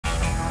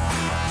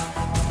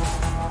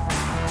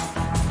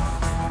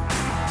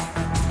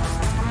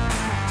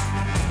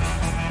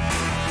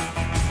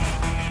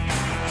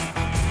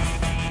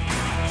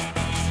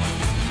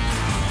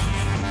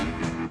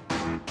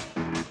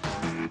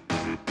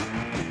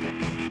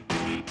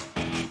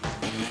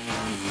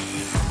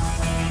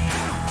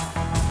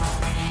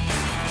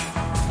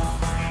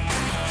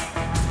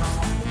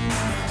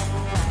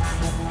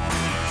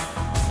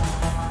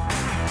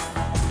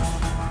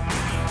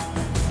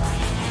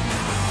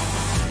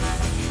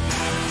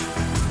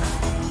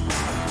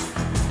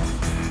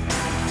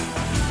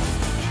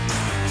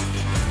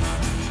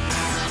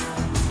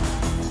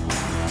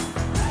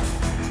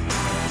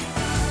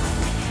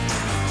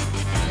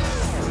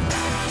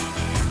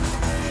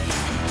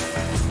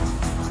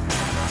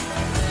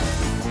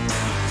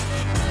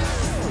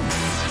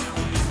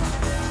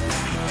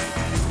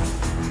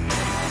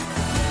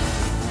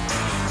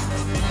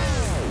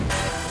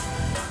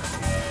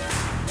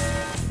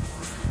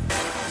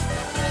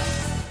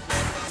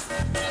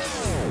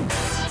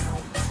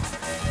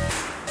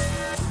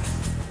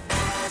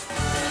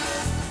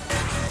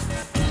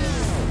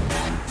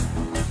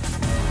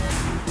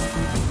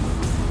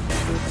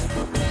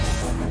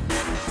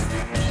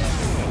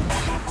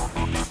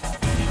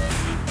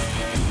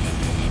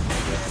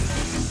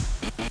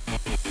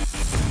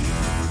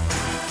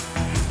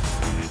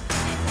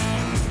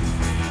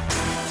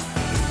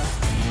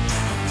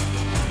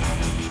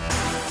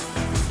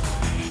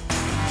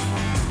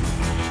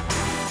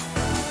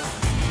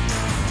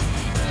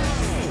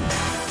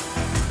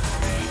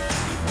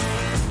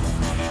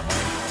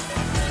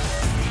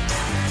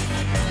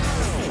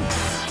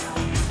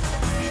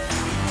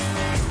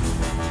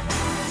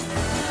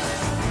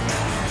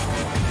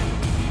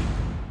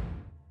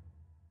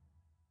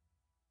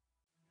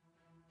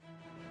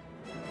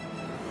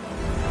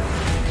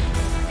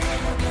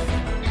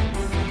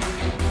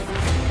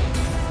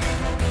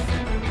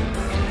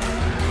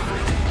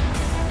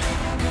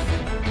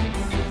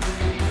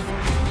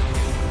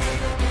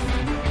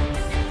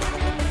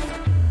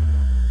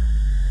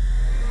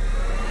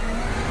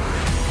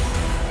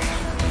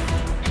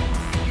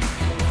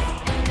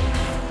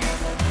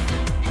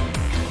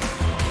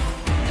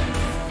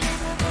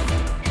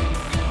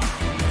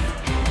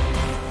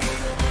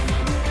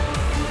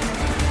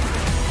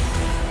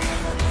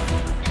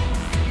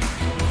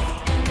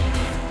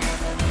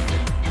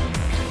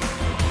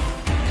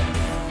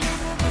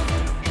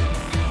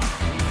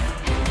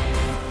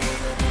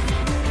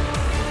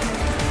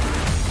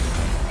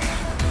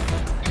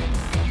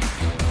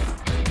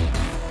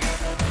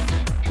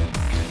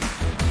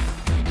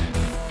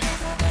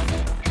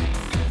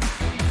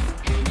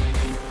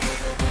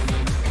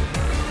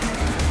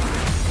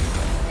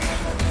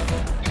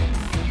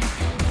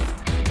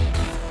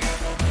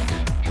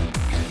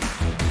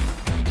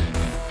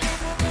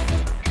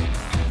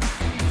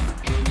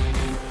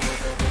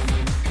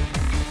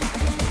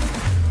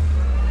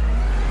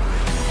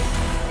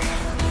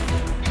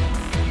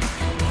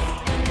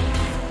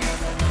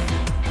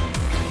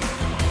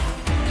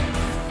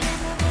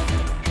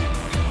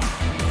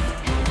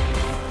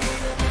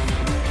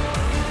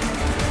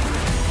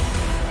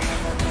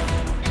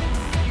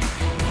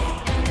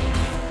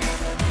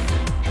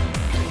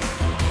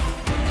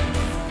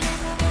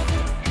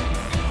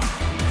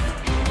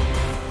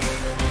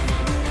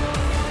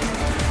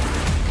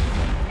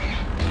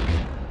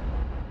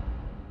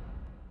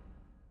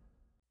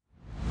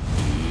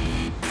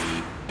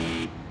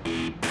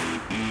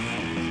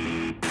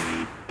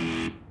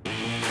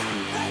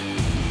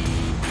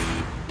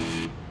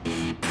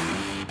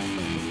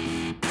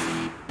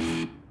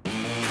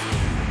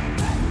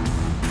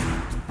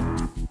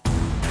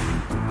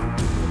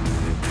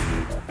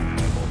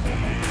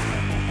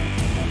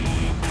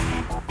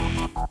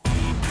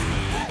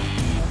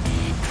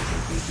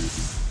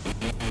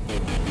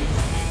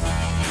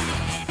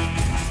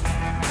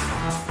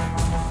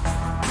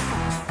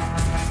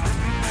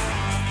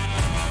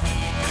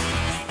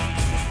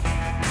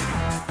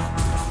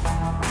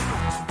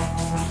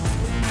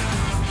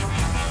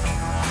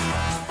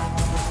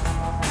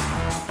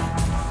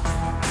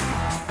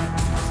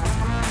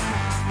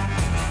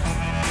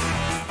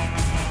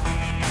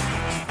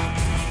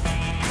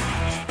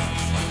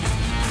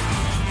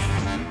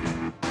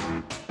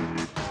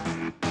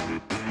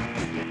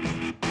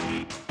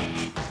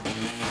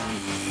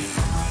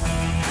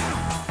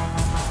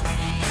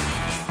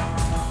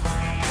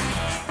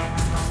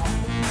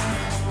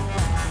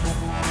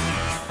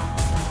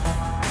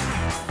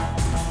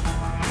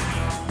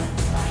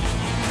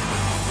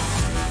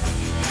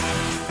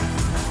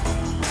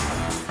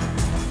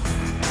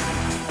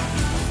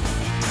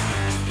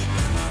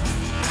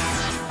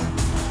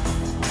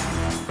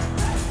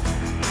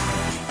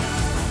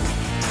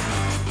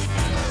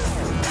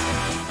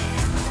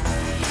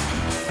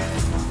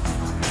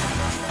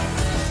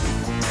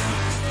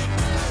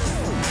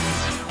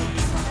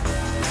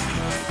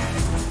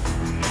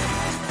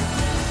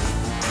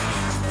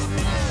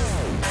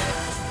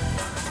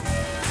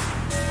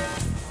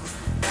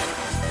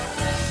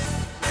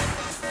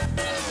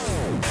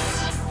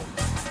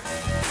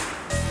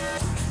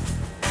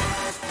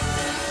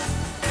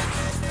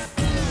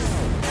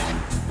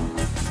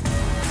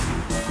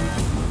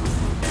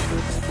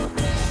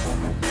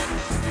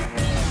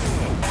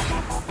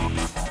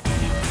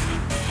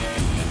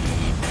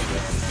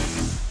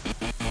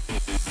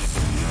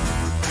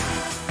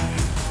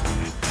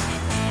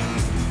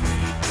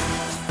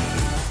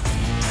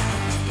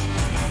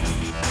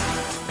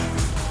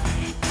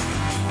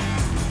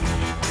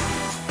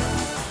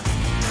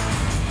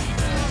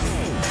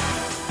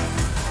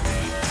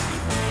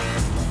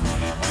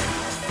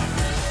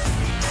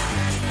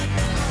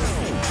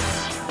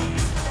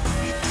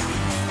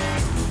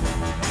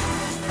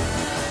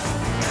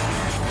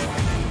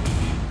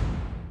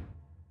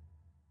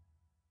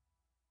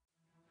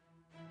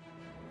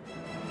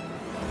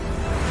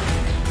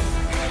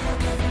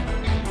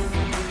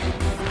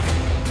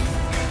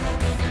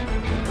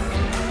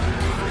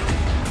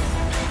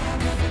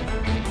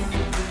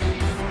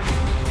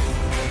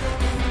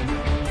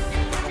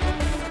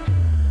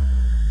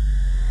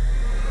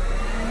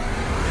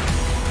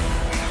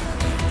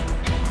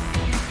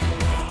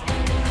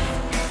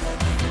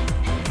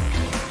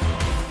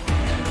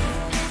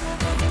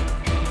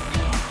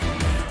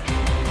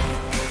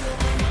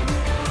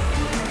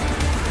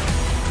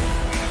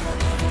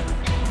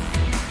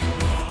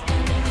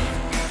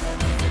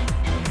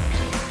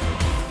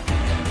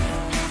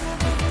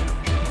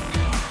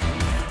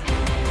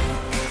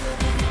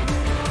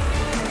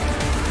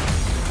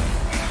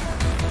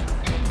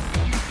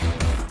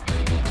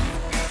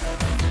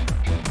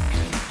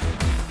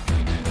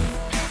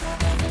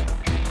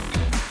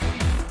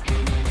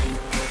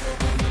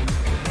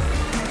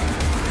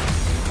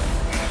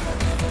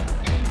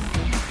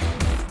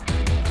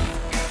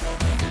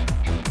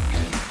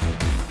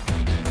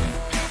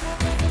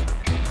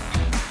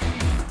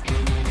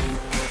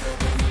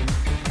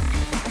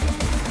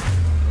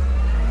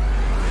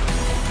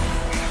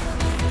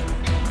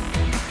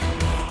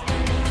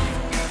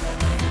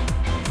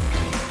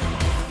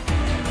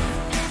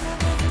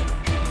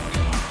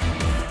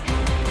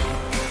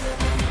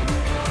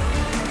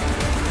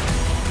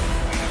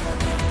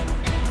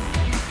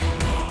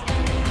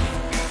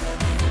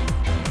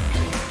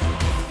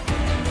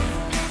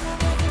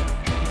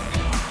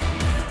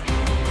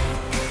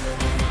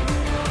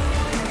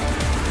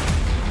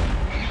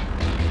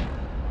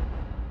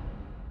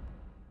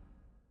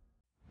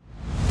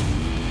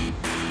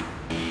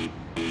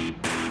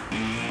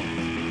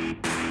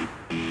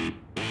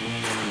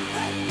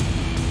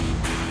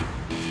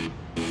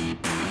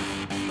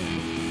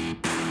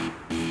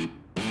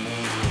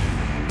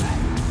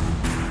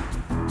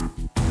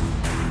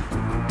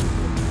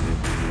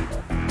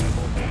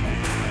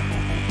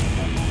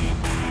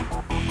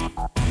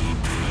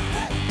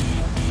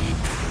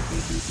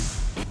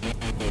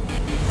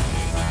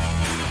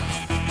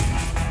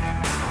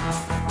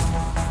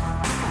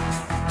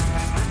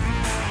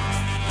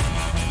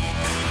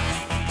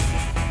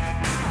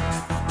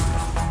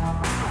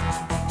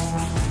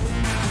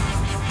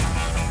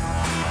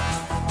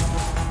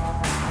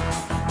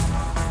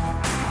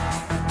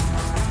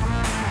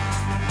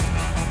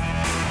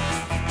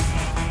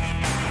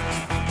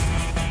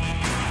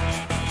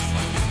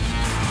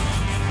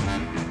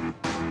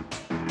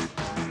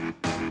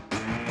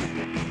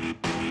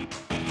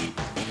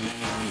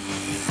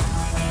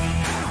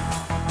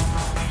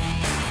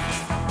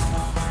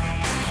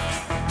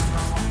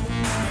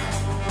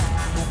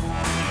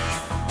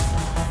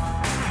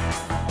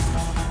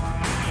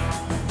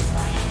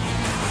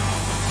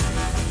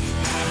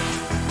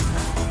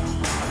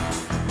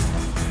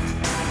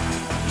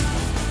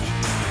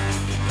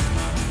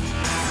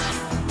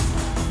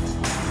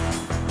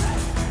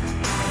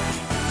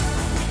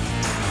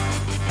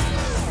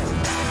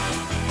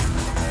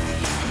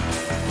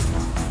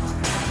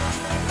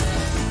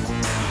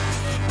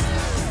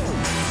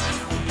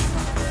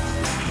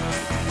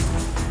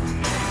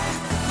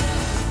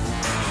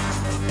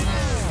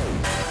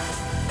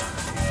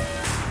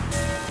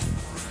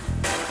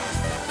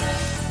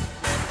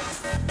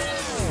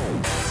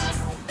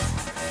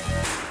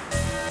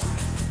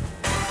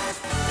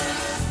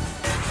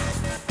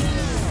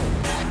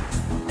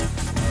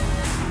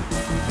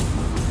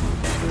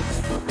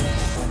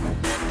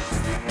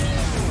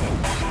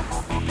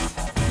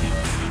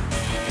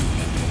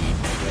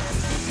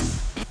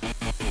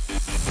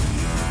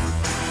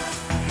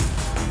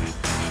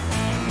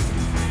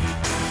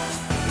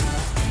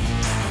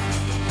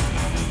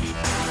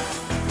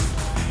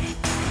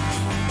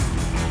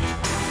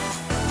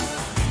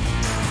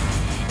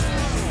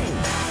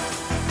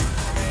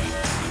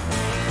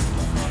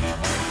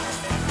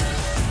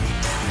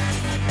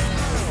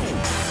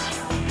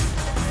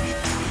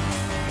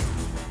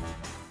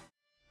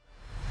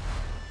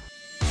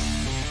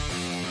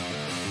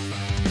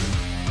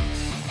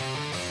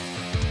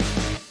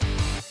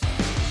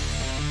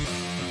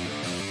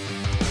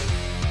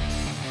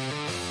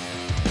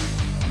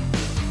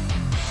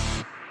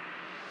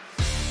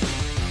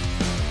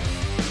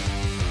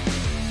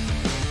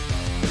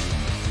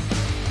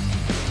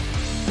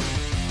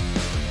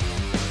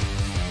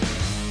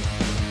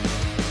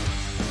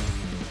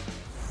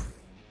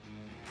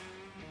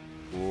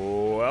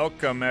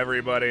Welcome,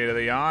 everybody, to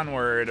the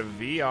Onward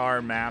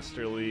VR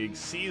Master League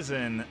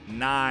Season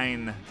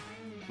 9,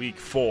 Week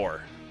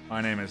 4.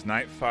 My name is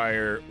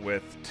NightFiree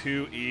with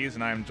 2 E's,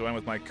 and I'm joined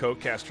with my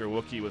co-caster,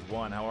 Wookie, with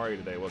 1. How are you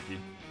today, Wookie?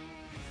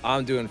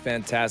 I'm doing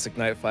fantastic,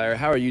 NightFiree.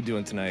 How are you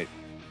doing tonight?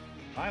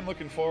 I'm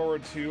looking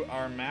forward to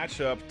our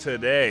matchup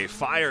today.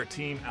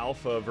 FireTeam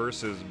Alpha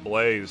versus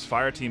Blaze.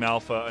 FireTeam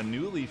Alpha, a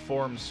newly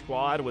formed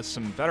squad with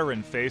some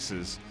veteran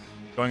faces,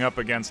 going up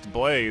against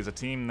Blaze, a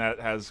team that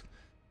has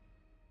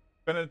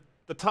been at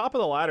the top of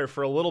the ladder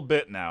for a little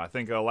bit now. I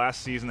think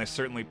last season they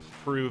certainly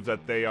proved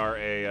that they are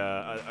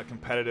a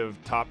competitive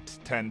top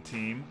 10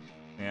 team,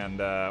 and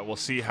we'll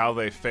see how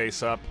they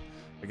face up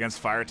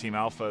against FireTeam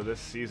Alpha this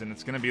season.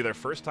 It's going to be their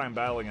first time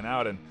battling it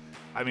out, and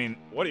I mean,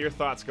 what are your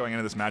thoughts going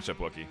into this matchup,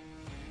 Wookie?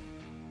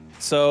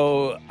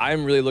 So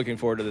I'm really looking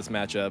forward to this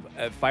matchup.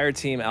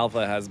 FireTeam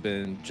Alpha has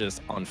been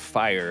just on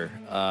fire.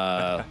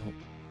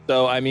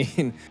 So I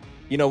mean,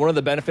 you know, one of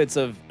the benefits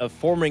of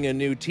forming a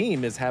new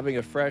team is having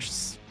a fresh,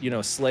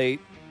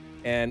 slate.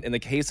 And in the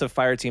case of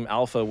FireTeam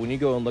Alpha, when you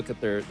go and look at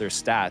their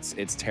stats,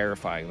 it's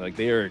terrifying. Like,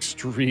 they are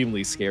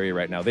extremely scary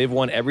right now. They've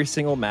won every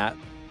single map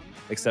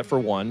except for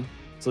one.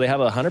 So they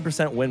have a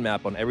 100% win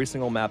map on every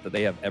single map that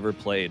they have ever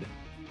played.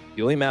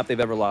 The only map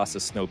they've ever lost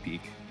is Snow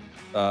Peak.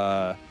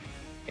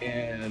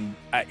 And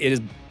it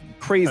is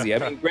crazy. I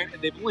mean,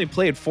 granted, they've only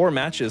played 4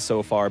 matches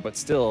so far, but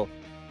still,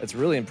 it's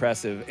really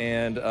impressive.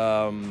 And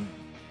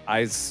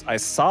I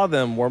saw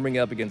them warming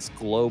up against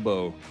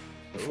Globo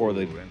before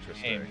the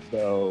game.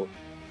 So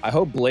I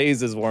hope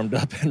Blaze is warmed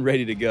up and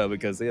ready to go,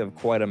 because they have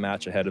quite a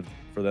match ahead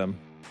for them.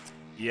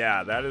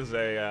 Yeah, that is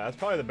that's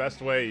probably the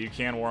best way you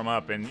can warm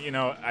up. And, you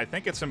know, I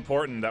think it's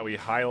important that we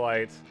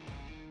highlight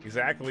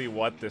exactly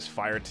what this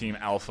FireTeam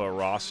Alpha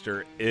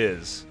roster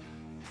is,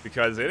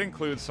 because it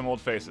includes some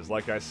old faces,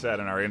 like I said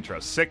in our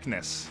intro.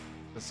 Sickness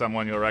is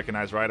someone you'll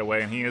recognize right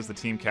away, and he is the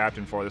team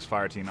captain for this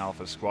FireTeam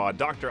Alpha squad.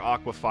 Dr.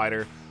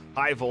 Aquafighter,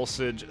 High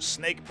Voltage,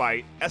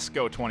 Snakebite,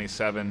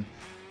 Esco27,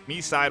 Me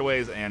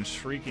Sideways, and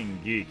Shrieking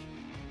Geek.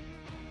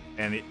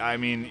 And I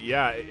mean,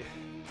 yeah,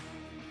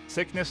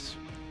 Sickness,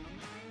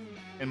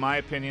 in my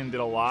opinion, did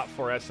a lot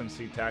for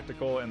SMC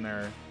Tactical in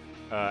their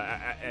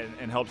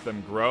and helped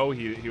them grow.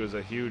 He was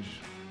a huge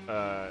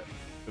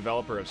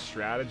developer of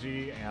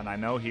strategy, and I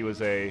know he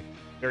was a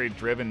very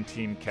driven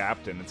team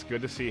captain. It's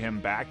good to see him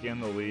back in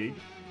the league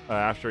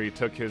after he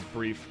took his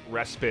brief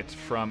respite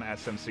from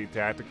SMC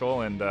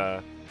Tactical, and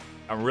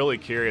I'm really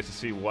curious to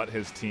see what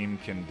his team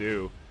can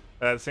do.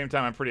 At the same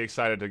time, I'm pretty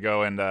excited to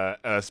go and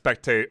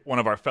spectate one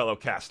of our fellow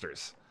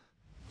casters.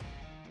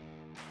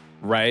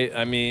 Right.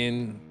 I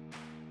mean,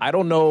 I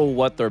don't know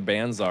what their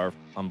bans are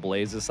on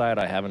Blaze's side.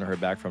 I haven't heard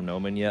back from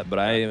Noman yet, but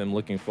I am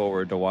looking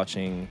forward to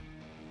watching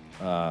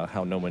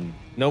how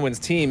Noman's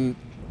team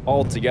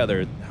all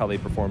together, how they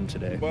perform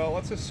today. Well,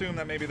 let's assume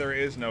that maybe there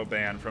is no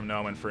ban from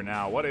Noman for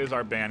now. What is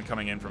our ban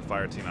coming in from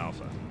FireTeam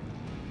Alpha?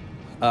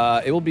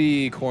 It will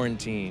be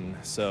Quarantine.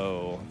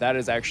 So that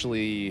is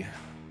actually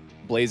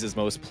Blaze's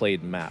most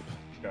played map.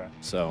 Okay.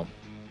 So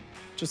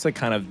just a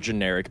kind of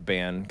generic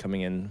ban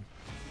coming in.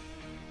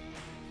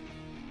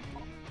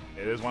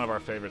 It is one of our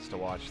favorites to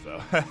watch, though.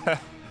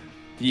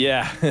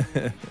 Yeah.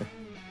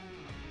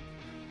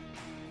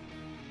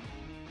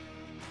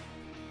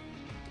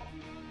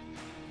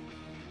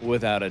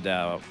 Without a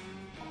doubt.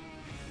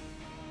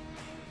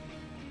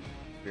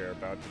 We are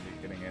about to be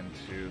getting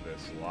into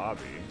this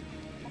lobby.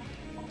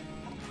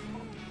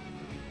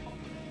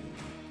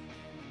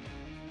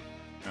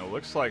 It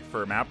looks like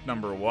for map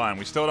number 1,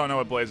 we still don't know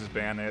what Blaze's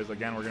ban is.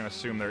 Again, we're going to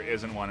assume there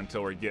isn't one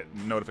until we get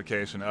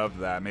notification of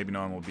that. Maybe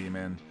no one will beam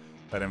in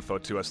that info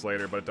to us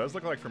later. But it does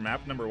look like for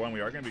map number 1,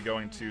 we are going to be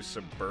going to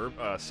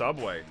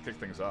Subway to kick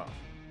things off.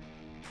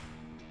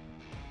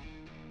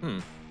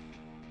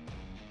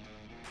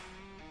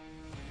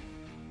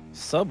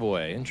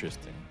 Subway,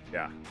 interesting.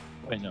 Yeah.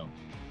 Wait, no.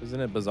 Isn't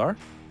it Bazaar?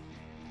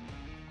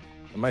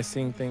 Am I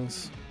seeing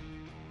things?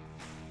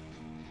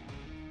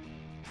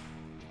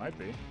 Might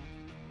be.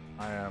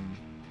 I am.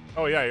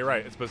 Oh, yeah, you're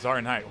right. It's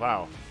Bazaar Night.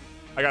 Wow.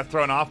 I got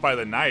thrown off by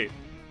the night.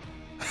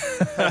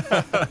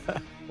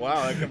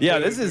 Wow. That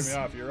completely threw me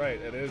off. You're right.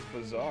 It is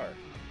Bazaar.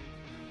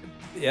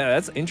 Yeah,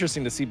 that's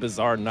interesting to see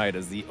Bazaar Night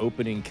as the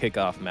opening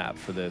kickoff map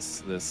for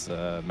this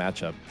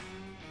matchup.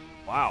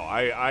 Wow.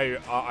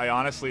 I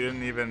honestly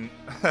didn't even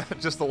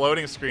just the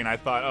loading screen. I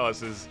thought, oh,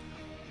 this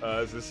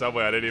is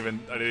Subway. I didn't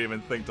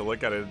even think to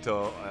look at it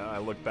until I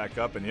looked back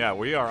up, and yeah,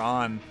 we are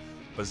on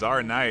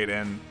Bazaar Night.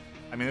 And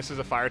I mean, this is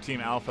a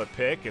FireTeam Alpha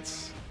pick.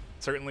 It's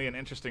certainly an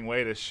interesting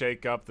way to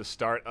shake up the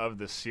start of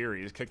the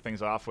series, kick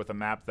things off with a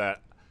map that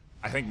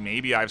I think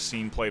maybe I've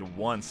seen played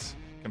once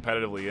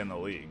competitively in the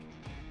league.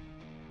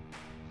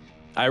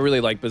 I really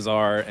like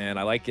Bazaar, and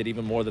I like it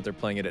even more that they're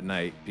playing it at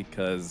night,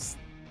 because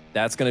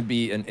that's going to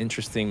be an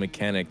interesting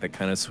mechanic that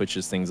kind of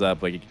switches things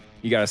up. Like,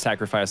 you got to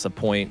sacrifice a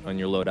point on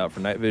your loadout for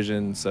night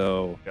vision,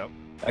 so yep.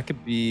 That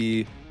could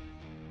be,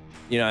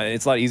 you know,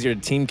 it's a lot easier to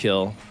team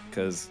kill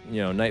because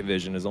night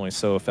vision is only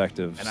so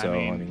effective. And so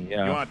I mean,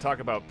 yeah. You want to talk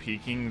about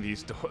peeking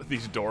these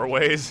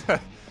doorways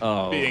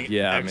being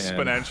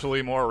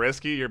exponentially more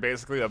risky? You're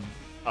basically you're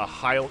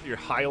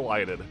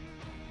highlighted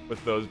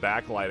with those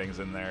backlightings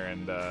in there,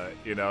 and they're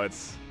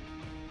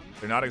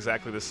not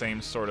exactly the same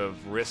sort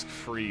of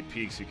risk-free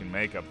peaks you can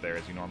make up there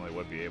as you normally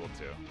would be able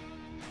to.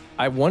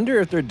 I wonder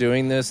if they're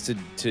doing this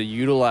to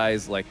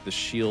utilize like the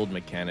shield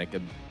mechanic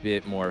a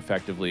bit more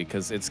effectively,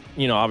 because it's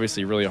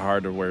obviously really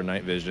hard to wear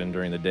night vision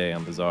during the day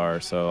on Bazaar.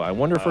 So I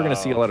wonder if we're going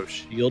to see a lot of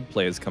shield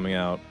plays coming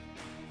out.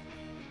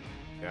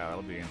 Yeah,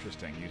 that'll be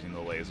interesting, using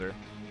the laser.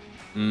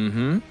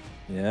 Mm-hmm.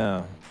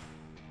 Yeah.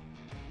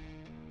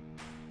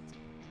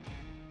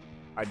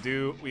 I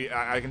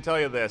can tell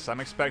you this. I'm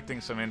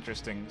expecting some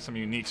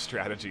unique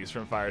strategies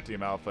from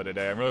FireTeam Alpha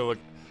today. I'm really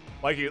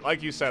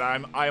like you said,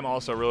 I'm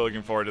also really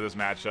looking forward to this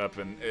matchup,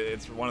 and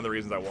it's one of the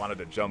reasons I wanted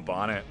to jump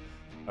on it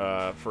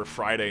for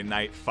Friday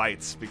night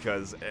fights,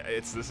 because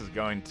this is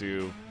going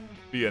to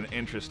be an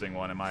interesting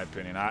one in my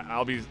opinion.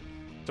 I'll be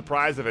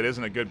surprised if it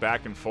isn't a good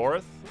back and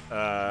forth,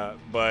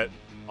 but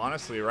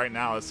honestly, right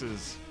now this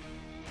is,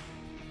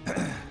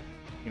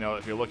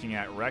 if you're looking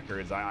at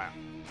records, I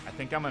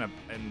think I'm gonna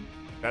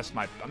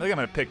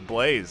pick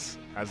Blaze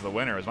as the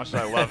winner. As much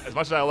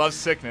as I love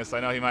Sickness,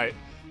 I know he might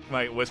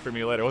whisper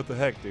me later, what the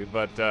heck, dude?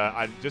 But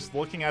I just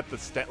looking at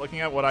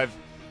what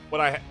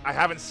I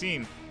haven't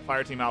seen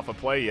FireTeam Alpha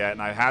play yet,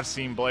 and I have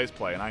seen Blaze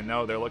play, and I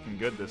know they're looking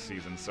good this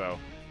season. So,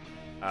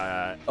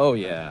 oh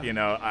yeah,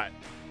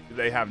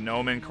 they have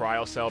Noman,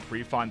 Cryocell,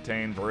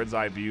 Prefontaine, Bird's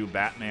Eye View,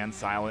 Batman,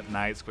 Silent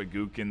Knight,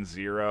 Squigookin,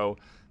 Zero.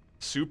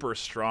 Super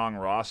strong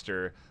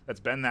roster.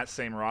 That's been that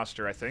same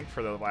roster, I think,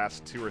 for the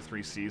last 2 or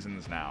 3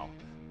 seasons now.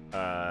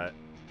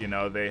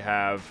 They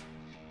have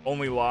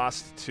only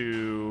lost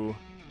to,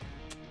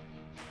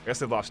 I guess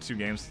they've lost 2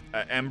 games.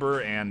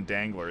 Ember and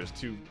Danglers,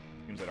 2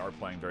 teams that are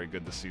playing very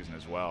good this season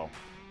as well.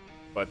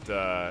 But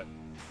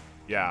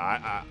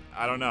yeah,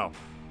 I don't know.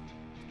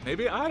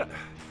 Maybe I'm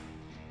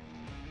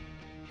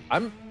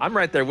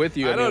right there with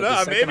you. I don't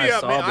know. Maybe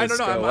I don't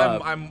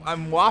know.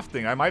 I'm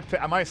wafting. I might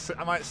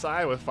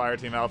side with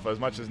FireTeam Alpha as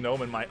much as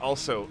Noman might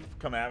also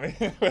come at me.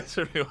 What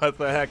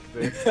the heck,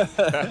 dude?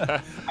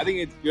 I think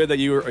it's good that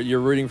you're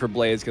rooting for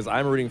Blaze, because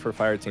I'm rooting for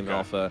FireTeam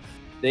Alpha.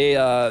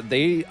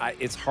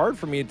 It's hard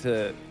for me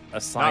to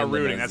assign not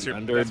rooting. them as that's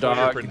underdog. That's what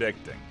you're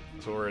predicting.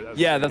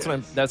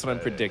 That's what I'm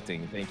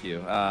predicting. Thank you.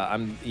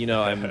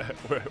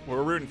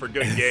 We're rooting for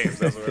good games.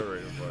 That's what we're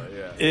rooting for.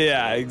 Yeah.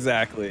 Yeah,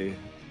 exactly.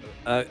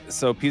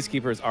 So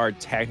Peacekeepers are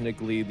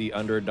technically the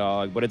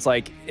underdog, but it's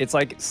like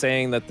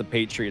saying that the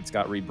Patriots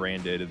got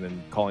rebranded and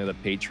then calling the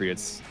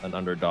Patriots an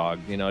underdog.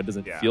 It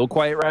doesn't feel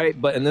quite right.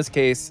 But in this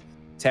case,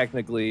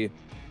 technically,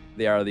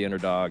 they are the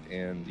underdog,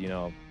 and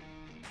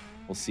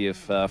we'll see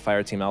if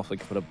FireTeam Alpha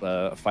can put up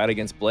a fight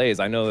against Blaze.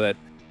 I know that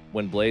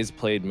when Blaze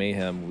played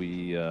Mayhem,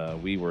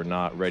 we were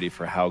not ready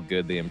for how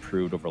good they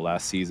improved over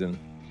last season.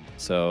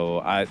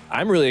 So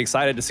I'm really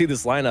excited to see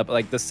this lineup.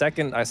 Like the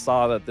second I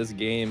saw that this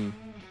game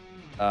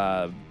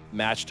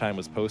match time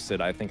was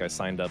posted, I think I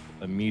signed up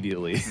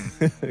immediately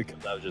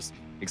because I was just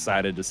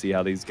excited to see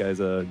how these guys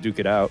duke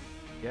it out.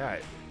 Yeah,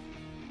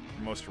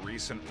 most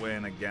recent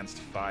win against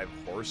 5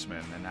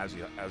 Horsemen, and as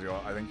you I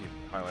think you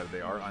highlighted, they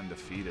are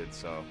undefeated.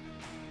 So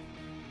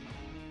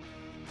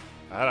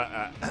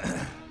I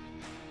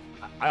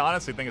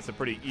honestly think it's a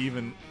pretty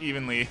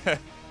evenly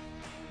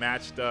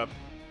matched up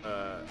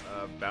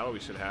battle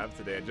we should have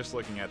today. Just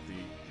looking at the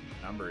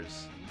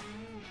numbers,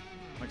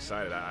 I'm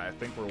excited. I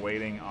think we're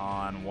waiting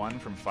on one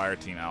from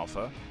FireTeam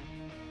Alpha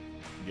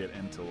to get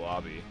into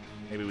lobby.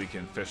 Maybe we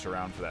can fish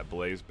around for that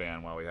Blaze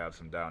ban while we have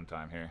some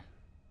downtime here.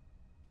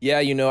 Yeah,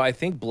 I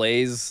think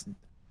Blaze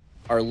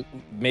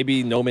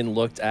maybe Noman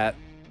looked at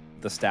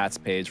the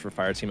stats page for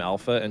FireTeam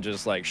Alpha and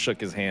just like shook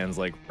his hands,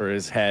 like, or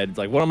his head,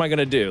 like, what am I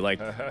gonna do? Like,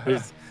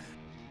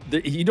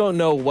 you don't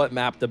know what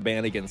map to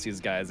ban against these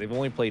guys. They've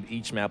only played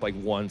each map like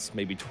once,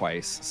 maybe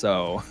twice.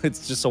 So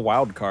it's just a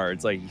wild card.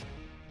 It's like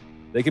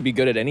they could be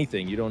good at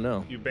anything. You don't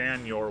know. You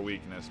ban your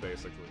weakness,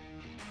 basically.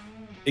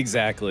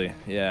 Exactly.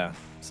 Yeah.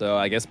 So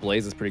I guess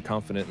Blaze is pretty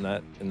confident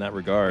in that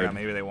regard. Yeah,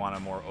 maybe they want a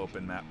more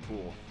open map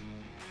pool.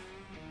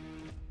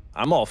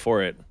 I'm all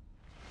for it.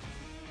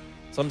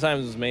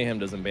 Sometimes Mayhem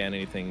doesn't ban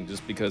anything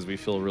just because we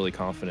feel really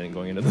confident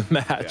going into the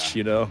match,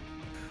 I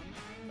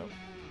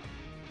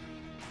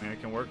mean, it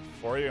can work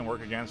for you and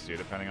work against you,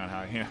 depending on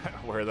how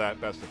where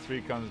that best of 3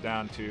 comes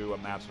down to,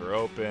 what maps are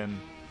open.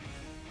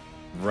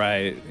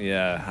 Right.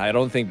 Yeah. I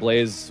don't think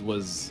Blaze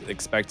was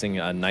expecting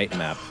a night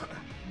map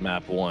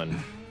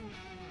 1.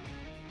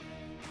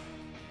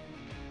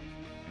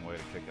 Way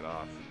to kick it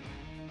off.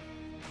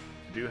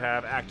 We do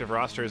have active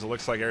rosters. It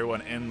looks like everyone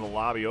in the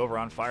lobby over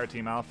on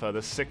FireTeam Alpha.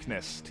 The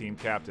Sickness, Team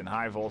Captain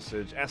High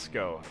Voltage,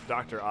 Esco,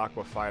 Dr.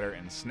 Aquafighter,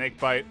 and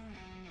Snakebite.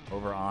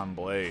 Over on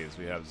Blaze,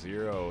 we have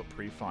Zero,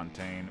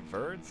 Prefontaine,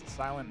 Verds,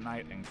 Silent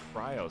Knight, and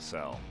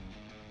Cryocell.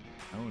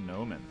 No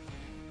Noman.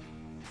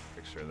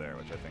 Picture there,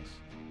 which I think's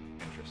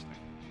interesting.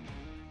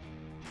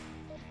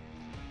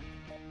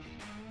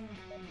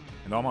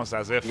 And almost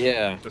as if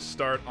Yeah. to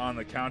start on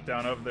the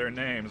countdown of their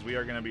names, we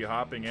are going to be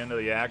hopping into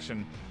the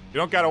action. You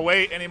don't got to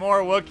wait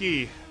anymore,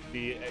 Wookie.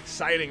 The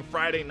exciting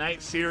Friday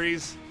night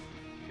series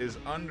is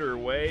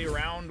underway.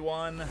 Round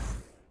 1,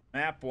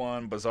 map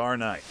 1, Bazaar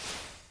Night.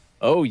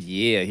 Oh,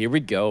 yeah. Here we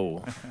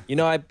go. You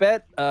know, I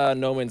bet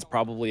Noman's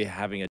probably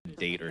having a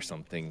date or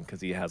something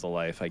because he has a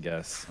life, I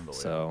guess.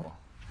 So,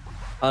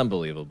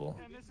 unbelievable.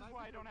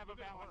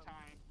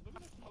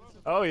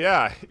 Oh,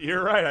 yeah,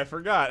 you're right. I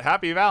forgot.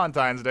 Happy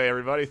Valentine's Day,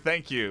 everybody.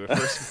 Thank you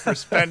for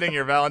spending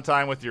your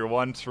Valentine with your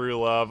one true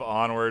love,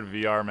 Onward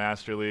VR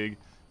Master League.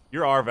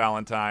 You're our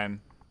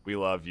Valentine. We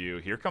love you.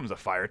 Here comes a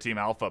FireTeam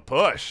Alpha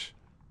push.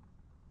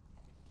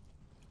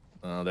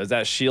 There's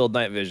that shield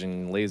night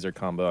vision laser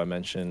combo I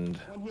mentioned.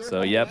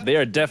 So, yep, they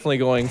are definitely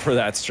going for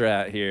that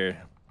strat here.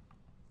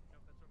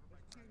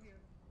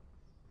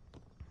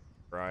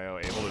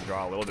 Cryo able to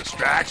draw a little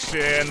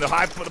distraction.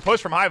 The push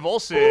from high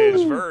voltage.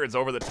 Verds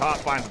over the top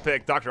finds the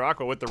pick. Dr.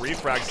 Aqua with the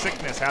refrag.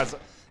 Sickness has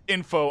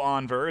info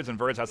on Verds, and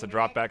Verds has to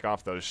drop back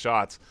off those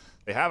shots.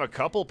 They have a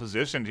couple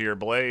positioned here.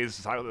 Blaze,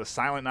 the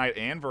Silent Knight,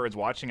 and Verds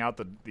watching out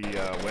the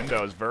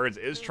windows. Verds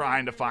is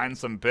trying to find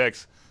some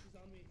picks.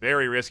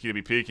 Very risky to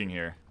be peeking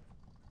here.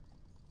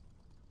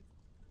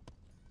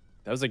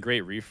 That was a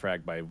great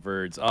refrag by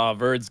Verds. Oh,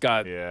 Verds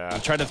got... Yeah.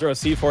 He tried to throw a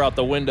C4 out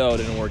the window. It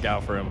didn't work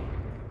out for him.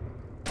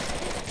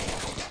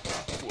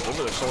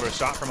 Over the shoulder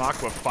shot from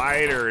Aqua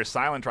Fighter.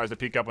 Silent tries to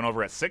peek up and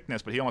over at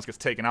Sickness, but he almost gets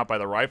taken out by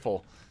the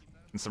rifle.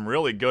 And some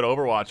really good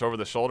overwatch over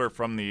the shoulder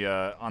from the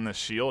on the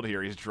shield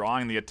here. He's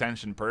drawing the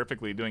attention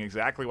perfectly, doing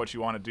exactly what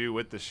you want to do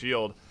with the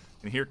shield.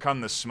 And here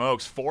come the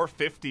smokes.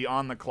 4:50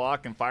 on the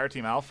clock, and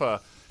FireTeam Alpha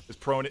is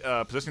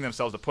positioning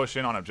themselves to push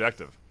in on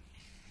objective.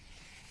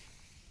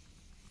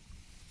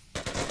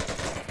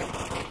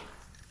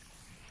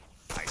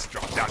 Nice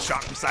drop down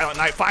shot from Silent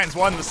Knight. Finds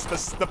one.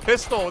 The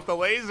pistol with the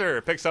laser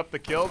picks up the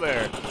kill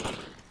there.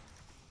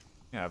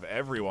 You have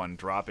everyone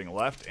dropping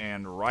left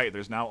and right.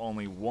 There's now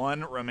only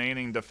one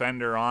remaining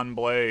defender on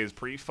Blaze,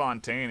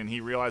 Prefontaine, and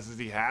he realizes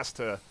he has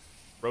to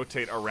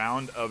rotate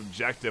around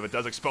objective. It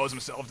does expose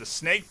himself to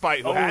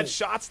Snakebite, who had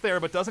shots there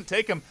but doesn't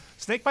take him.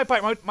 Snakebite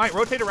might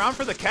rotate around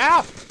for the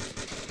cap.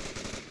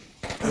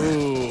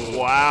 Ooh.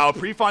 Wow,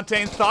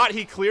 Prefontaine thought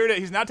he cleared it.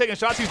 He's now taking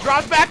shots. He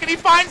drops back and he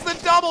finds the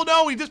double.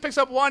 No, he just picks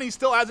up one. He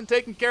still hasn't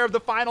taken care of the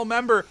final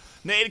member.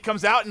 Nade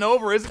comes out and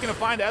over. Is it going to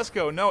find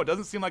Esco? No, it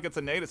doesn't seem like it's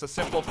a nade. It's a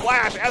simple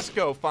flash.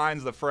 Esco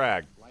finds the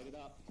frag.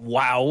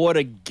 Wow, what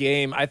a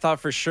game. I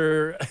thought for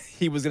sure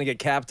he was going to get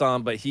capped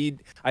on, but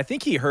I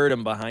think he heard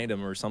him behind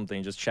him or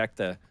something. Just check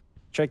the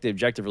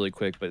objective really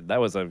quick, but that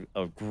was a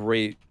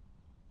great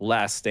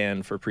last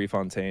stand for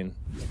Prefontaine.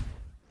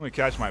 Let me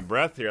catch my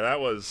breath here. That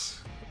was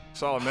a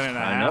solid minute and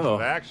a half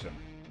of action.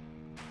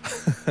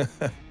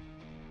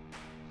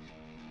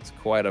 It's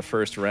quite a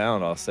first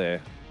round, I'll say.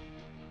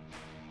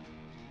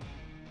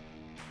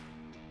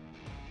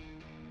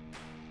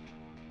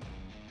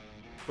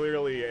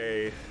 Clearly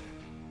a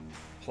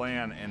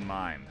plan in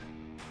mind.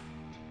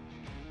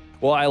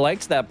 Well, I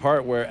liked that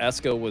part where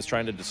Esco was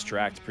trying to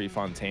distract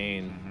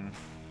Prefontaine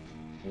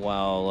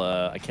while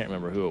I can't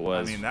remember who it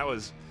was. I mean, that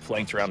was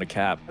flanked around a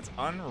cap. That's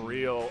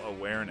unreal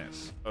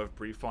awareness of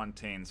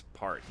Prefontaine's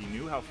part. He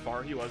knew how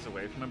far he was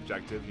away from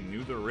objective. He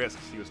knew the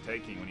risks he was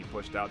taking when he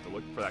pushed out to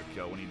look for that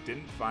kill. When he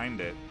didn't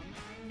find it,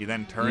 he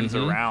then turns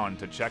around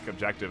to check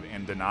objective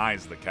and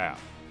denies the cap.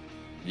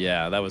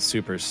 Yeah, that was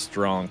super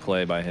strong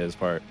play by his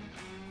part.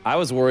 I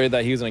was worried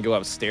that he was going to go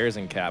upstairs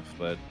and cap,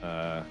 but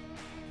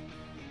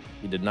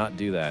he did not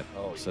do that.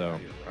 Oh, so yeah,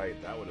 you're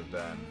right. That would have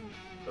been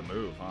the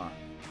move, huh?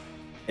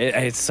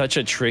 It's such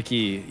a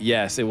tricky.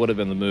 Yes, it would have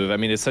been the move. I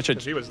mean, it's such a.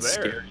 He was there.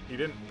 Scary. He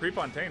didn't.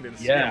 Prefontaine didn't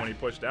see him when he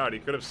pushed out. He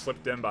could have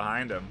slipped in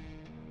behind him.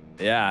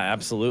 Yeah,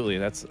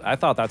 absolutely. I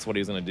thought that's what he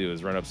was going to do,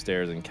 is run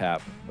upstairs and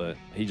cap, but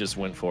he just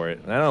went for it,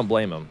 and I don't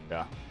blame him.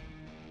 Yeah.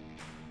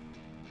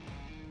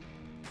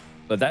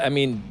 But that, I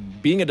mean,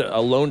 being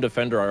a lone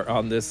defender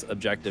on this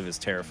objective is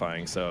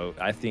terrifying. So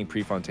I think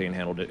Prefontaine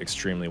handled it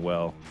extremely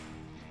well.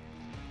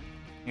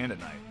 And at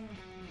night.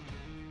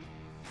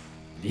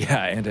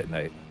 Yeah, and at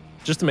night.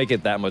 Just to make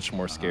it that much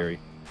more scary.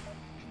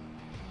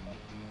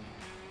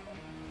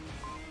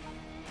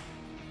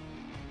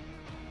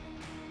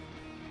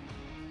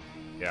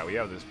 Yeah, we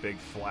have this big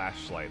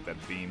flashlight that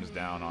beams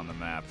down on the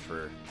map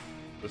for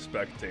the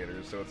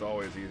spectators, so it's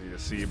always easy to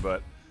see,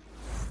 but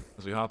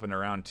as we hop into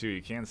round 2,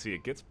 you can see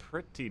it gets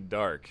pretty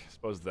dark. I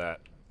suppose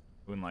that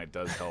moonlight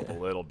does help a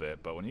little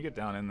bit, but when you get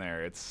down in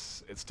there,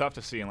 it's tough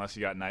to see unless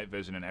you got night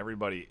vision, and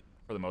everybody,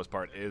 for the most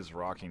part, is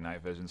rocking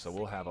night vision, so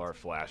we'll have our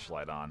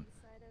flashlight on.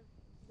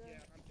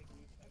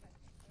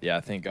 Yeah,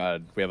 thank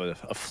God. We have a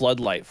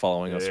floodlight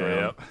following us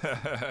around.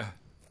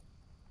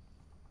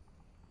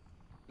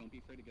 Don't be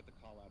afraid to get the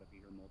call out if you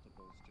hear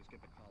multiples. Just get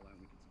the call out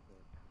and we can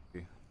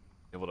support.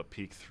 Able to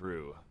peek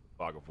through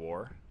Fog of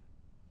War.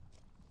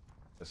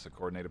 This is a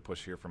coordinated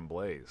push here from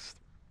Blaze.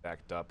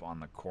 Backed up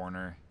on the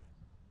corner.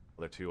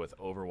 Other two with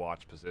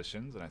Overwatch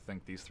positions, and I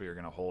think these three are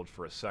going to hold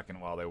for a second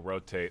while they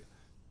rotate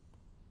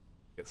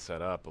Get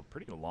set up. A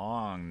pretty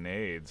long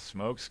nade.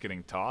 Smoke's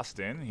getting tossed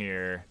in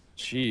here.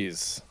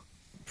 Jeez.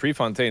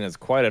 Prefontaine has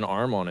quite an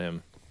arm on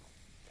him.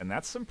 And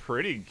that's some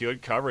pretty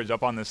good coverage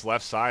up on this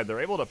left side.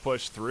 They're able to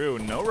push through.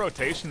 No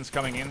rotations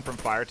coming in from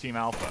Fireteam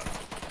Alpha.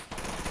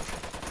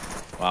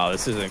 Wow,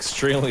 this is an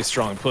extremely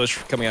strong push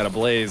coming out of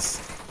Blaze.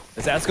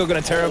 Is Atsuko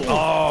going to tear him?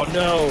 Oh,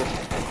 no.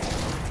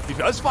 He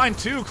does find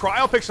two.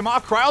 Cryo picks him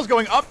off. Cryo's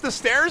going up the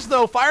stairs,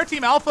 though.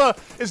 Fireteam Alpha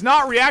is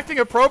not reacting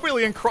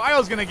appropriately, and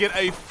Cryo's going to get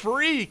a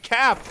free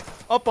cap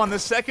up on the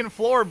second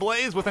floor.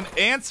 Blaze with an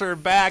answer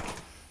back.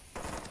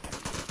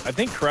 I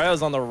think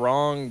Cryo's on the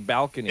wrong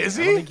balcony. Is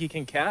he? I don't think he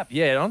can cap.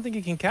 Yeah, I don't think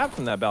he can cap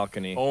from that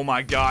balcony. Oh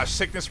my gosh,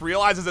 Sickness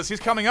realizes this.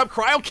 He's coming up.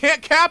 Cryo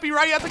can't cap. He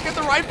has to get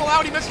the rifle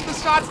out. He misses the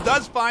shots.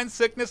 Does find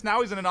Sickness.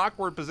 Now he's in an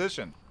awkward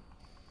position.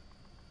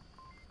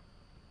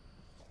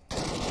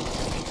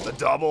 The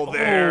double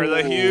there.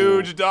 The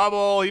huge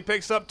double. He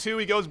picks up two.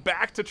 He goes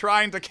back to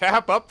trying to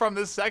cap up from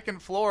this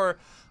second floor.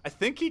 I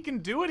think he can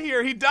do it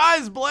here. He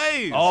does,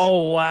 Blaze.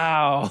 Oh,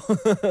 wow.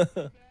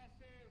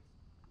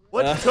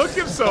 What took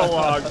him so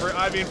long? For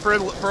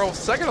a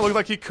second, it looked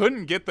like he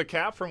couldn't get the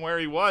cap from where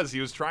he was.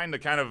 He was trying to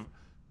kind of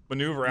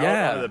maneuver out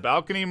onto the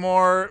balcony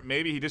more.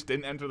 Maybe he just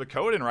didn't enter the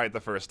code in right the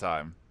first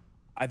time.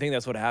 I think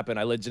that's what happened.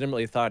 I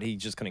legitimately thought he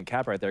just couldn't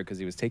cap right there because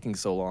he was taking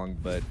so long,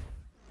 but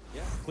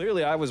yeah,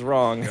 clearly I was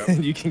wrong. Yep.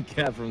 You can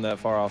cap from that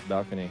far off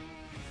balcony.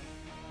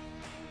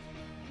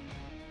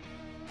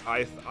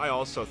 I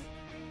thought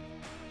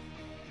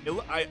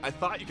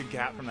you could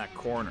cap from that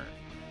corner.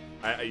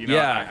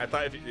 I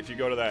thought if you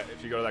go to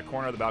that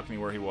corner of the balcony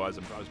where he was,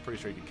 I was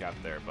pretty sure you could cap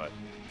there, but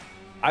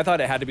I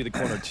thought it had to be the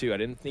corner too. I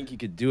didn't think you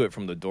could do it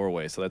from the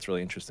doorway, so that's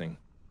really interesting.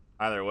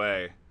 Either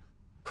way,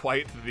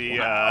 quite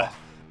the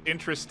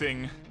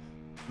interesting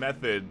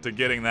method to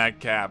getting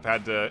that cap.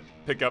 Had to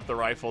pick up the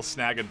rifle,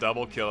 snag a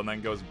double kill, and then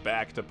goes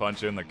back to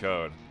punch in the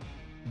code.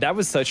 That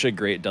was such a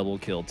great double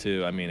kill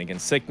too. I mean,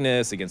 against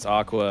Sickness, against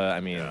Aqua. I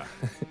mean,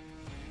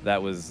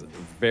 that was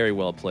very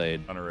well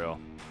played. Unreal.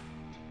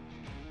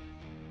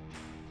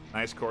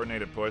 Nice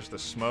coordinated push. The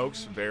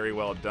smokes, very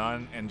well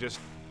done, and just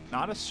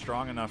not a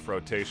strong enough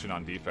rotation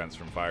on defense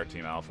from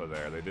Fireteam Alpha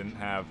there. They didn't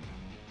have,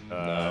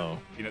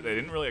 they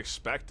didn't really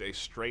expect a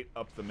straight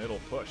up the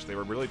middle push. They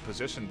were really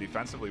positioned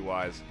defensively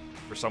wise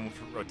for some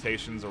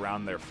rotations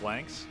around their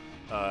flanks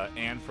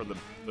and for the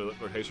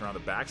rotation around the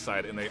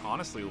backside, and they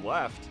honestly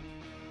left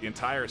the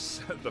entire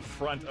the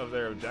front of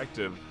their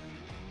objective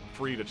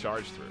free to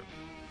charge through.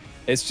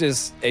 It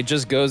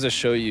just goes to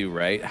show you,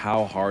 right,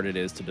 how hard it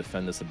is to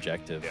defend this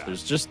objective. Yeah.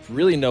 There's just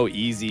really no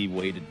easy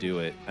way to do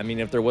it. I mean,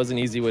 if there was an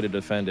easy way to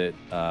defend it,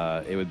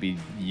 it would be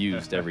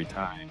used every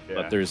time. Yeah.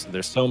 But there's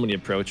so many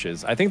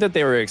approaches. I think that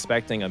they were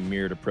expecting a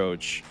mirrored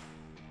approach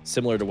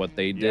similar to what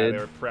they did. Yeah,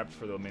 they were prepped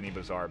for the mini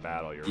bazaar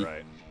battle, you're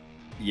right.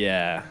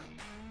 Yeah.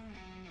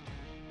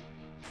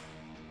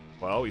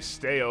 Well, we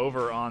stay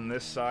over on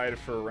this side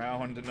for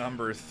round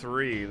number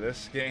 3.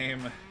 This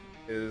game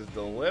is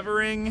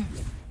delivering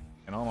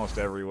in almost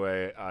every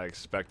way I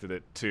expected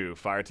it to.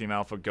 Fireteam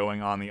Alpha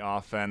going on the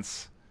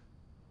offense.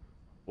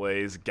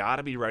 Blaze got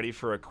to be ready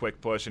for a quick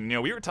push. And,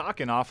 we were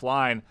talking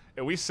offline,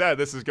 and we said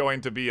this is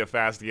going to be a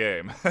fast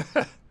game.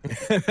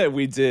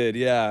 We did,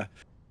 yeah.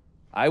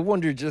 I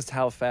wonder just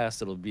how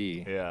fast it'll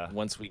be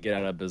once we get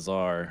out of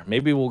Bazaar.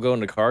 Maybe we'll go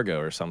into cargo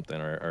or something,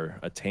 or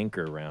a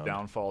tanker round.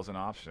 Downfall's an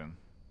option.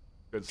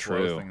 Could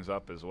slow things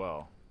up as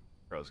well.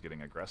 Bro's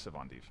getting aggressive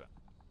on defense.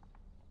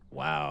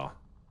 Wow.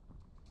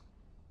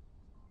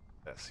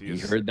 Yes, he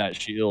heard that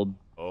shield.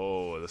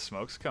 Oh, the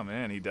smokes come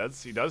in. He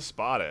does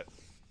spot it,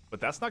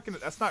 but that's not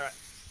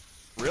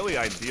really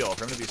ideal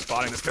for him to be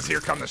spotting this because here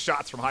come the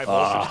shots from high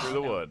voltage through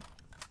the wood.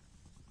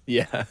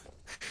 Yeah.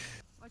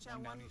 Watch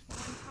out, one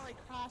probably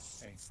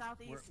cross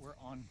southeast. We're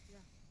on. Yeah.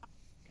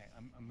 Okay,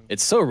 I'm moving.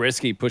 It's so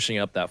risky pushing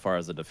up that far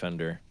as a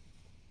defender.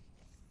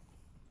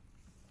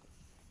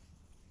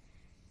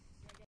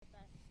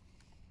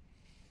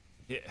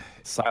 Yeah.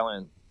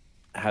 Silent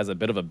has a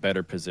bit of a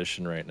better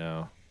position right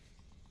now.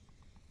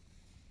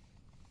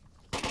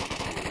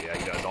 Yeah,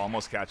 he does.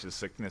 Almost catches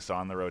Sickness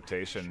on the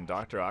rotation.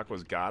 Dr.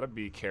 Aqua's got to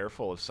be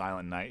careful of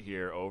Silent Knight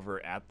here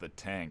over at the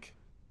tank.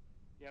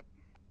 Yep.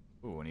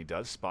 Ooh, and he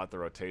does spot the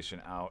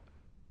rotation out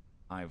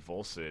high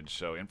voltage.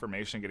 So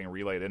information getting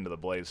relayed into the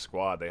Blaze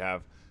squad. They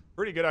have a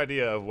pretty good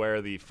idea of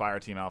where the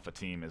Fireteam Alpha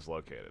team is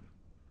located.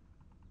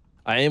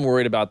 I am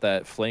worried about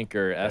that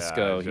flanker,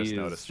 Esco. Yeah, I just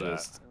noticed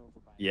that.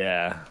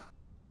 Yeah.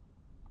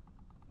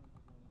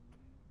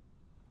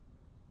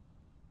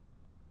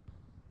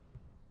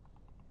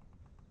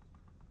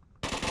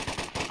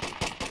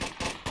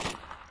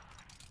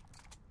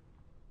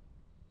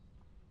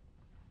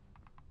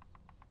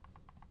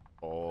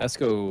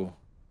 Esco,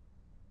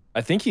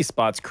 I think he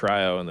spots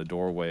Cryo in the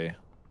doorway.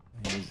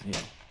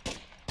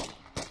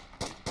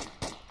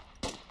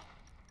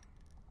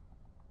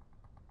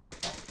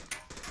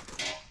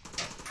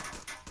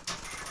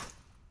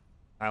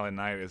 Silent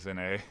Knight is in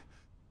a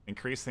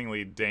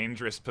increasingly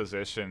dangerous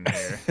position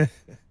here.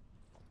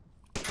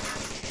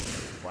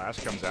 Flash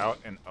comes out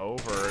and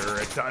over.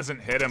 It doesn't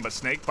hit him, but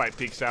Snakebite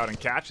peeks out and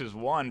catches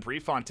one.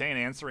 Prefontaine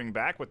answering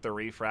back with the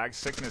refrag.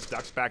 Sickness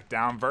ducks back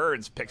down.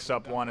 Verds picks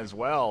up one as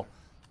well.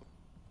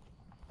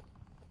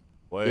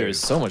 There's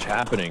so much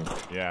happening.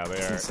 Yeah,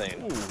 they are.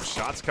 Insane. Ooh,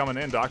 shots coming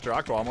in. Dr.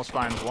 Aqua almost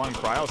finds one.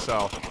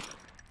 Cryocell.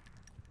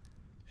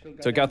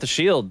 Took out the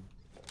shield.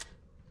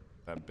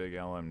 That big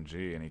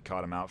LMG, and he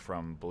caught him out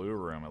from blue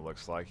room. It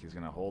looks like he's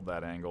going to hold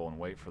that angle and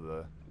wait for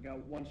the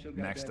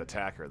next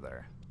attacker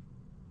there.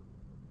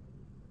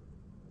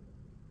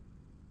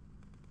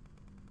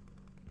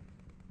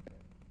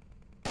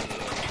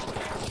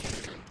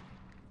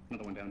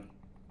 Another one down.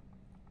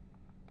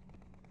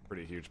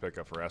 Pretty huge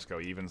pickup for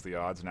Esco. Evens the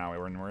odds now.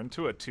 We're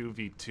into a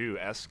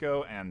 2v2.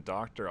 Esco and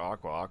Dr.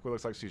 Aqua. Aqua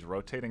looks like she's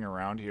rotating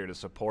around here to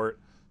support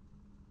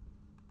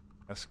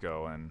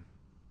Esco, and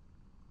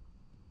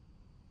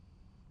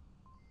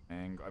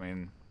I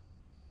mean,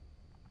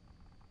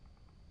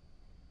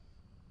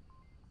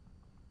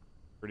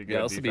 pretty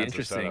good this will be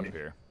defensive setup interesting.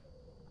 here.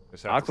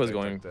 Aqua's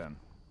going.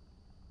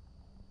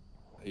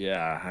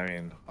 Yeah, I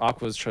mean,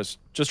 Aqua's just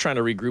trying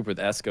to regroup with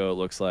Esco, it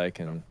looks like,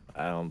 and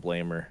I don't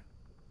blame her.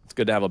 It's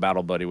good to have a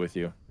battle buddy with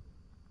you.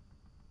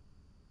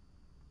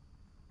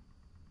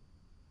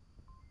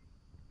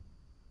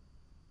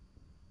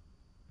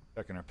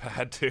 Checking her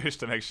pad too,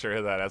 just to make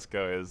sure that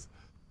Esco is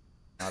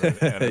not an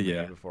enemy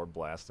Yeah. before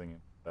blasting it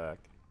back.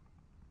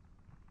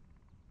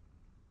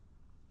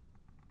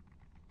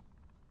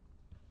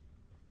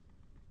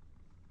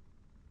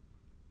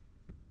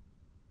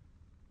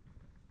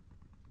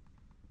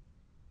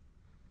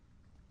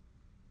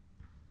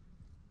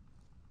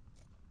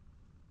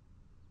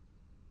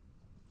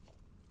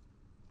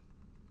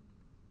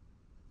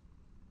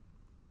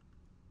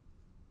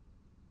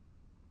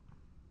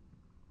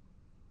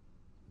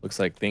 Looks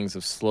like things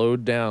have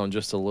slowed down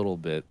just a little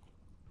bit.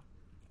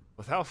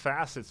 With how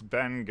fast it's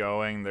been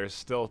going, there's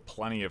still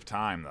plenty of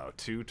time, though.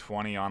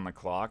 2:20 on the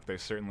clock. They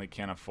certainly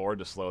can't afford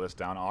to slow this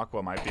down.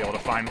 Aqua might be able to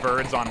find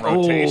Verds on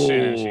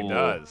rotation, and she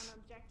does.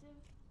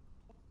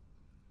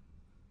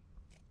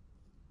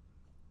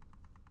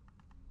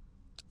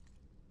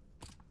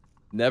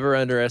 Never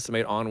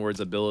underestimate Onward's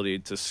ability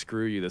to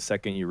screw you the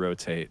second you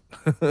rotate.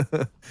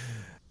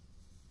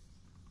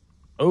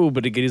 Oh,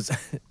 but it gets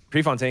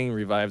Prefontaine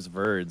revives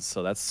Verds,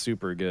 so that's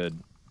super good.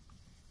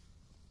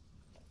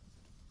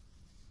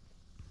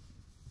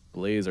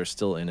 Blaze are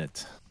still in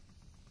it.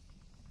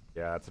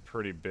 Yeah, it's a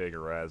pretty big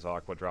res.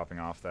 Aqua dropping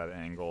off that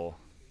angle.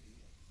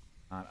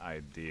 Not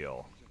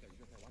ideal.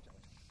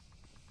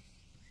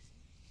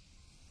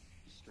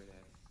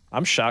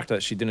 I'm shocked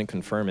that she didn't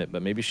confirm it,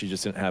 but maybe she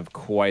just didn't have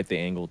quite the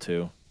angle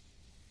too.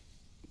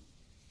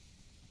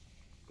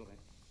 Go ahead.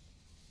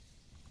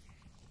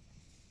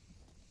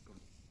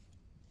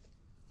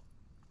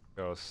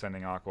 Go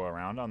sending Aqua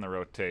around on the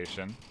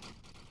rotation.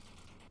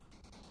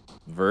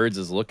 Verds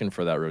is looking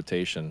for that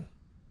rotation.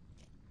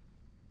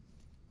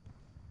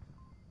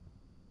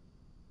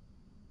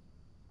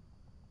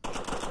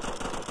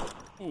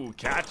 Ooh,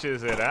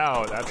 catches it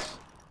out. That's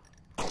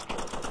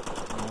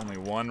only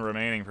one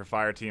remaining for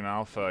FireTeam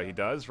Alpha. He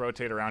does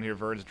rotate around here.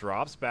 Verds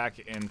drops back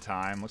in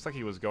time. Looks like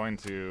he was going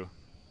to...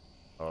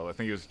 Oh, I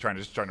think he was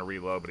just trying to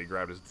reload, but he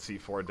grabbed his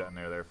C4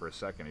 detonator there for a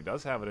second. He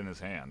does have it in his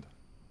hand.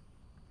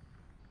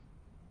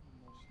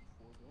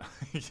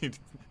 He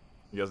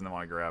doesn't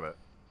want to grab it.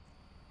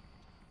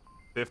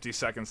 50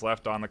 seconds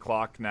left on the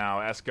clock now.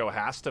 Esco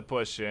has to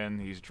push in.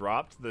 He's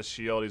dropped the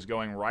shield. He's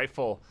going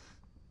rifle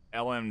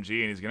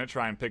LMG, and he's going to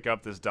try and pick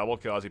up this double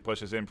kill as he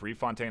pushes in.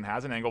 Prefontaine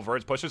has an angle.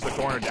 Verds pushes the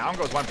corner. Down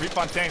goes one.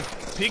 Prefontaine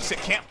peeks it.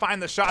 Can't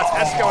find the shots.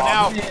 Esco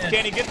now. Man.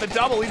 Can he get the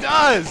double? He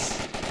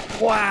does!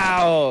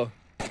 Wow!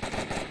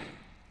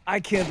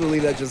 I can't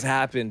believe that just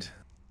happened.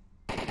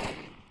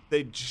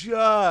 They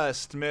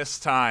just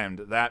mistimed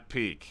that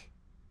peek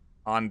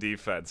on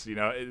defense. You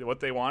know,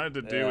 what they wanted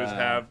to do is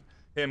have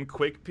him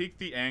quick peek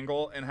the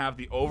angle and have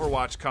the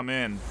Overwatch come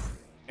in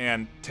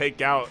and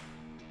take out.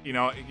 You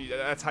know,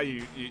 that's how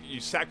you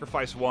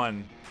sacrifice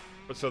one,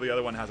 but so the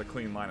other one has a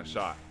clean line of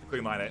shot, a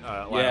clean line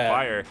of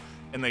fire,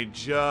 and they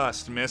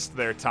just missed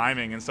their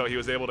timing, and so he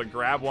was able to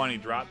grab one. He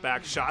dropped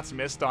back, shots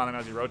missed on him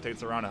as he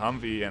rotates around a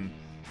Humvee, and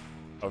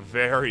a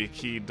very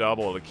key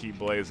double to keep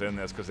Blaze in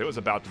this because it was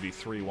about to be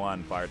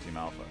 3-1 FireTeam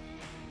Alpha.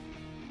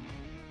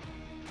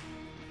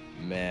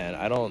 Man,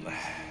 I don't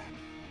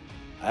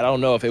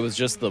know if it was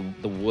just the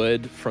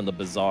wood from the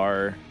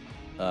Bazaar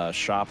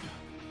shop.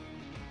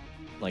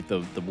 Like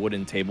the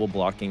wooden table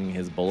blocking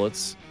his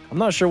bullets. I'm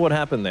not sure what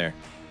happened there.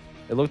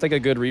 It looked like a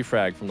good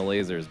refrag from the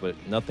lasers, but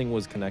nothing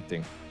was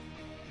connecting.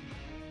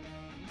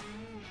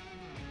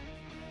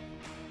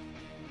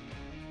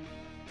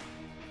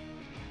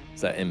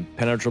 It's that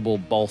impenetrable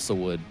balsa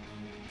wood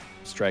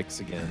strikes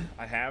again.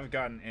 I have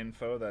gotten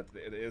info that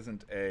it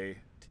isn't a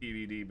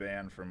TBD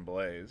ban from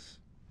Blaze.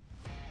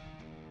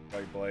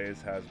 Like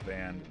Blaze has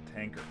banned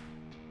Tanker.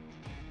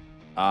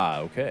 Ah,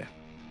 okay.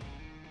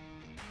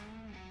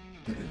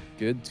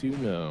 Good to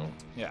know.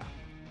 Yeah,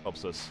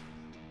 helps us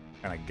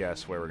kind of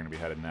guess where we're going to be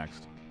headed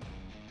next.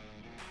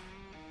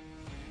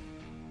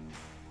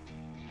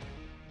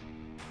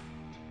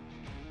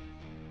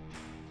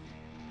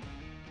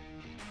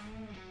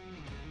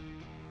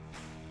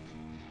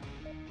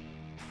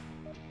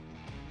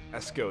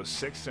 Esco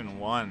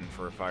 6-1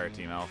 for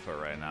FireTeam Alpha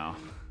right now.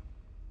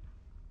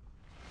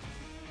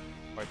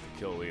 Quite the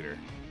kill leader.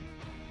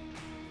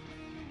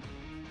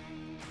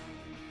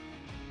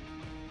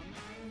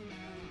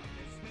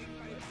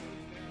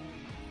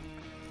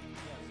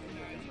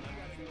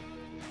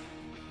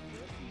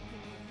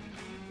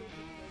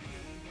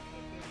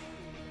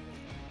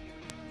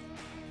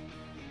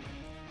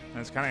 And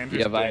it's kind of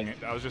interesting.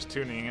 I was just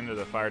tuning into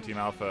the FireTeam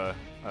Alpha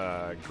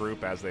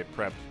group as they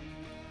prepped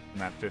in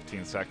that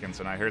 15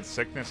 seconds, and I heard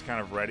Sickness kind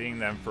of readying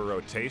them for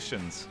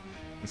rotations.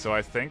 And so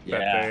I think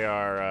that they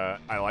are.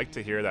 I like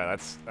to hear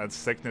that. That's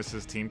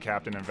Sickness's team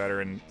captain and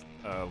veteran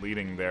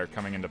leading there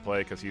coming into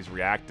play, because he's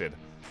reacted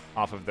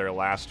off of their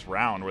last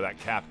round where that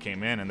cap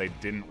came in and they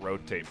didn't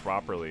rotate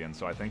properly. And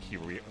so I think he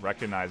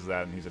recognized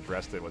that and he's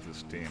addressed it with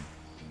his team.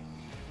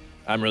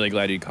 I'm really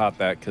glad you caught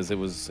that, because it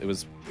was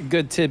a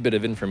good tidbit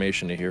of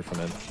information to hear from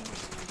him.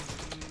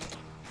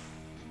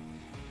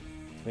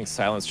 I think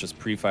Silence just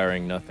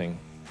pre-firing nothing.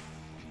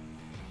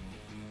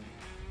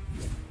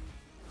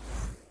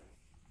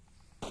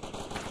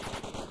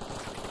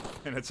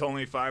 And it's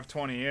only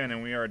 5:20 in,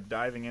 and we are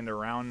diving into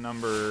round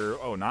number,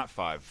 oh, not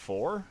 5,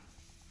 4?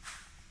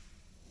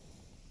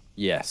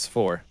 Yes,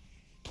 4.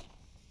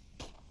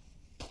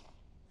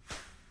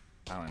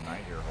 Silent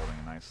Knight here holding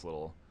a nice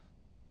little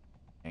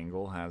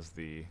angle, has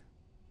the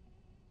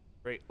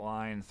straight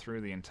line through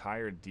the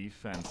entire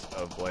defense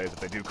of Blaze. If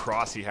they do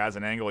cross, he has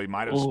an angle. He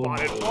might have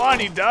spotted one.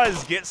 He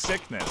does get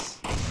Sickness.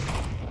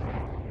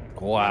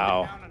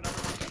 Wow.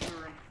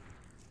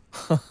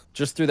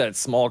 Just through that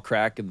small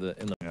crack in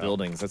the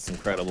buildings. That's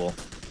incredible.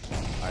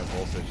 High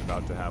Voltage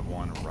about to have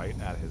one right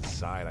at his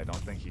side. I don't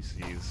think he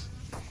sees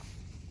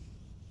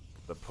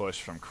the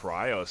push from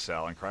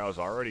Cryocell, and Cryo's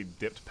already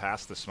dipped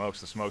past the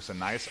smokes. The smoke's a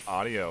nice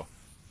audio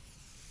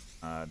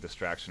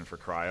distraction for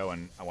Cryo,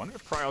 and I wonder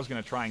if Cryo's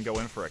going to try and go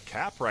in for a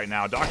cap right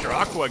now. Dr.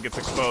 Aqua gets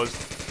exposed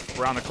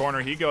around the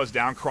corner. He goes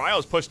down.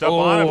 Cryo's pushed up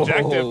on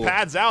objective,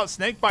 pads out.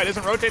 Snakebite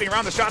isn't rotating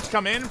around. The shots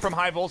come in from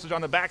High Voltage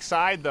on the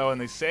backside, though, and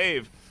they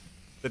save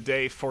the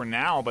day for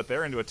now, but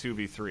they're into a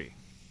 2v3.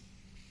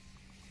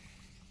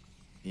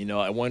 You know,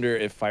 I wonder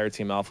if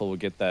FireTeam Alpha will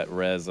get that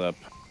res up.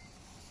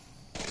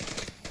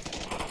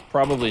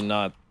 Probably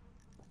not.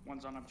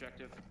 One's on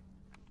objective.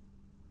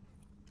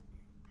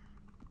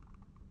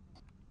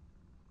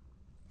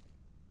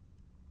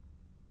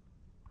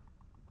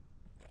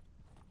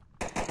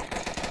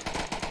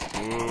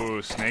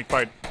 Ooh,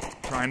 Snakebite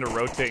trying to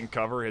rotate and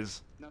cover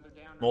his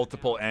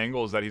multiple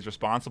angles that he's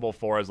responsible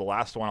for as the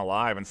last one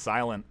alive, and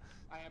Silent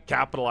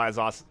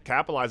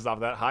capitalizes off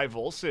that. High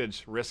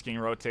Voltage risking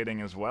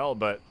rotating as well,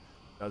 but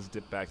does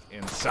dip back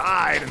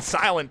inside, and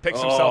Silent picks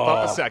himself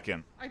up a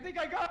second. I think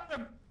I got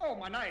him. Oh,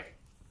 my knife.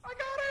 I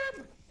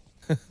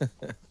got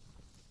him.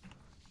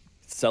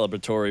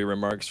 Celebratory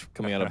remarks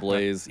coming out of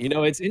Blaze. You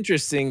know, it's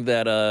interesting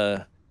that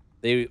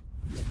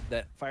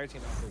that FireTeam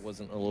Alpha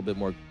wasn't a little bit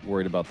more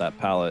worried about that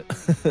pallet.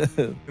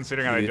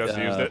 Considering how they just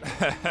used it.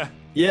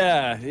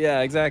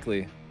 yeah,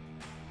 exactly.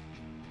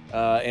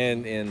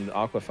 And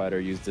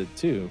Aquafighter used it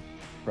too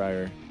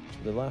prior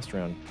to the last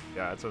round.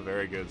 Yeah, it's a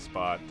very good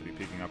spot to be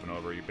peeking up and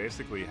over. You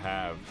basically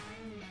have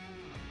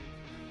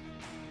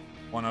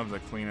one of the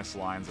cleanest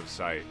lines of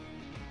sight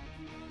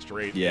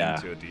straight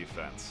into a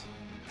defense.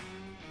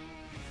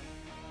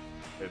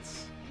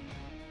 It's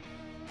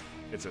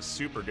a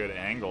super good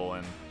angle,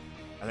 and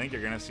I think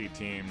you're going to see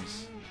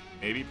teams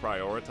maybe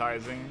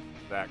prioritizing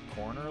that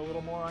corner a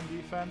little more on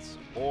defense,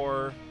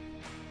 or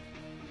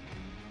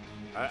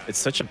it's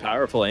such a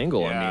powerful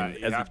angle. Yeah, I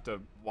mean, you have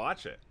to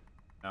watch it.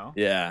 No?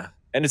 Yeah,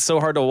 and it's so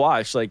hard to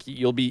watch. Like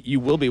you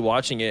will be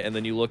watching it, and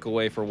then you look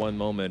away for one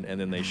moment, and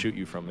then they shoot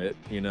you from it.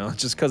 You know,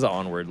 just because of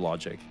Onward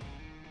logic.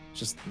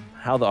 Just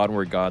how the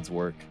Onward gods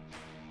work.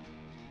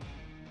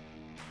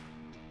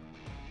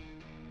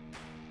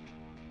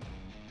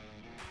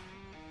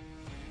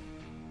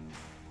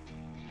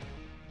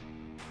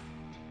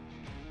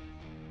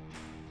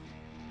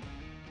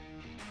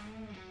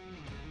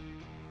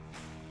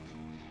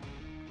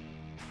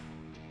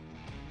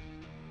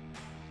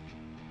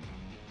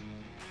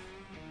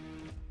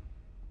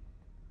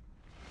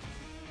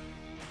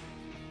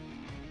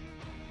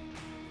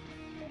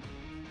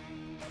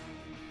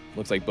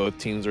 Looks like both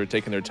teams are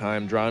taking their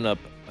time, drawing up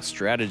a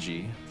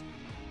strategy.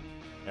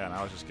 Yeah, and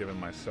I was just giving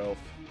myself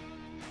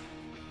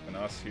and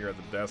us here at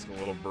the desk a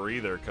little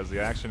breather, because the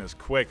action is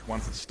quick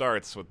once it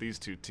starts with these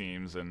two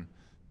teams, and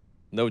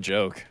no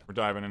joke. We're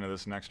diving into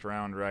this next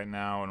round right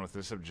now, and with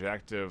this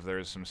objective,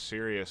 there's some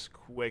serious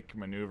quick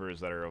maneuvers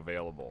that are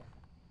available.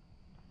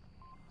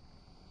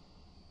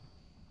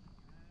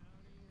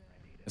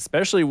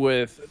 Especially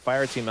with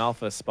FireTeam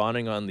Alpha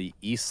spawning on the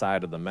east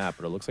side of the map,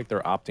 but it looks like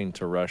they're opting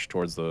to rush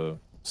towards the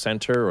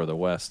center or the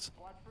west.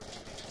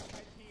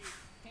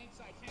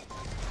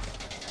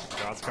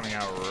 Shots coming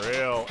out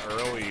real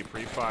early.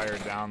 Pre-fire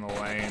down the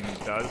lane.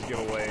 Does give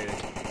away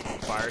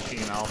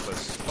FireTeam Alpha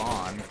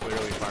spawn.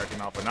 Clearly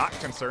FireTeam Alpha not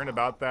concerned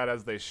about that,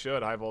 as they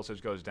should. High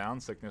Voltage goes down.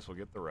 Sickness will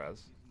get the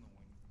res.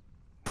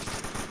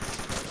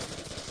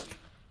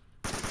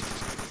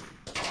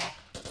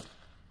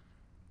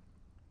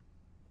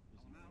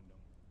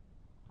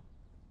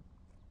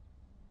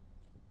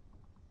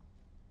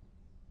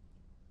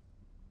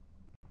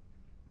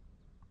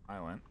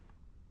 Silent.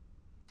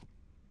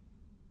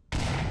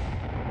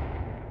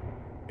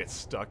 Gets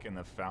stuck in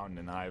the fountain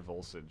in high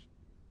voltage.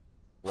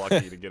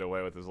 Lucky to get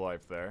away with his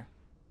life there.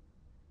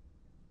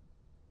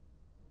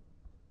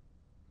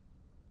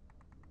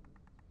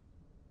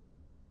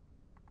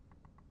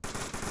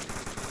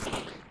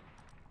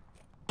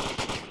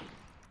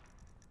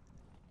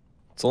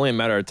 It's only a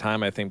matter of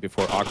time, I think,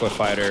 before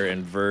Aquafighter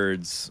and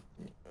Verds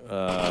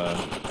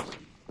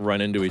run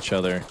into each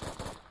other.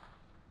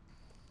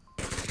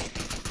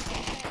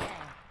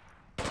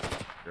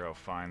 Zero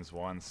finds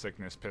one.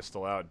 Sickness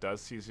pistol out.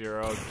 Does see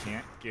Zero.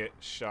 Can't get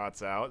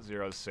shots out.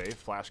 Zero's safe.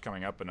 Flash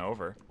coming up and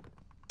over.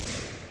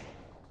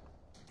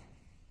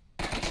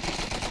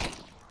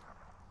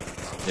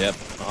 Yep.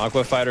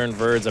 Aquafighter and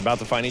Verds about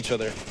to find each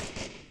other.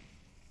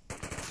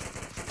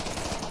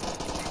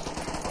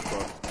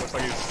 Looks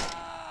like he's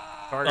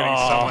targeting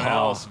someone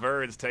else.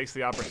 Verds takes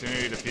the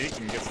opportunity to peek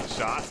and gets the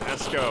shots.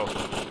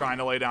 Esco trying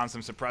to lay down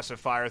some suppressive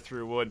fire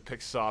through wood.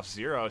 Picks off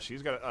Zero.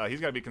 He's got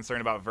to be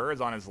concerned about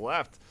Verds on his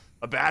left.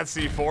 A bad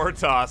C4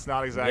 toss.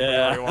 Not exactly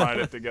where he wanted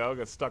it to go.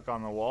 Got stuck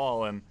on the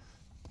wall. And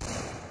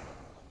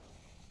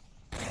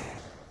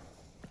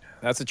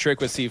that's a trick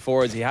with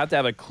C4s. You have to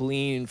have a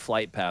clean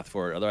flight path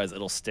for it. Otherwise,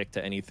 it'll stick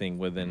to anything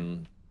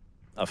within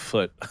a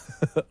foot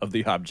of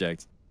the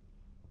object.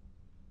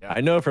 Yeah.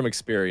 I know from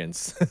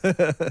experience.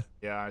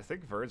 Yeah, I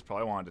think Verds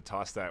probably wanted to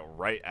toss that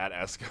right at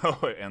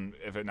Esco, and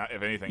if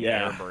anything,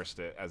 airburst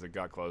it as it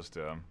got close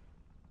to him.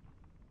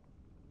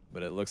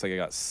 But it looks like it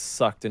got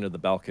sucked into the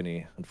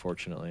balcony,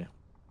 unfortunately.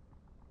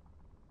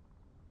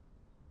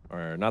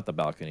 Or not the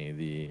balcony,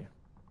 the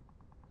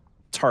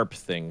tarp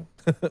thing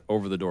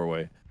over the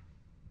doorway.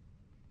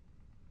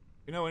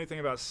 You know anything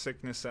about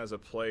Sickness as a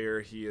player?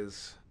 He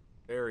is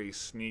very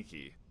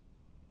sneaky.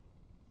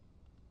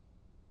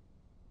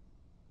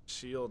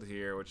 Shield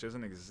here, which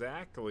isn't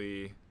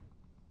exactly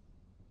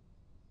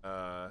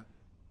a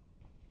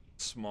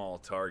small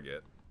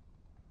target,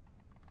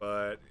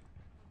 but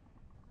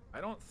I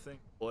don't think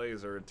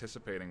Blaze are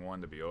anticipating one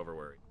to be over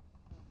where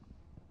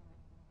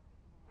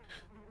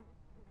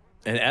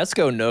And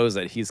Esco knows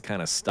that he's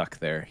kind of stuck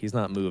there. He's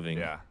not moving.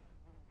 Yeah.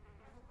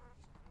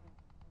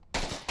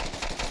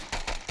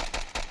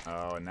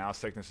 Oh, and now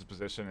Sickness's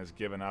position is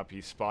given up.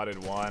 He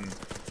spotted one.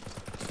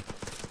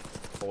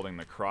 Holding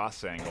the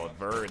cross angle at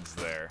Verds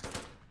there.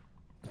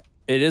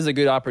 It is a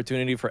good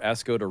opportunity for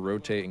Esco to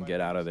rotate and get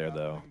out of there,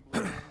 though.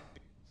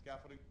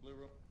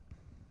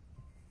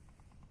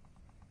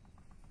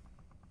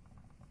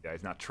 Yeah,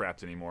 he's not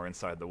trapped anymore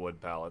inside the wood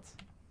pallets.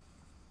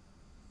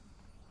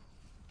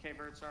 Okay,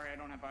 Bird, sorry, I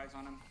don't have eyes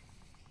on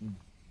him.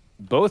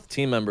 Both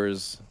team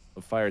members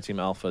of FireTeam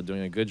Alpha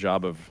doing a good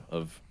job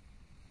of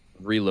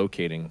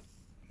relocating.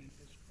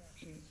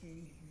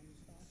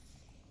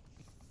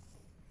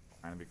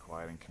 Trying to be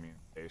quiet in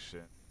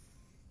communication.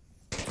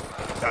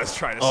 Does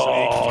try to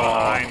sneak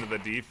behind the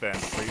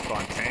defense.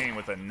 Fontaine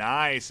with a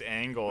nice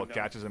angle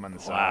catches him on the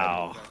side.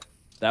 Wow,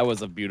 that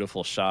was a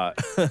beautiful shot.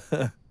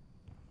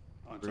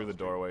 Through the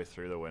doorway,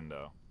 through the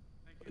window.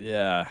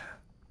 Yeah,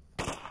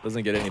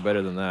 doesn't get any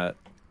better than that.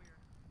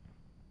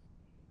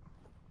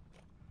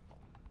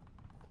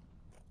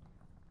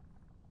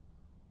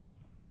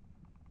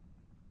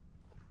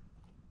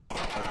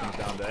 That comes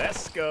down to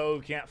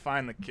Esco. Can't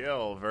find the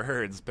kill.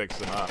 Verds picks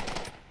him up.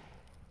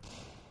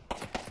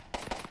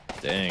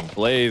 Dang,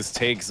 Blaze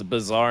takes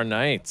Bizarre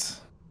Night.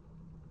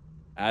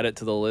 Add it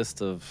to the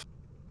list of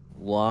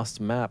lost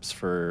maps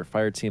for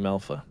FireTeam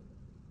Alpha.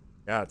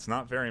 Yeah, it's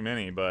not very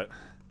many, but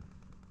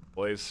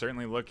Blaze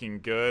certainly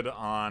looking good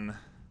on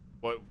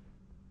what, in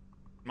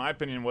my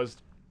opinion, was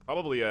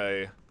probably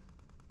it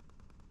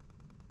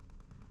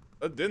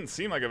didn't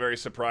seem like a very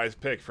surprise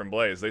pick from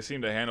Blaze. They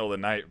seem to handle the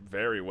night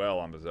very well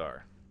on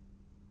Bizarre.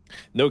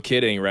 No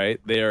kidding, right?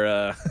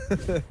 They're,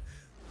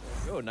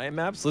 oh, night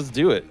maps, let's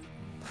do it.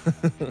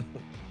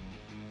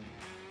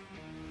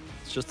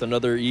 It's just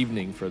another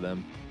evening for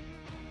them.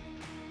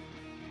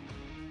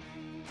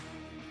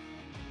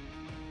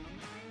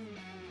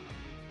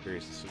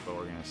 Curious to see what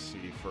we're going to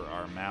see for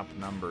our map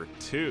number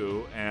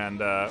 2. And,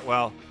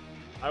 well,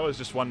 I was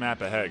just one map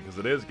ahead because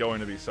it is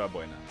going to be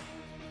Subway now.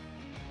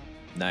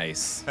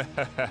 Nice.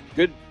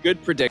 Good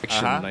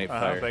prediction,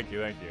 NightFiree. Thank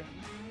you, thank you.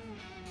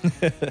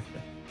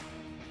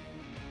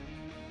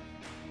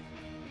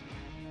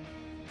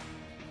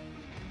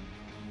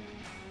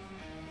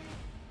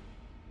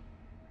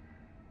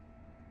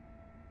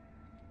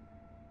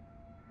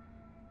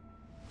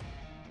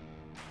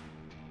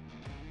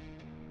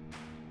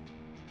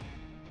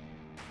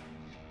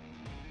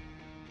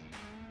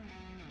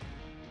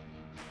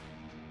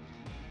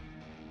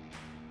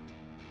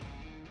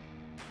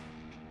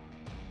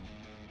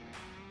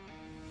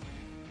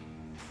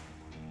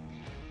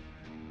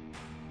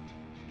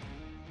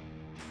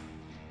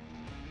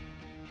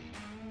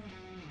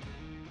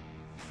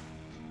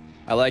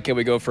 I like how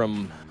we go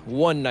from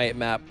one night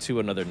map to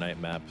another night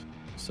map.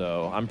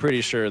 So I'm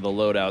pretty sure the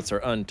loadouts are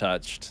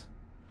untouched.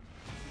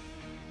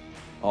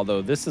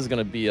 Although this is going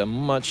to be a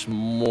much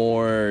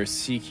more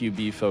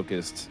CQB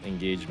focused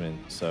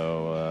engagement.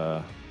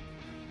 So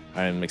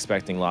I'm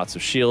expecting lots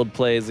of shield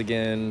plays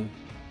again,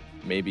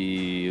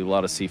 maybe a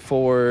lot of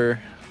C4.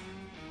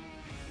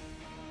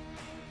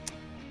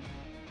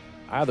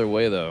 Either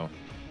way, though,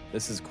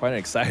 this is quite an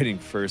exciting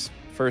first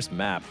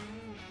map.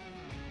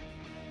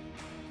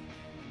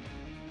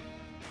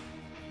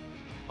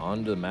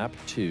 On to map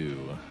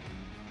 2.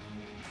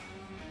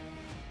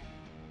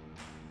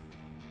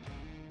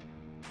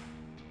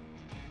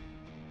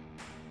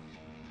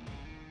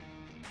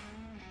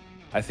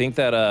 I think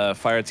that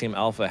FireTeam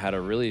Alpha had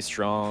a really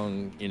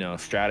strong,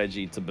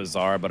 strategy to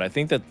Bazaar, but I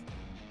think that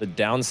the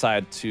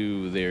downside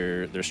to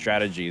their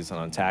strategies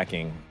on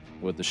attacking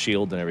with the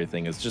shield and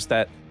everything is just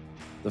that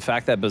the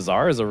fact that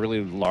Bazaar is a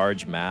really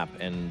large map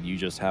and you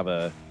just have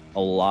a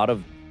lot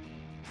of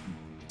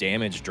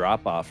damage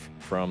drop off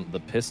from the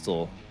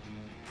pistol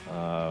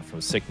from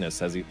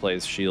Sickness as he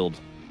plays shield.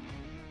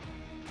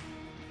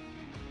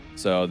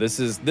 So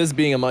this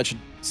being a much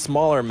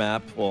smaller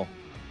map, well,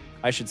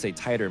 I should say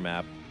tighter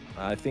map,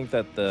 I think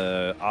that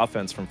the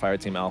offense from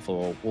FireTeam Alpha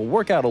will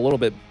work out a little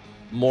bit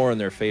more in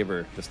their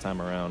favor this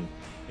time around.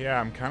 Yeah,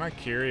 I'm kind of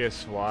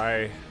curious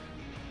why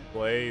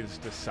Blaze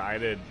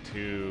decided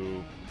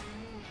to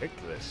pick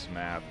this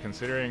map,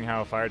 considering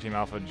how FireTeam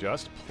Alpha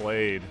just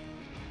played,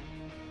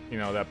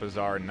 that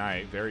Bazaar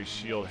Knight, very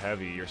shield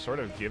heavy. You're sort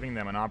of giving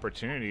them an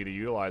opportunity to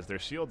utilize their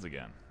shields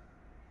again.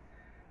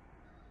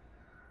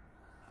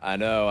 I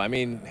know. I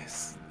mean,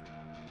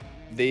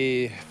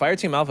 the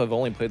FireTeam Alpha have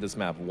only played this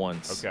map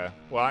once. Okay.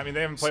 Well, I mean,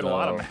 they haven't played a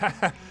lot of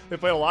maps. They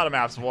played a lot of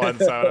maps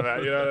once out of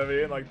that. You know what I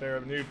mean? Like, they're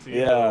a new team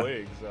in the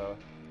league, so.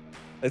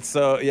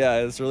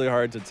 It's really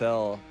hard to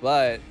tell.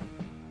 But,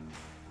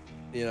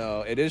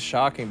 it is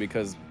shocking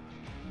because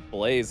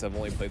Blaze have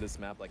only played this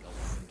map like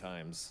 11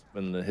 times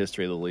in the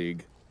history of the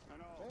league.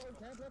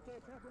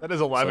 That is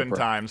 11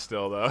 times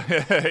still, though.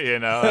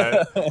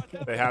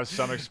 They have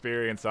some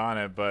experience on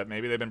it, but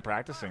maybe they've been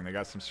practicing. They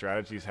got some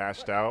strategies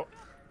hashed out.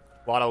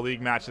 A lot of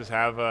league matches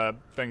have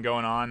been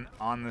going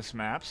on this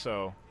map,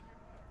 so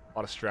a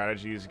lot of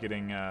strategies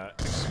getting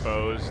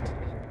exposed,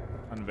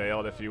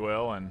 unveiled, if you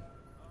will, and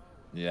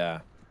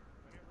yeah.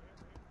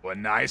 Well,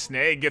 nice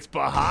nade gets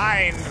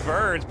behind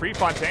Verge.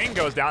 Prefontaine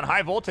goes down.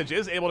 High Voltage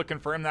is able to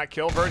confirm that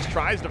kill. Verge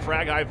tries to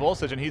frag High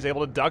Voltage, and he's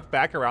able to duck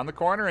back around the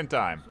corner in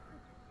time.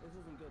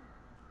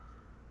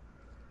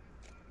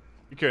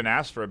 You couldn't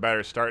ask for a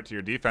better start to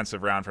your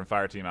defensive round from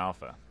FireTeam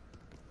Alpha.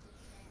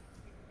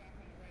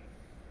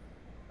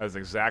 That's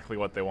exactly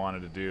what they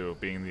wanted to do,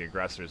 being the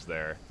aggressors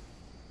there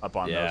up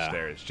on those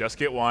stairs. Just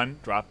get one,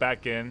 drop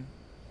back in.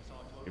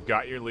 You've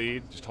got your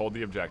lead. Just hold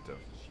the objective.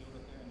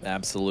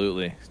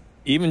 Absolutely.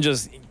 Even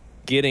just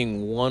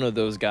getting one of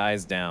those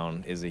guys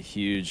down is a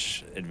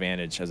huge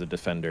advantage as a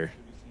defender.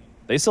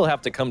 They still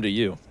have to come to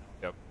you.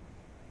 Yep.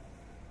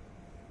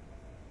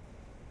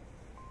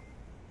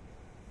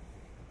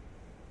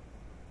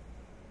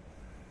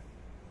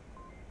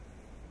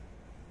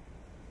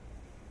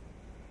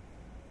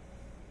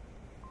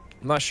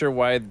 I'm not sure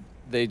why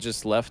they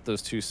just left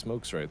those two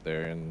smokes right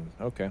there. And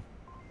okay.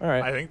 All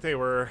right. I think they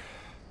were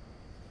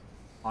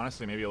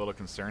honestly maybe a little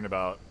concerned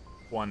about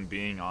one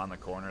being on the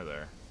corner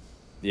there.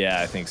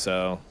 Yeah, I think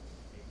so.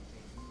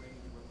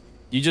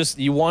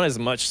 You want as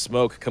much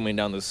smoke coming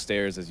down those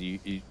stairs as you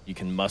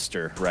can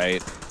muster,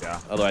 right? Yeah.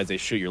 Otherwise they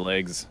shoot your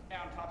legs.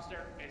 Down, top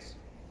staircase.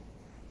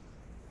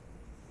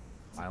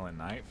 Silent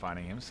Knight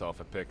finding himself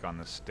a pick on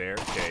the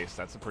staircase.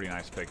 That's a pretty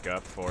nice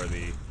pickup for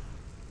the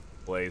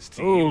Blaze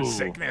team. Ooh.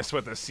 Sickness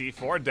with a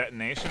C4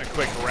 detonation. A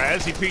quick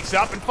res. He peeks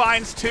up and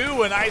finds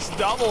two. A nice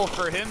double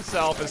for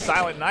himself as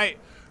Silent Knight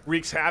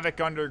wreaks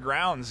havoc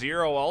underground.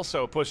 Zero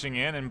also pushing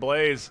in, and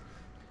Blaze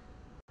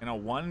in a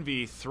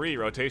 1v3.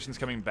 Rotations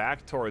coming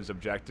back towards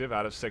objective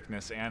out of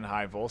Sickness and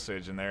High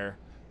Voltage, and they're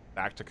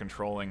back to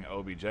controlling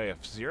OBJ.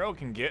 If Zero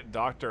can get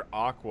Dr.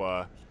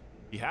 Aqua,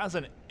 he has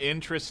an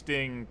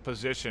interesting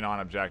position on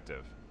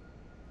objective.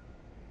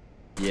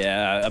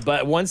 Yeah,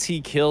 but once he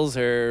kills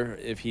her,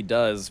 if he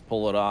does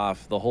pull it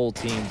off, the whole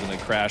team's going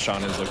to crash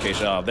on his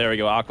location. Oh, there we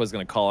go. Aqua's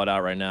going to call it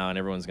out right now, and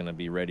everyone's going to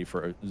be ready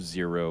for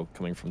Zero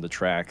coming from the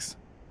tracks.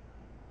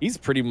 He's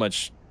pretty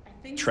much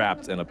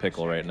trapped in a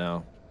pickle right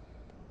now.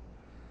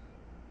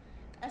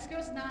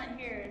 Esco's not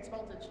here. It's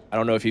Voltage. I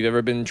don't know if you've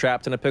ever been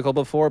trapped in a pickle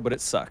before, but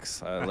it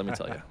sucks. Let me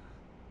tell you.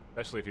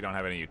 Especially if you don't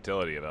have any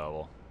utility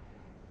available.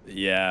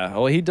 Yeah.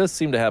 Well, he does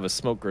seem to have a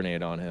smoke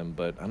grenade on him,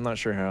 but I'm not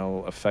sure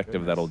how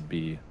effective that'll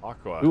be.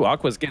 Aqua. Ooh,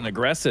 Aqua's getting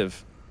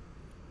aggressive.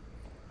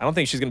 I don't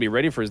think she's going to be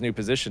ready for his new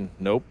position.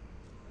 Nope.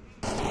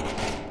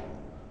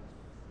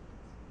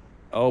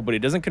 Oh, but he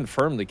doesn't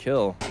confirm the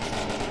kill.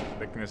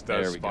 Sickness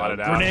does spot go. it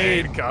out.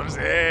 Grenade. Nade comes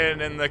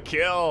in, and the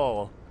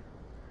kill.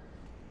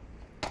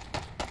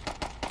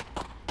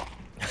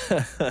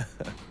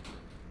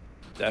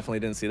 Definitely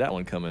didn't see that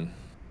one coming.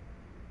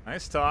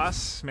 Nice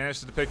toss.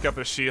 Managed to pick up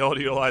a shield.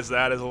 Utilize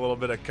that as a little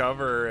bit of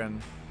cover,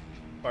 and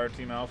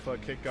FireTeam Alpha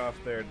kick off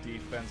their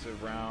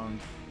defensive round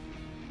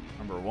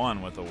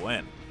 #1 with a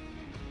win.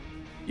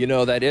 You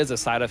know, that is a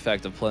side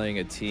effect of playing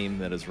a team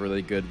that is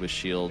really good with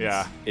shields.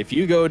 Yeah. If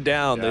you go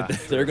down, Yeah,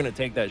 they're going to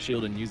take that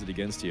shield and use it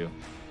against you.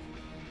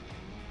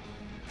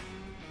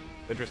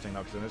 Interesting though,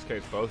 because in this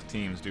case, both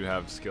teams do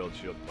have skilled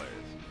shield players.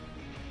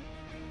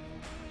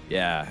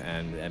 Yeah,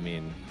 and I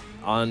mean,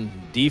 on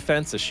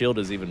defense, the shield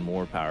is even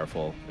more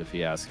powerful, if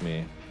you ask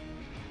me.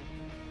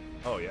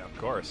 Oh yeah, of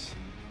course.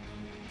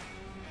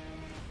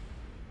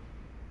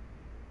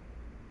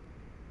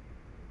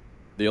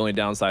 The only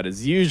downside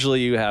is usually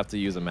you have to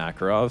use a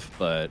Makarov,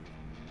 but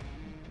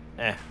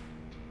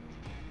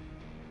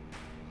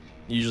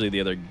usually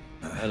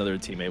another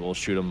teammate will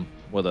shoot him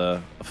with a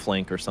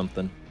flank or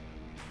something.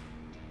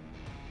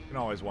 You can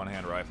always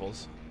one-hand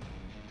rifles.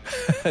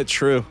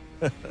 True.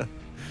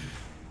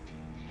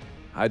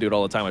 I do it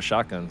all the time with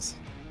shotguns.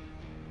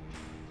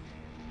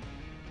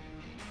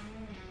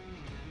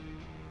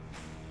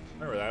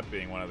 Remember that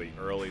being one of the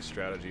early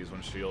strategies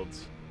when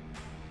shields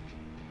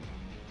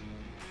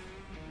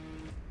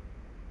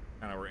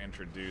kind of were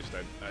introduced.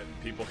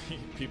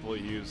 People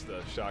use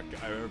the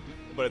shotgun. I remember,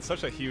 but it's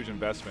such a huge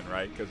investment,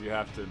 right? Because you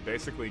have to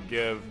basically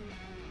give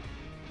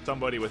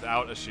somebody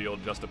without a shield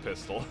just a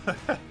pistol.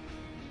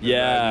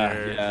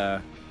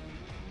 Yeah.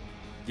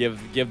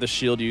 Give the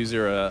shield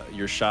user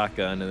your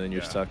shotgun, and then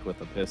you're stuck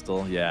with a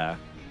pistol. Yeah.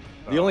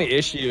 The only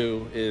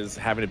issue is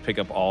having to pick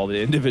up all the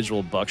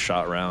individual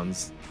buckshot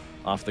rounds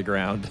off the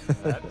ground.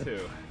 That too.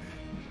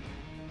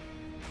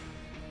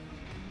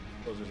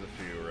 Those are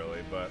a few,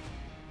 really, but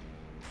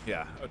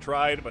yeah, a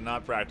tried but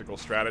not practical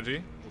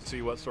strategy. We'll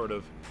see what sort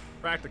of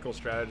practical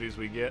strategies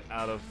we get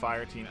out of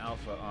FireTeam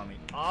Alpha on the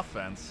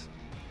offense.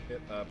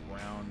 Hit up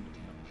round.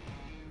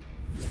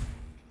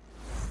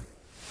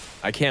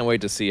 I can't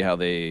wait to see how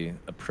they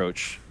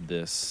approach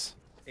this,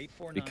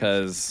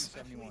 because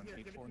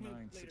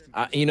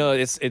you know,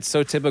 it's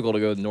so typical to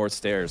go north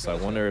stairs. So I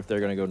wonder if they're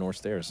going to go north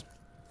stairs.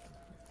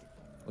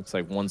 Looks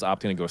like one's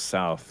opting to go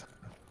south.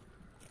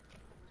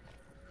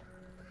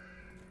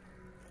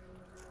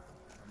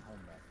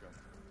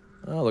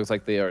 Oh, looks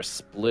like they are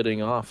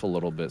splitting off a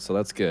little bit, so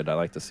that's good. I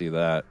like to see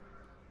that.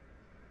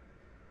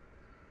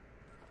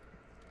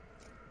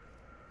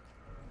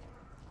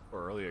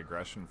 Early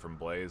aggression from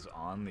Blaze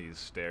on these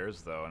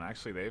stairs, though, and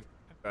actually they've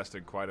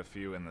invested quite a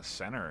few in the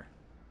center.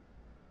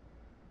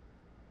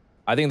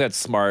 I think that's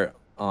smart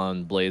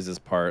on Blaze's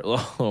part.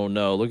 Oh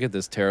no, look at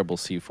this terrible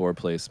C4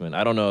 placement.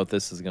 I don't know if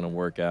this is going to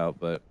work out,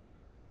 but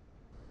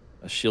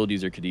a shield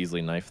user could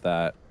easily knife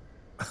that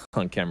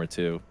on camera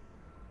too.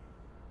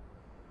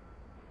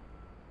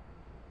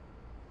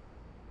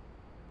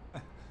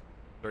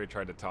 Or he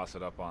tried to toss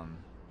it up on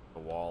the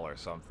wall or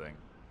something.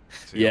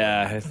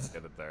 Yeah,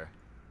 get it there.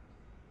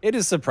 It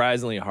is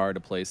surprisingly hard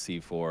to play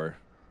C4.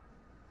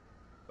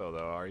 So though,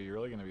 are you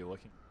really going to be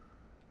looking?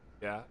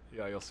 Yeah,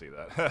 you'll see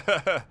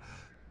that.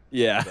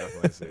 Yeah,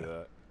 definitely see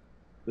that.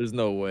 There's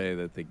no way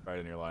that they right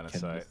in your line of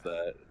sight.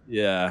 That.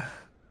 Yeah,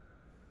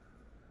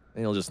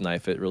 and he'll just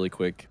knife it really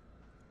quick.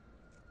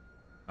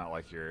 Not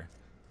like you're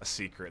a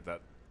secret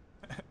that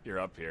you're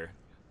up here.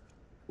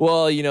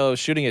 Well, you know,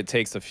 shooting it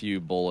takes a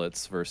few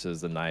bullets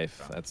versus the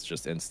knife. That's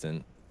just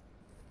instant.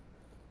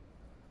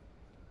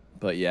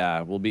 But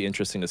yeah, will be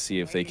interesting to see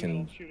if they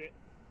can.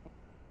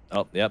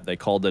 Oh, yep, they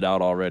called it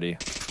out already.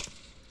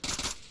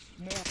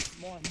 More.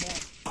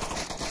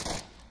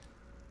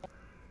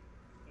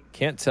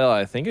 Can't tell.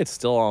 I think it's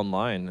still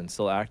online and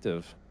still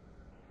active.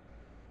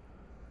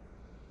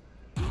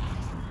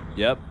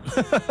 Yep.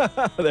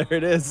 There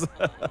it is.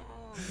 But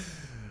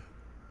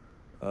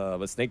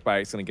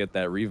Snakebite's going to get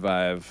that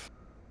revive.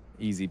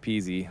 Easy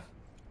peasy.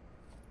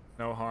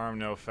 No harm,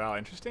 no foul.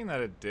 Interesting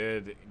that it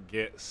did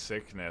get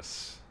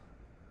sickness.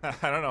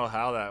 I don't know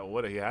how that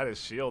would have. He had his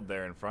shield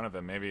there in front of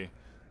him. Maybe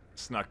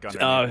snuck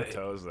under the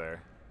toes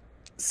there.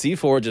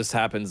 C4 just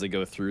happens to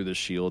go through the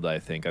shield, I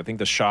think. I think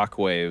the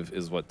shockwave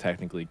is what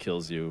technically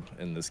kills you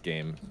in this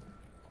game.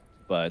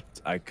 But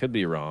I could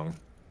be wrong.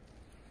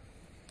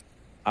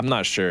 I'm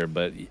not sure,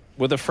 but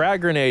with a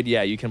frag grenade,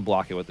 yeah, you can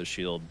block it with the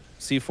shield.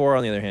 C4,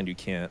 on the other hand, you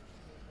can't.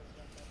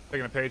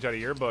 Taking a page out of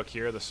your book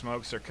here, the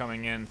smokes are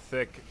coming in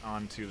thick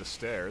onto the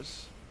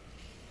stairs.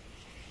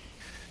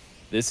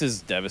 This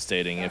is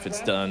devastating if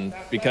it's done,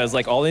 because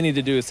like all they need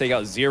to do is take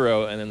out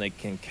 0 and then they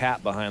can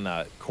cap behind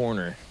that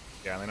corner.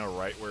 Yeah, they know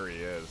right where he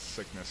is.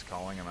 Sickness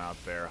calling him out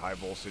there. High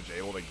voltage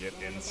able to get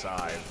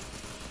inside.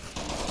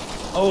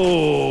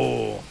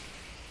 Oh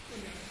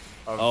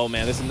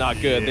man, this is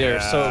not good. They are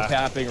so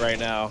capping right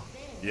now.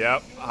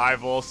 Yep, high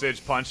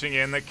voltage punching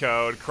in the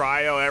code.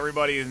 Cryo,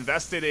 everybody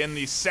invested in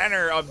the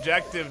center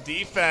objective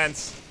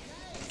defense.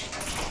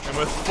 And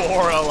with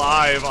 4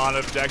 alive on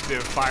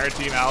objective,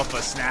 FireTeam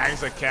Alpha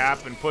snags a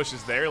cap and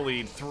pushes their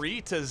lead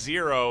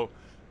 3-0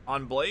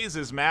 on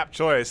Blaze's map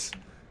choice.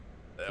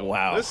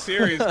 Wow. This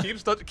series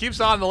keeps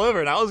on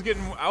delivering.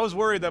 I was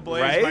worried that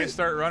Blaze might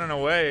start running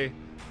away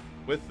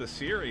with the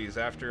series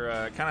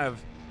after kind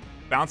of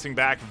bouncing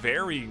back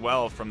very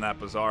well from that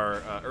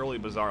early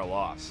Bazaar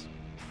loss.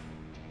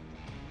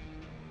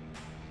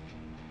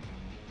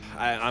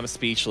 I'm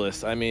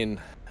speechless. I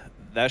mean,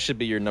 that should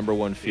be your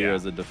 #1 fear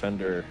as a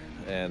defender,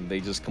 and they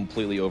just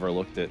completely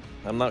overlooked it.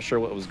 I'm not sure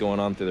what was going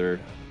on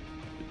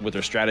with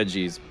their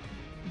strategies,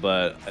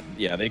 But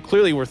yeah, they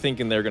clearly were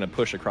thinking they're going to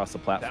push across the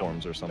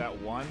platforms or something.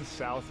 That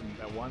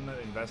one that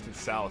invested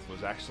south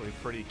was actually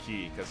pretty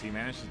key because he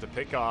manages to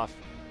pick off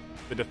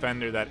the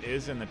defender that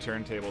is in the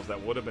turntables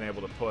that would have been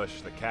able to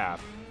push the cap.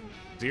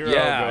 Zero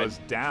goes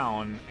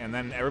down, and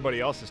then everybody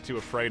else is too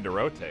afraid to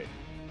rotate.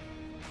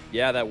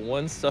 Yeah, that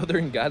one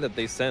southern guy that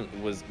they sent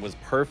was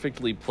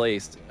perfectly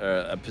placed,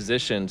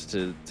 positioned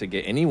to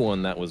get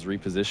anyone that was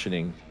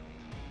repositioning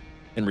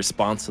in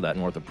response to that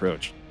north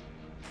approach.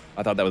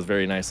 I thought that was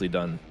very nicely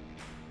done.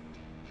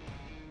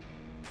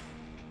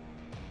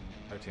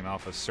 FireTeam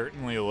Alpha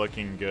certainly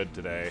looking good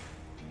today.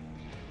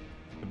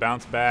 The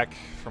bounce back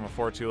from a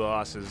 4-2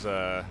 loss is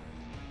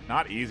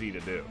not easy to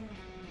do.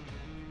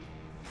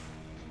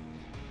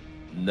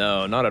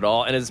 No, not at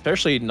all, and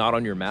especially not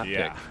on your map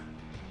pick.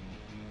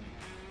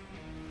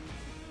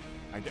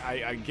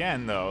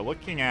 Again, though,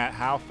 looking at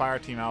how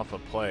FireTeam Alpha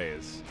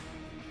plays,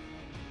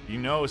 you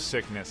know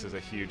Sickness is a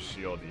huge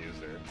shield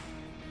user.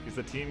 He's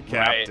the team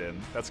captain.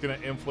 Right. That's going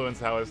to influence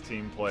how his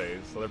team plays.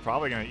 So they're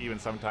probably going to even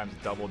sometimes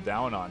double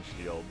down on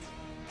shields.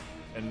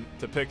 And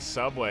to pick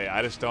Subway,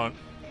 I just don't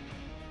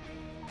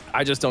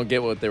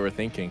get what they were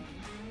thinking.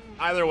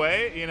 Either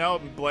way, you know,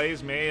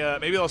 Blaze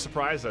maybe they'll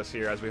surprise us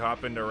here as we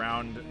hop into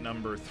round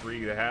number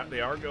 3.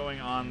 They are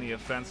going on the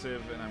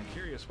offensive, and I'm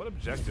curious, what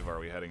objective are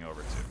we heading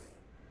over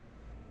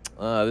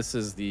to? This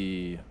is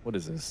the, what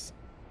is this?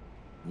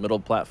 Middle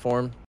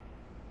platform?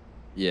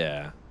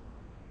 Yeah.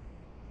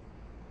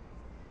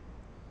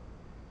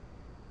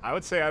 I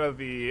would say out of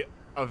the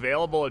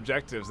available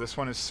objectives, this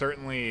one is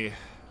certainly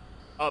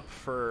up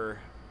for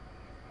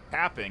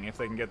capping if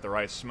they can get the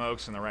right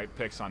smokes and the right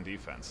picks on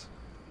defense.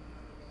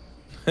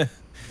 But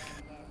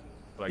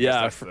I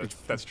guess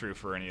that's true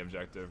for any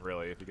objective,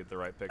 really, if you get the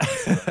right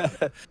picks.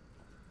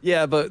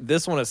 Yeah, but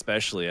this one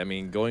especially. I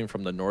mean, going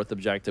from the north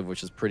objective,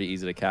 which is pretty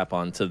easy to cap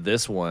on, to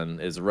this one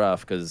is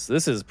rough because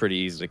this is pretty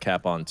easy to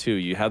cap on too.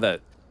 You have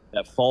that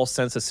false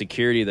sense of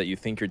security that you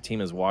think your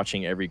team is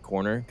watching every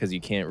corner because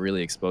you can't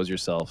really expose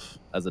yourself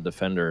as a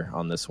defender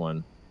on this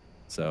one.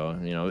 So,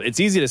 you know, it's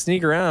easy to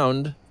sneak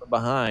around from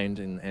behind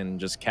and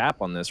just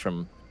cap on this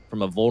from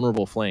a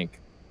vulnerable flank.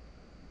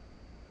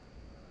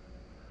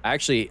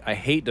 Actually, I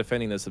hate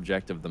defending this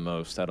objective the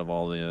most out of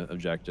all the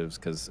objectives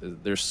because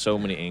there's so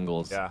many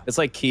angles. Yeah. It's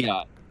like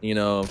Kiat, you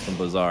know, from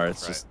Bazaar.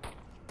 It's just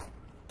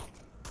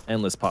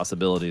endless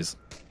possibilities.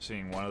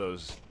 Seeing one of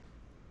those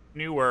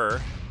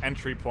newer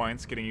entry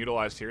points getting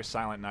utilized here,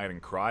 Silent Night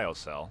and Cryo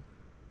Cell,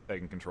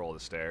 taking control of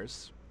the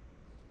stairs.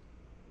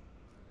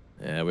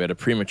 Yeah, we had a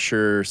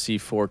premature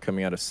C4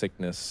 coming out of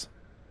Sickness.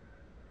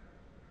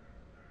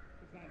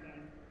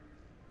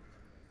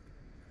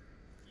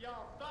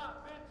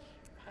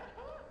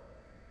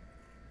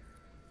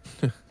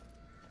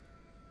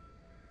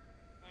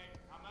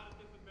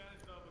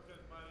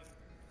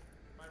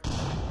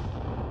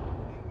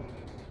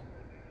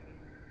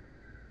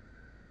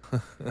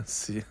 Let's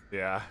see.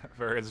 Yeah,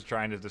 Ver's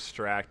trying to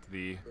distract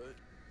the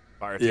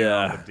FireTeam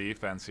Alpha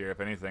defense here, if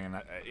anything.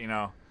 And, you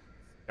know,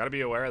 got to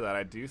be aware of that.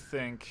 I do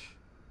think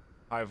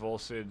High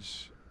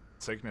Voltage,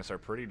 Sickness are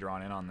pretty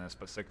drawn in on this,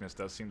 but Sickness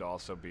does seem to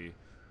also be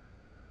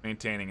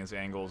maintaining his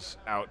angles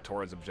out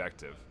towards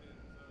objective.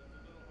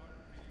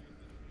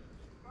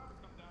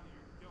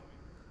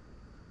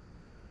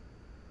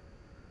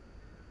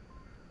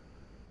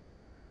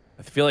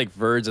 I feel like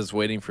Verge is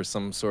waiting for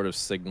some sort of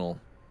signal.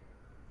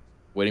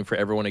 Waiting for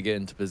everyone to get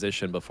into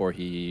position before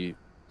he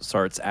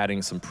starts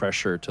adding some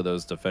pressure to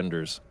those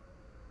defenders.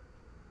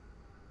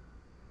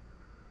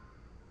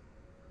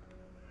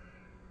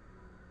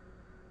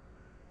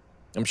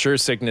 I'm sure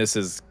Sickness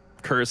is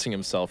cursing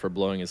himself for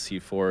blowing his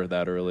C4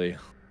 that early.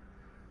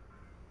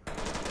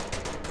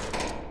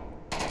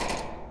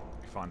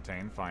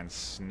 Fontaine finds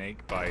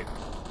Snake Bite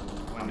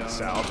on the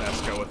south.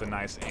 Esco with a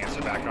nice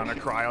answer back on a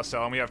Cryo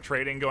Cell, and we have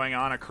trading going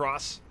on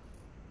across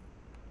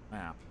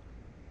map.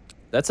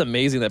 That's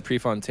amazing that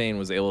Prefontaine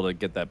was able to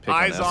get that pick.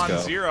 Eyes on Esco.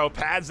 On zero,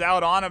 pads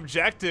out on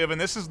objective, and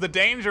this is the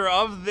danger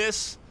of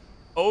this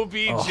OBJ.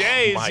 Oh,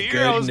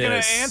 Zero is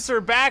going to answer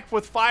back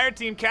with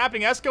FireTeam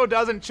capping. Esco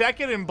doesn't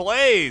check it in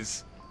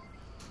Blaze.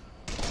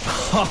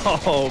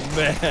 Oh,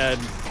 man.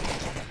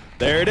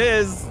 There it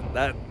is.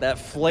 That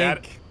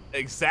flank.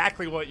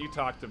 Exactly what you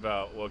talked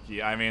about,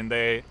 Wookie. I mean,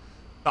 they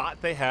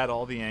thought they had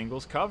all the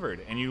angles covered,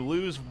 and you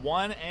lose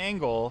one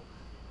angle,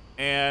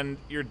 and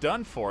you're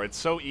done for. It's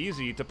so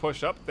easy to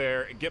push up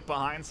there, get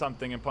behind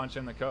something, and punch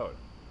in the code.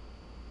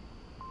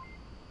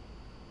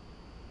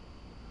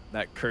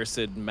 That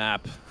cursed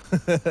map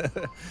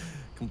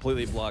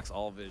completely blocks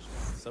all vision.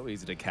 It's so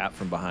easy to cap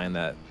from behind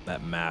that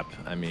map.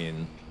 I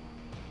mean,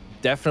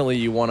 definitely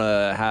you want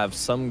to have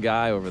some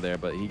guy over there,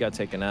 but he got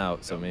taken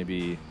out, so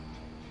maybe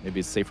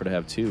it's safer to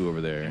have two over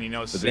there. And you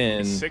know,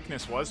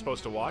 Sickness was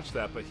supposed to watch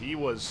that, but he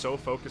was so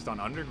focused on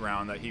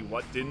underground that he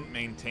didn't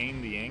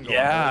maintain the angle.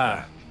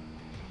 Yeah.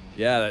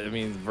 Yeah, I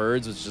mean,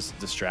 Verge was just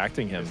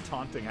distracting him. His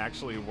taunting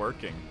actually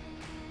working.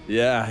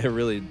 Yeah, it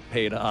really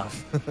paid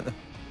off.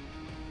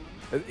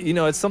 You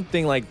know, it's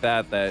something like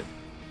that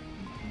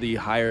the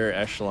higher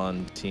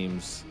echelon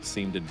teams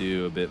seem to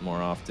do a bit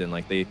more often.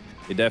 Like they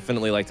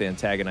definitely like to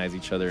antagonize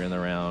each other in the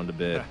round a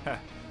bit.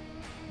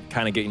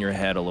 Kind of get in your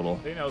head a little.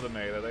 They know the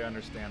meta. They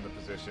understand the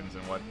positions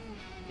and what,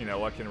 you know,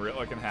 what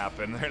can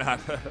happen. They're not.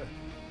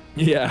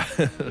 Yeah.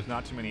 There's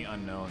not too many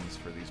unknowns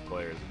for these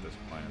players at this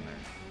point in their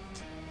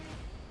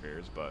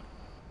careers, but.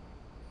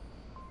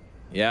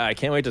 Yeah, I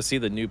can't wait to see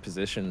the new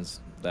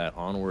positions that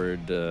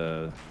Onward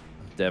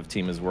dev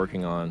team is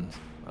working on.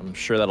 I'm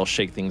sure that'll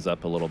shake things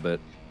up a little bit.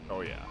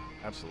 Oh yeah,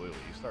 absolutely.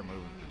 You start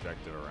moving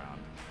projective around.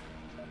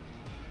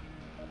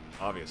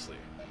 Obviously,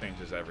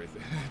 changes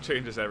everything.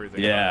 Changes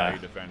everything about how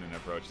you defend and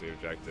approach the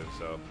objective.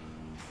 So,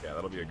 yeah,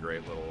 that'll be a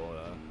great little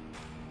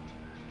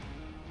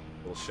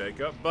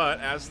shake-up.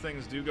 But as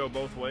things do go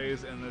both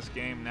ways in this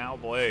game, now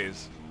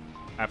Blaze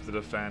have to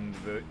defend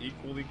the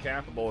equally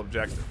capable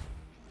objective.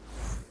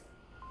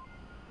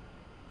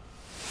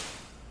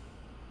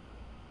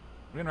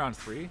 We're in round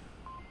 3?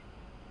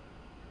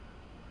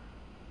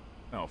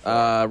 No,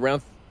 4.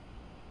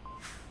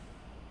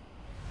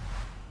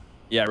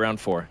 Round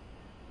 4.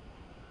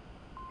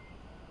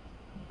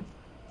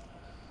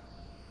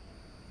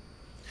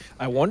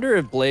 I wonder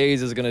if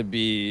Blaze is going to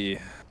be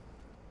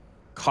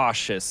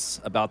cautious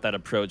about that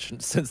approach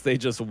since they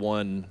just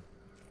won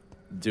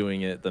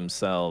doing it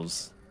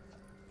themselves.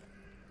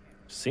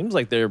 Seems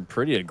like they're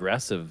pretty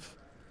aggressive.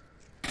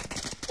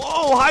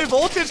 Whoa, high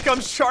voltage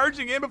comes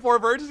charging in before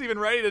Verge is even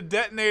ready to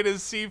detonate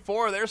his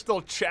C4. They're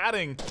still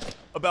chatting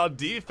about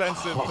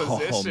defensive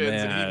positions,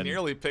 and he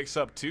nearly picks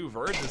up 2.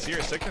 Verge is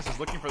here. Sickness is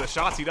looking for the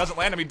shots. He doesn't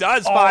land him. He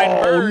does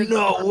find Verge.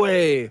 No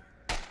way.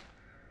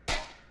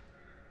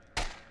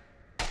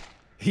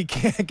 He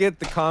can't get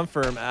the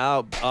confirm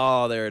out.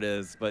 Oh, there it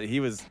is. But he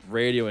was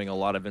radioing a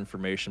lot of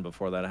information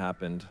before that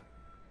happened.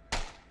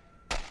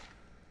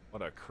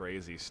 What a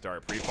crazy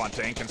start.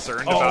 Prefontaine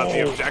concerned about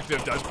the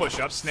objective. Does push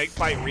up.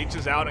 Snakebite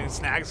reaches out and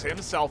snags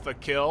himself a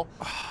kill.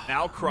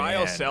 Now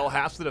Cryocell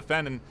has to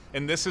defend,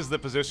 and this is the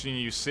position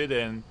you sit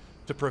in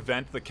to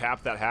prevent the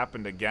cap that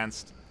happened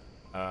against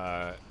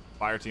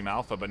FireTeam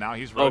Alpha, but now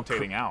he's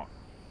rotating out.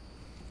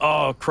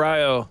 Oh,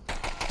 Cryo.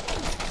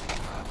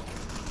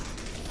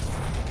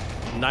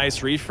 Nice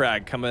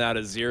refrag coming out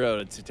of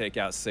 0 to take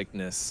out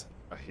Sickness.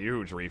 A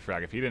huge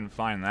refrag. If he didn't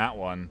find that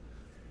one.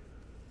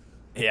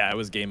 Yeah, it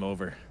was game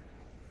over.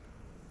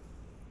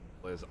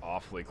 Is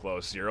awfully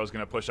close. Zero's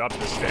going to push up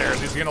the stairs.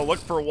 He's going to look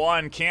for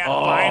one. Can't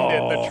find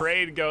it. The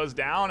trade goes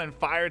down, and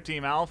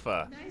FireTeam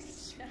Alpha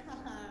Nice job.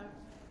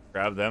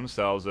 grab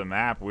themselves a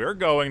map. We're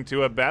going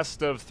to a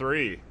best of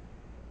 3.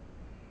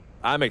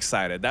 I'm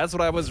excited. That's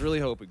what I was really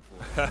hoping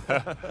for.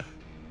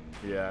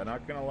 Yeah,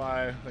 not going to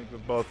lie. I think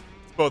it's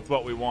both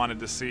what we wanted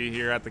to see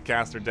here at the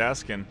caster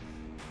desk. And,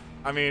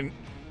 I mean,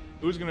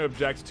 who's going to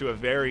object to a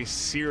very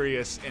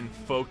serious and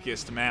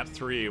focused map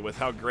 3 with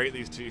how great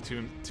these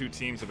two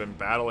teams have been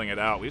battling it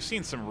out? We've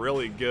seen some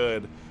really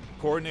good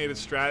coordinated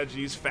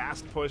strategies,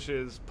 fast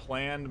pushes,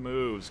 planned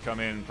moves come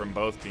in from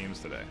both teams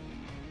today.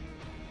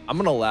 I'm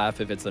going to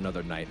laugh if it's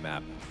another night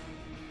map.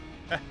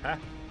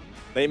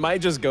 They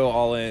might just go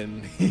all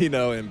in, you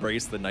know,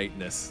 embrace the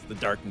nightness, the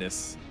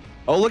darkness.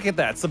 Oh, look at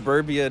that.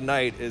 Suburbia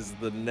Night is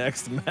the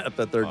next map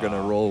that they're going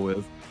to roll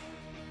with.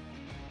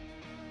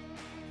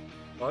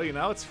 Well, you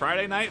know, it's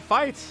Friday Night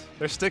Fights.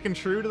 They're sticking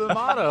true to the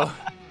motto.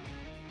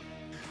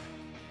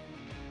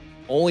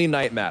 Only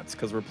night maps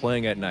because we're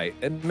playing at night.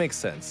 It makes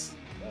sense.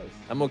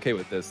 I'm okay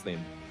with this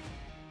theme.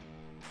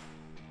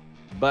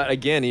 But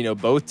again, you know,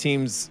 both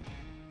teams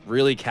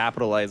really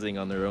capitalizing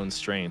on their own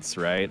strengths,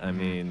 right? I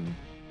mean,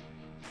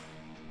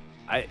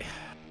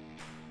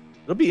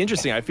 it'll be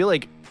interesting. I feel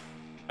like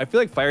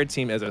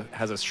FireTeam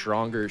has a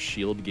stronger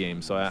shield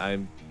game, so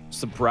I'm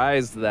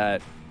surprised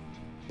that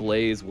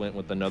Blaze went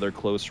with another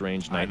close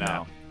range night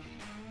map.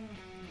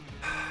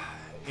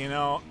 You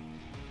know,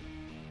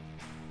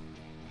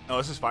 no,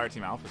 this is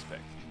FireTeam Alpha's pick.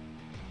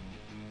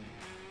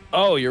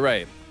 Oh, you're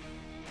right.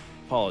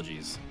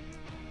 Apologies.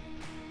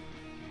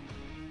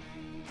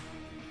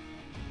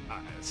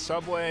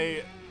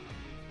 Subway,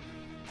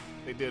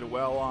 they did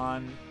well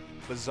on.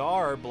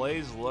 Bazaar,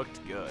 Blaze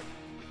looked good.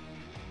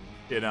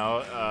 You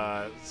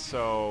know,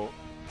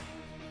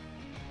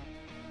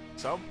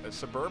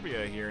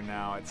 Suburbia here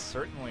now, it's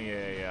certainly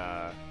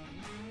a,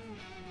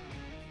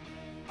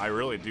 I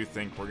really do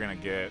think we're going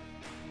to get,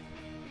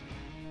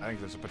 I think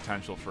there's a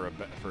potential for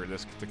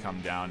this to come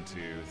down to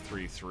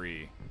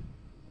 3-3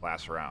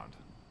 last round.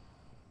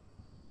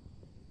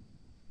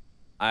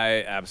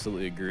 I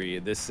absolutely agree.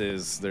 This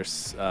is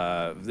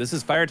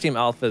FireTeam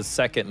Alpha's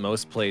second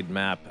most played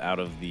map out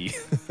of the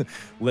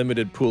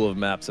limited pool of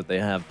maps that they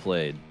have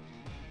played.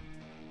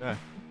 Yeah.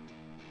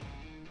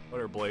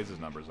 What are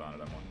Blaze's numbers on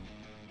it? I'm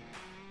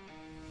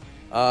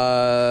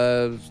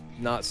wondering.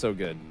 Not so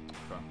good.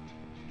 Okay.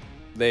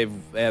 They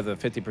have a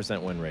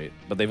 50% win rate,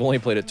 but they've only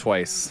played it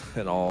twice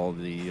in all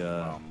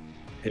the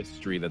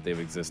history that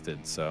they've existed.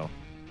 So,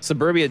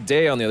 Suburbia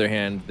Day, on the other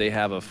hand, they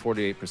have a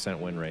 48%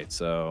 win rate.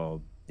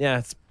 So, yeah,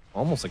 it's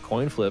almost a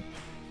coin flip.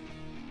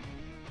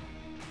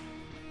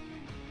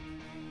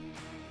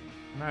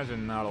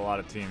 Imagine not a lot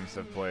of teams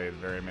have played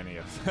very many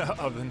of,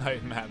 of the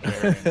night map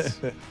variants.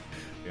 To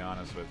be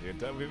honest with you,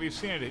 we've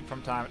seen it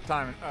from time to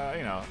time,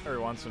 you know, every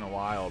once in a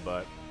while,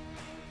 but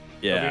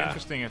Yeah. it'll be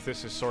interesting if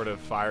this is sort of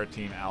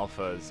FireTeam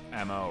Alpha's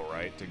MO,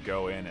 right? To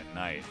go in at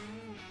night,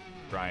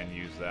 try and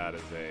use that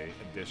as a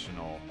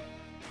additional.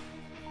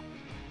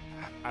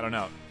 I don't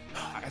know.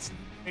 It's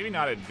maybe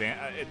not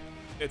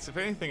it's if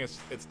anything,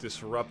 it's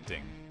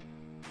disrupting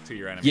to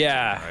your enemy.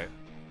 Yeah. Team,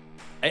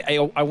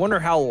 right? I wonder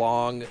how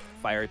long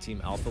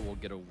FireTeam Alpha will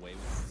get away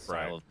with this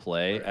style of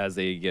play as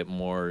they get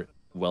more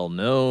well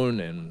known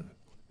and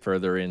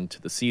further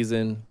into the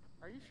season.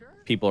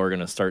 People are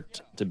going to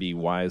start to be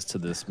wise to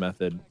this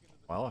method.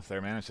 Well, if they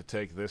manage to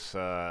take this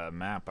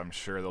map, I'm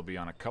sure they'll be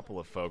on a couple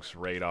of folks'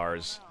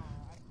 radars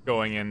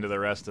going into the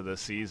rest of the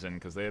season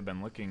because they have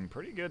been looking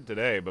pretty good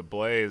today. But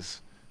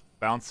Blaze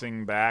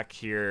bouncing back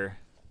here.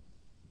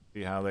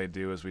 See how they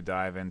do as we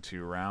dive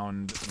into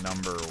round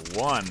number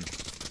 1.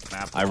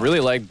 I really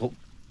like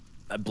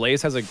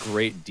Blaze has a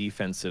great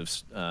defensive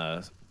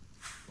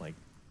like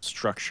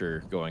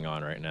structure going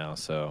on right now,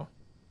 so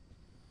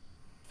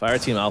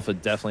FireTeam Alpha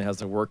definitely has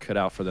the work cut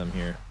out for them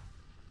here.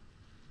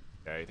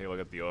 Yeah, you take a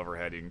look at the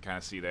overhead, you can kind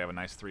of see they have a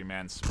nice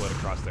 3-man split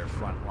across their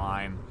front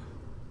line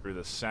through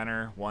the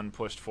center. One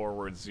pushed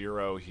forward,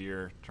 0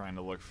 here, trying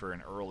to look for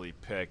an early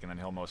pick, and then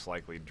he'll most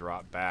likely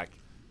drop back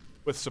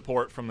with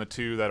support from the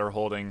 2 that are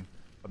holding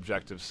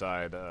objective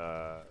side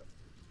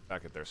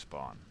back at their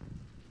spawn.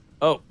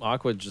 Oh,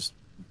 Aqua just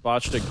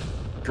botched a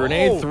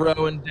grenade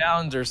throw and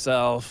downed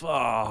herself.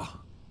 Oh.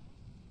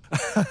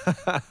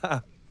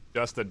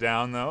 Just a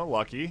down, though.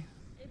 Lucky.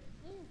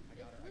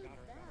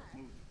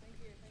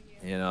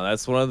 You know,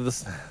 that's one of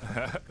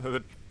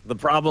the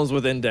problems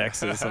with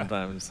indexes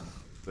sometimes.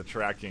 The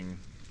tracking.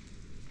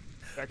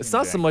 It's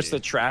not so much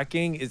the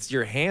tracking, it's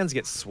your hands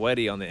get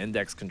sweaty on the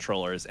index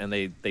controllers, and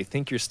they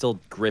think you're still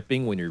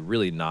gripping when you're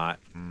really not.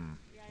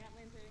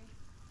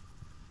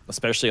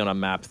 Especially on a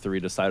map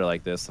 3 decider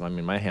like this. I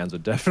mean, my hands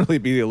would definitely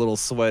be a little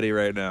sweaty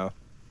right now.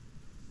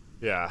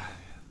 Yeah,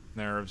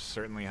 nerves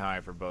certainly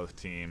high for both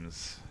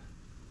teams.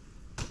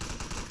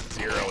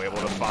 0 able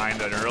to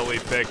find an early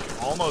pick,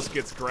 almost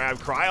gets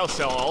grabbed.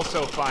 Cryocell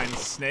also finds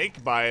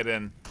Snakebite,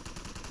 and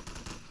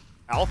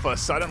Alpha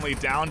suddenly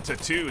down to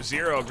 2.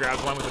 0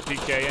 grabs one with a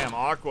PKM.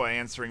 Aqua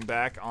answering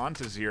back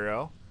onto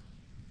 0.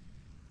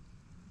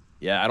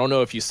 Yeah, I don't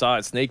know if you saw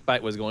it.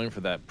 Snakebite was going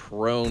for that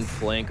prone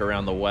flank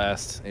around the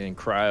west, and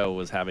Cryo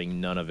was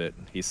having none of it.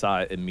 He saw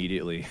it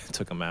immediately,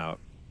 took him out.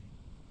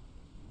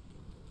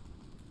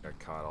 I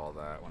caught all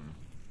that when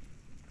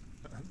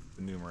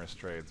the numerous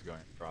trades going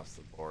across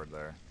the board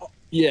there.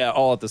 Yeah,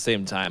 all at the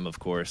same time, of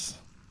course.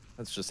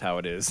 That's just how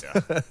it is.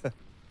 Yeah.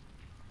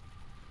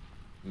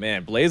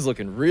 Man, Blaze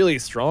looking really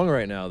strong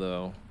right now,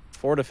 though.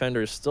 4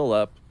 defenders still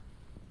up.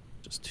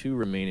 Just 2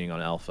 remaining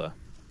on Alpha.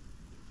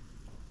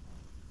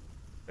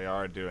 They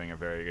are doing a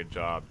very good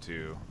job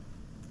to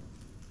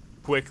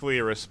quickly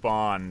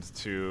respond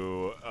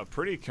to a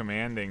pretty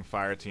commanding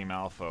FireTeam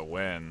Alpha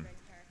win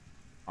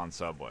on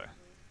Subway.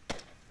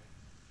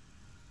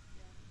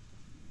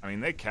 I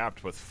mean, they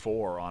capped with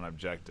 4 on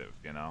objective,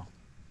 you know?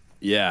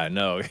 Yeah,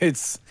 no,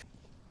 it's...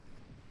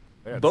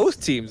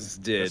 Both teams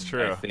did, that's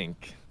true. I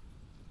think.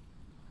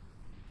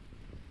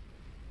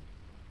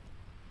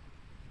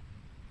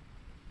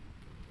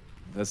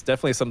 That's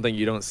definitely something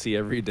you don't see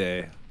every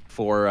day.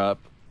 4 up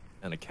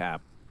and a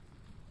cap.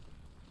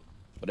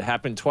 But it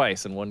happened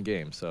twice in one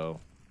game, so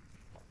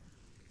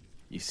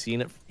you've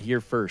seen it here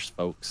first,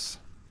 folks.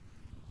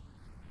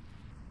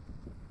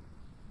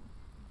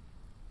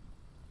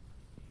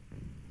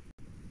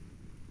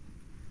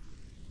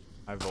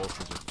 High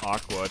voltage of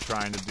Aqua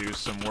trying to do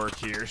some work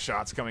here.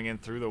 Shots coming in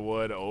through the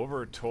wood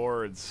over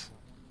towards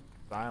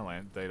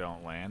Silent. They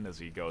don't land as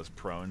he goes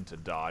prone to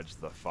dodge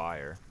the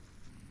fire.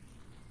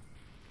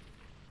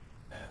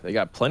 They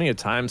got plenty of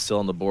time still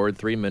on the board,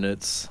 3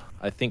 minutes.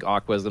 I think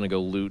Aqua is going to go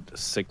loot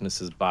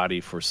Sickness's body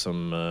for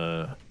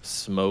some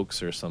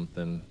smokes or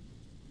something.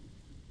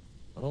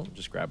 Oh,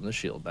 just grabbing the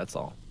shield, that's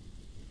all.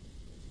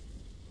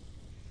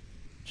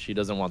 She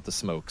doesn't want the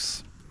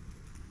smokes.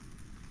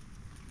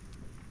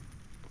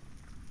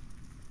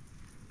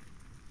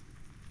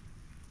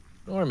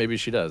 Or maybe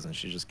she does, and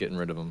she's just getting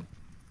rid of them.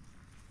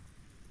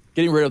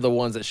 Getting rid of the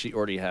ones that she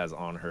already has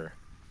on her.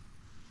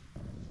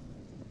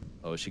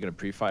 Oh, is she going to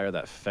pre-fire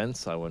that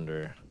fence, I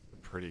wonder?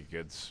 Pretty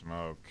good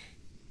smoke.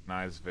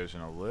 Nice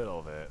vision a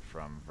little bit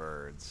from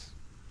Verds.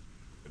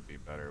 Could be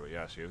better, but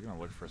yeah, she was going to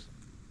look for some.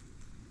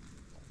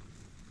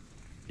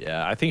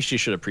 Yeah, I think she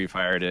should have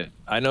pre-fired it.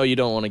 I know you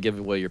don't want to give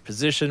away your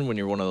position when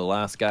you're one of the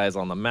last guys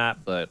on the map,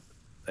 but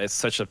it's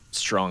such a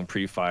strong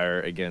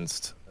pre-fire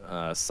against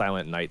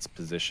Silent Knight's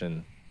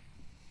position.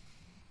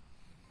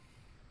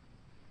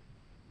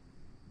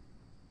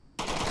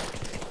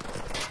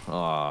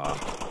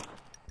 Aww.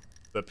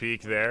 The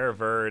peek there,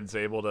 Verd's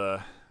able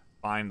to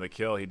find the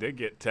kill. He did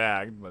get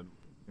tagged, but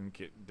didn't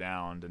get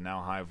downed, and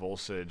now High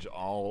Voltage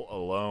all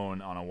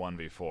alone on a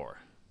 1v4.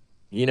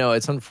 You know,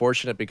 it's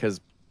unfortunate because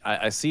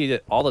I see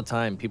it all the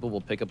time. People will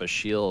pick up a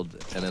shield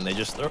and then they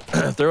just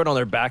throw it on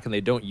their back and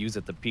they don't use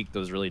it to peek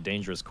those really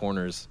dangerous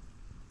corners.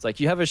 It's like,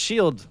 you have a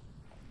shield.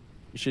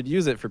 You should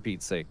use it for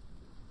Pete's sake.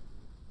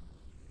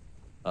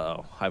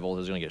 Uh-oh. High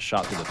Voltage is going to get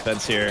shot through the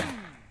fence here.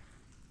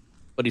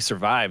 But he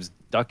survives,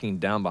 ducking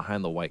down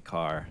behind the white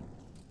car.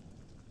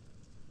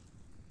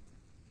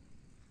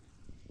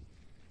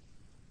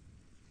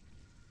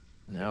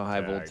 Now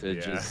High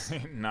Voltage is...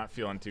 not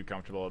feeling too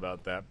comfortable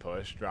about that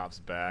push. Drops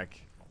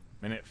back.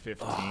 Minute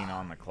 15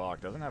 on the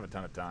clock. Doesn't have a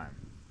ton of time.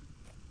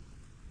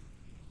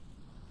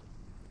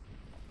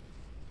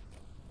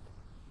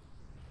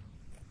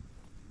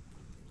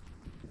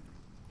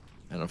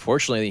 And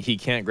unfortunately, he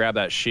can't grab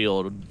that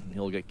shield.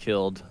 He'll get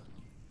killed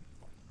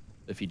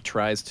if he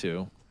tries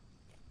to.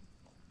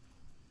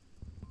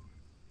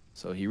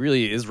 So he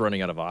really is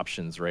running out of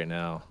options right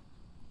now.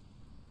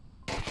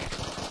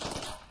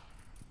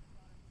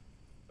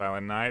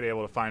 Silent Knight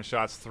able to find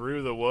shots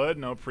through the wood.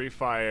 No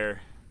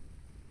pre-fire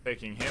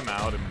taking him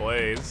out, and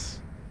Blaze.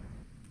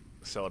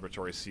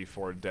 Celebratory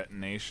C4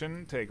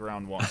 detonation. Take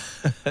round 1.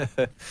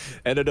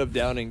 Ended up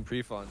downing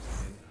Prefontaine.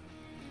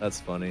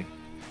 That's funny.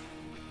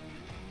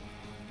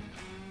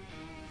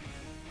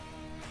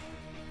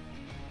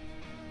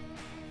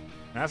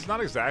 That's not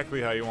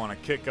exactly how you want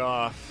to kick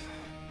off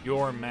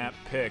your map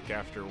pick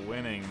after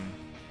winning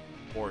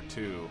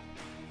 4-2.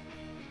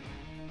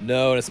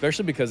 No, and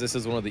especially because this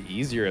is one of the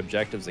easier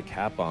objectives to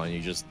cap on. You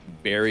just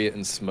bury it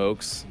in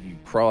smokes, you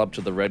crawl up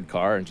to the red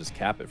car and just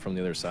cap it from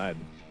the other side.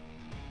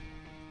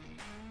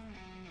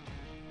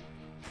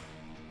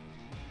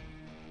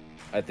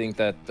 I think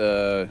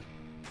that,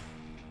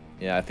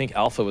 yeah, I think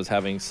Alpha was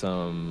having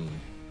some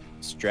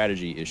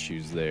strategy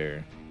issues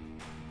there.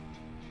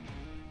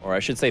 Or I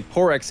should say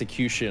poor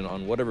execution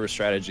on whatever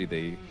strategy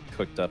they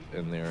cooked up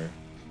in their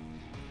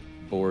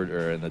board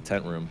or in the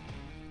tent room.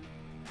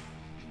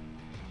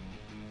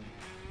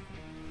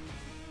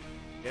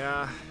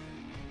 Yeah,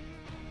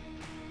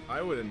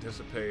 I would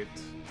anticipate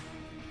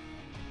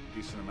a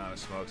decent amount of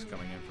smokes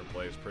coming in for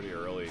Blaze pretty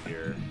early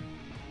here.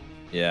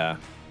 Yeah,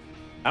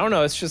 I don't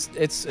know. It's just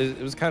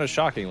it was kind of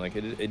shocking. Like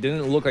it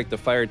didn't look like the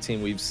fire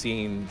team we've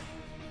seen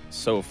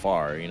so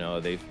far. You know,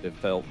 they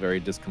felt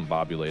very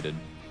discombobulated.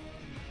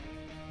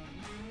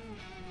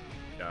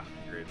 Yeah,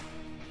 agreed.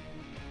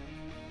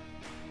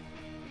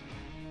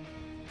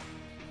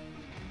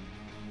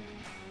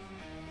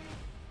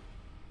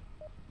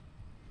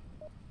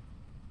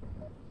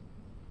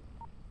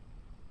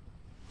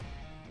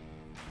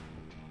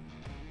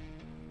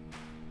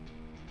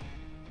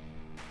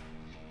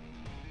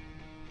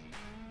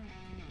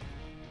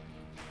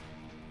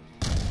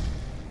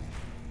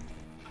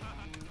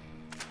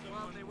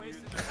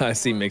 I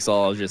see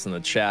mixologist in the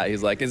chat.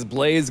 He's like, is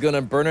Blaze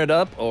gonna burn it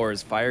up or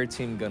is fire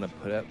team gonna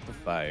put out the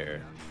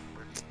fire?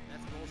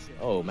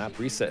 Oh, map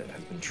reset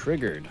has been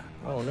triggered.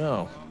 Oh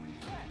no.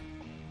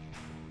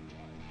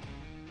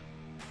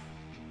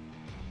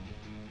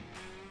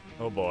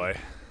 Oh boy.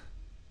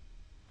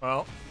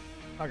 Well,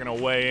 not gonna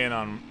weigh in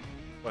on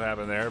what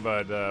happened there,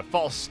 but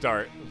false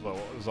start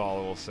is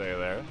all we'll say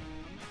there.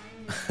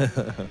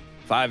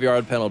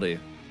 5-yard penalty.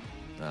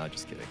 No,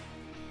 just kidding.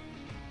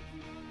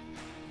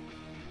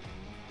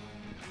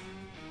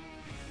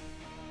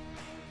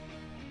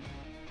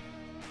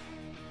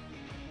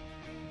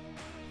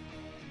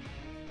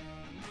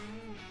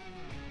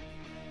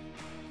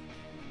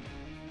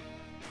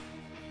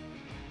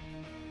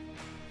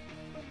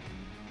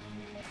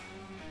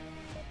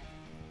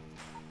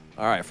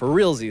 All right, for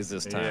realsies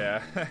this time.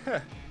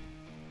 Yeah.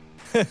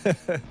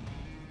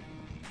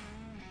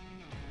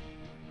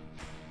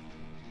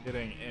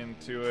 Getting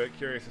into it.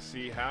 Curious to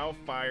see how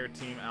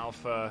FireTeam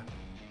Alpha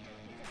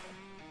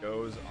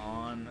goes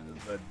on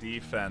the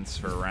defense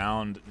for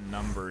round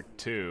number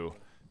 2.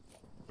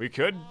 We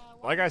could,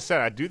 like I said,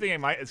 I do think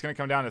it's going to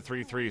come down to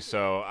 3-3.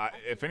 So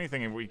if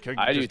anything, we could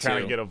just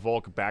kind of get a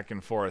Volk back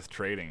and forth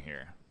trading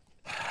here.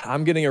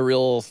 I'm getting a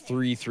real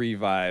 3-3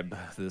 vibe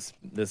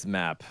this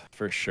map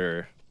for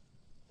sure.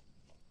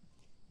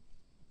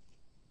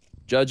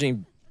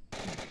 Judging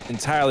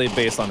entirely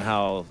based on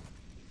how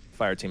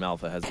FireTeam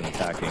Alpha has been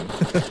attacking.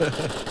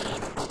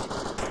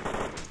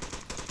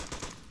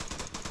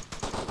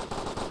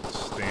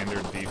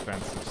 Standard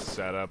defensive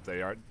setup.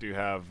 They do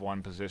have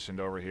one positioned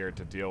over here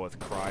to deal with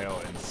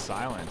Cryo and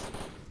Silent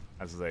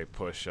as they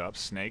push up.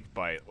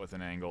 Snakebite with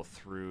an angle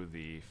through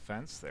the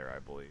fence there, I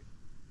believe.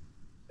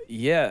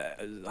 Yeah,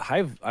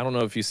 I don't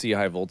know if you see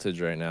High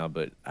Voltage right now,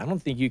 but I don't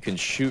think you can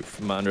shoot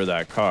from under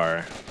that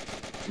car.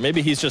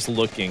 Maybe he's just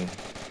looking.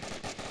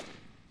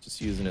 Just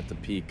using it to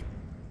peek.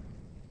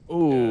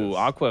 Ooh, yes.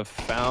 Aqua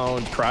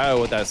found Cryo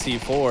with that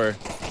C4.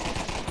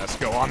 Let's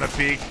go on the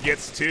peak.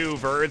 Gets 2.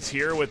 Verd's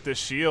here with the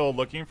shield,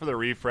 looking for the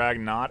refrag,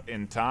 not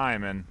in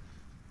time. And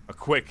a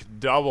quick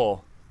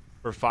double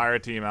for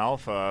FireTeam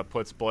Alpha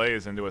puts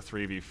Blaze into a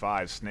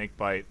 3v5.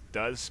 Snakebite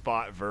does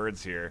spot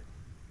Verd's here.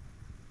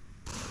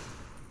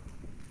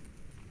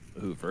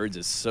 Ooh, Verd's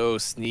is so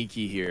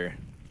sneaky here.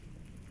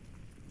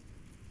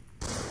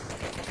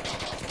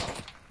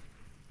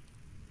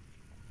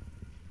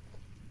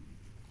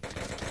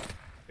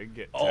 Big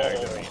get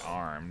tagged in the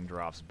arm,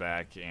 drops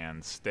back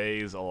and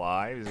stays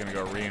alive. He's gonna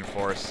go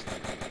reinforce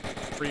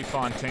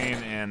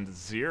Prefontaine and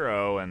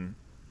Zero, and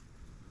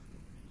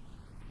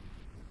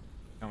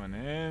coming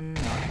in,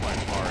 not quite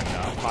far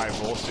enough. High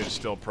voltage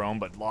still prone,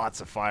 but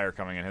lots of fire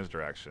coming in his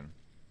direction.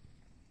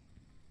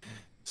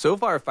 So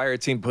far,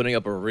 FireTeam putting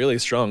up a really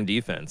strong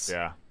defense.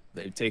 Yeah.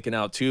 They've taken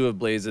out 2 of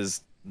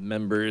Blaze's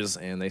members,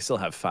 and they still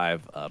have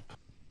 5 up.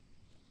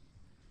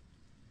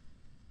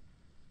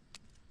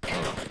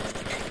 Uh-oh.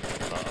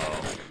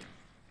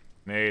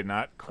 Nade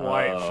not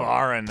quite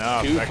far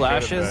enough. 2 That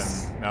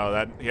flashes?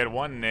 No, he had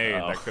 1 nade.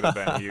 That could have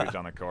been huge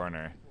on the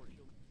corner.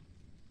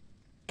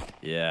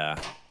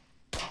 Yeah.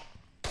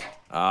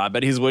 I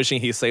bet he's wishing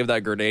he saved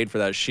that grenade for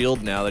that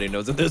shield now that he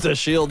knows that there's a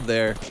shield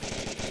there.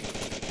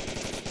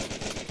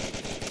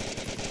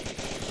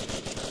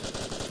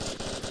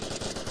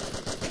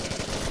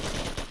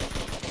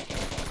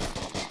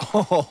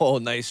 Oh,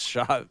 nice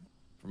shot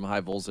from high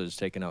voltage,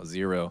 taking out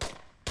Zero.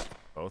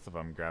 Both of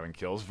them grabbing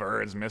kills.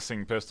 Verd's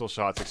missing pistol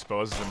shots,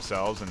 exposes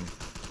themselves, and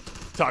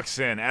tucks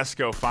in.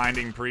 Esco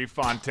finding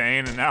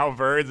Prefontaine, and now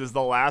Verd's is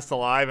the last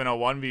alive in a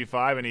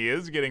 1v5, and he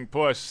is getting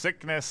pushed.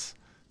 Sickness.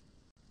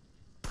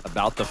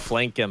 About to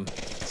flank him.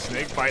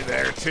 Snake bite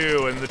there,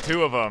 too, and the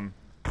 2 of them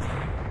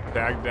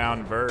tag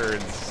down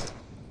Verd's.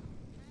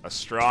 A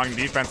strong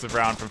defensive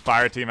round from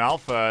FireTeam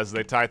Alpha as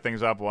they tie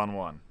things up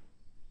 1-1.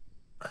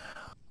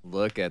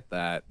 Look at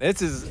that.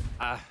 This is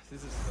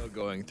still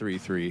going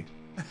 3-3.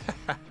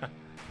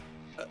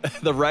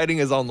 The writing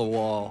is on the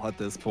wall at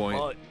this point.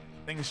 Well,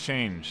 things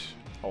change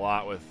a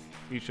lot with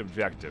each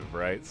objective,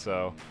 right?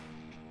 So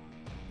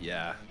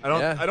yeah.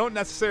 I don't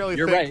necessarily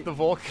You're think right. the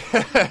Volk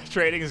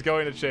trading is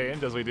going to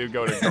change as we do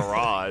go to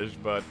Garage,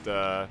 but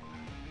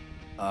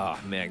oh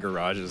man,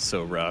 Garage is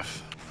so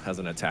rough as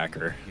an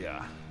attacker.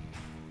 yeah.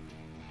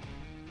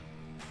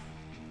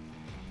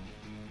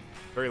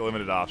 Very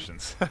limited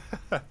options.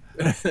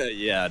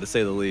 Yeah, to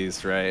say the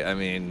least, right? I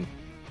mean,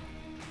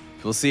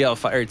 we'll see how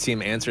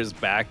FireTeam answers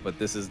back, but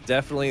this is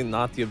definitely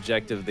not the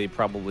objective they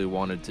probably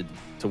wanted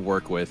to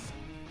work with.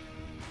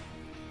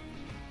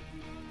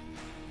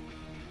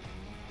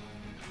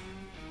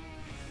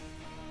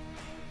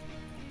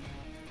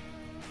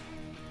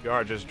 You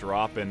are just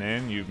dropping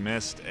in. You've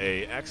missed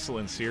a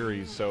excellent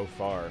series so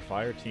far.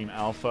 FireTeam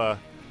Alpha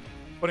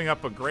putting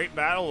up a great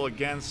battle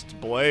against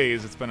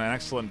Blaze. It's been an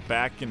excellent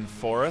back and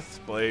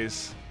forth.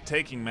 Blaze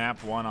taking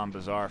map 1 on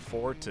Bazaar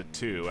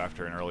 4-2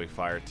 after an early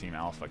FireTeam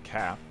Alpha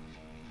cap.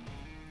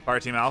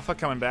 FireTeam Alpha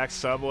coming back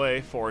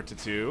Subway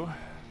 4-2.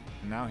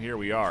 And now here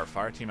we are.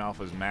 FireTeam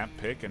Alpha's map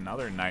pick,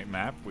 another night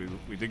map.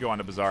 We did go on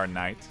to Bazaar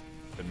Night,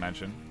 did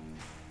mention.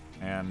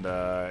 And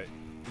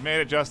we made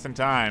it just in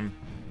time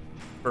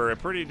for a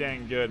pretty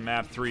dang good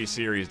map 3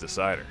 series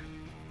decider.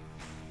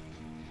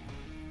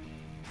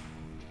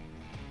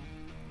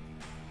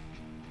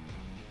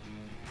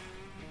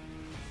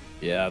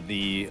 Yeah,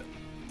 the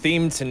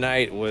theme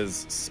tonight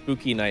was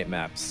spooky night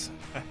maps.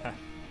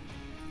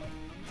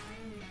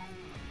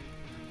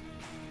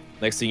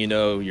 Next thing you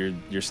know,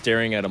 you're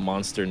staring at a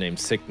monster named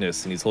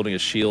Sickness, and he's holding a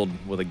shield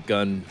with a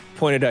gun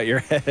pointed at your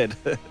head.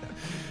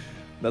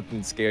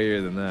 Nothing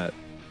scarier than that.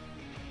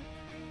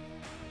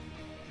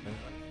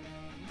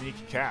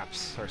 Unique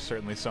caps are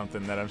certainly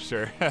something that I'm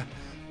sure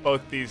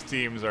both these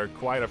teams are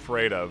quite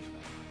afraid of.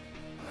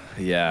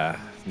 Yeah,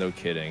 no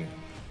kidding.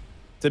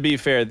 To be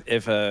fair,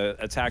 if a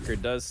attacker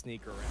does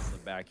sneak around the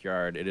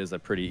backyard, it is a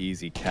pretty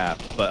easy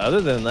cap. But other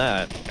than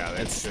that, Yeah,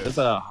 it's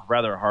a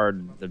rather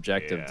hard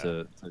objective Yeah.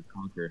 to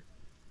conquer.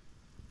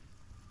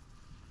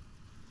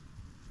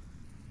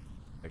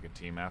 Like a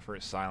team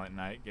effort. Silent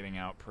Knight getting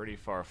out pretty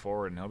far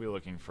forward, and he'll be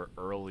looking for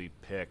early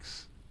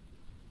picks.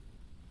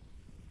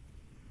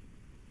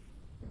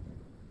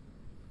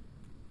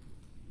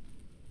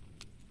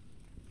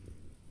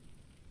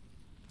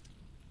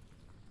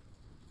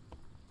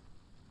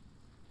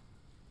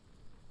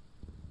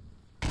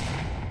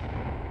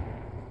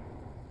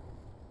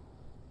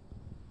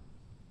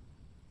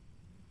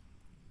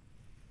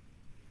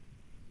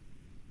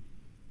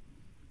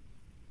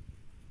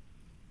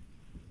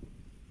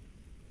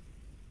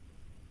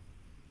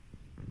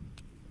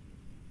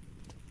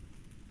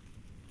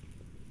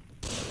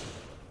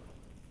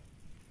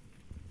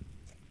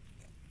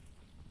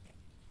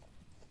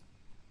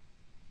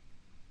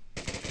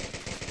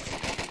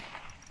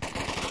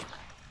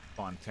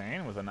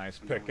 Fontaine with a nice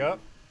pickup.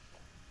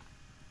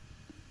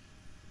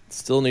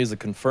 Still needs to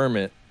confirm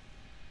it.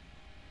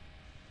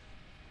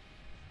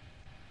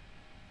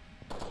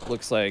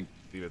 Looks like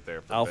Leave it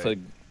there for Alpha.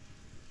 Bay.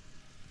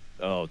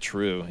 Oh,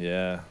 true.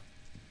 Yeah.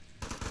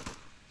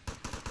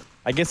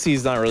 I guess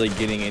he's not really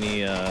getting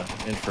any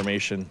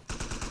information.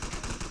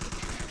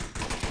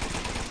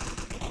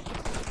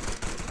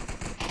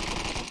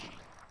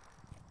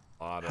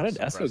 How did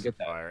Esco get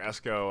that? Fire.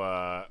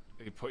 Esco,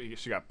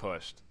 she got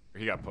pushed. Or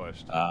he got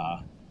pushed.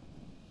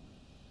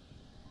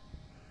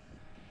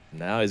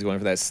 Now he's going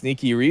for that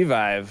sneaky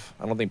revive.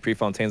 I don't think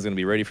Prefontaine's going to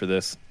be ready for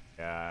this.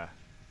 Yeah.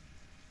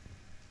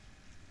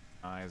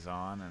 Eyes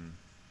on and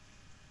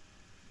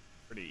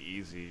pretty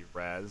easy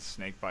res.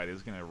 Snakebite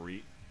is going to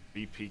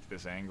re-peek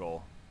this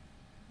angle.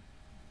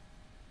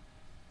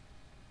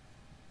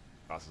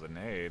 Crosses a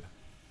nade.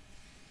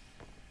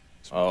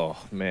 Oh,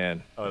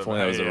 man. Oh, if only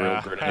that was a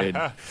real grenade.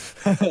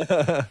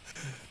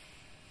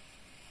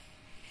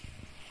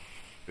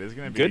 It is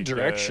going to be good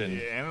direction.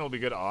 And it'll be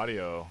good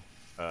audio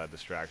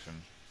distraction.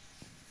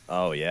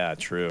 Oh, yeah,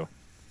 true.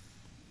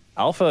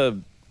 Alpha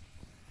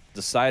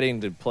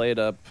deciding to play it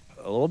up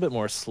a little bit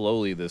more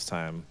slowly this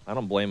time. I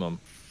don't blame him.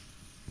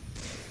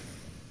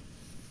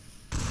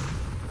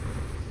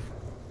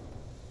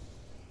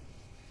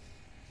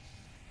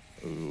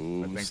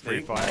 Ooh, I think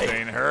Snake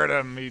Prefontaine hurt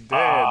him. He did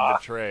the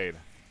trade.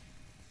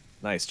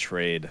 Nice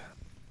trade.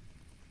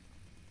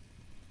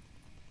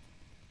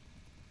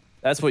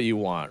 That's what you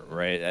want,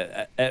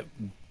 right? At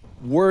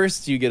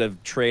worst, you get a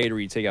trade where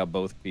you take out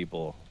both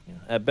people.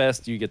 At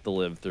best, you get to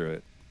live through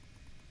it.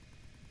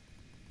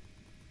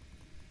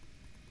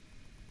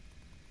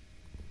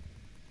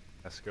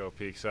 Esco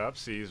peeks up,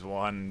 sees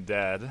one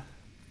dead.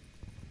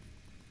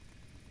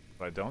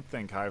 But I don't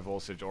think High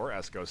Voltage or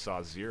Esco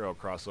saw Zero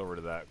cross over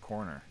to that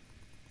corner.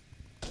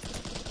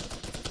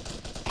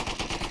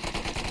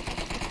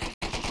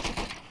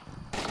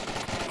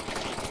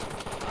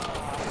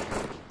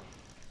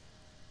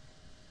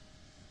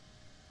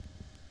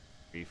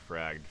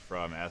 Refragged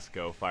from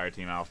Esco.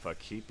 Fireteam Alpha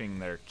keeping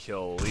their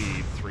kill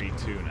lead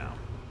 3-2 now.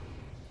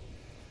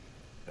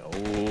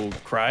 Oh,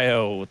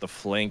 Cryo with the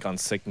flank on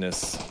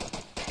Sickness.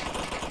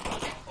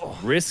 Oh,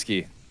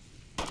 risky.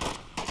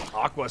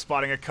 Aqua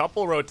spotting a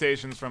couple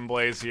rotations from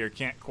Blaze here.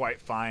 Can't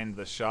quite find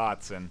the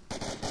shots, and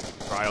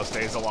Cryo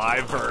stays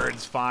alive.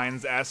 Birds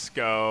finds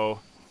Esco.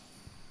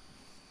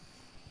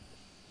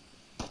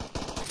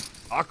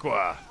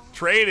 Aqua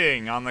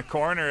trading on the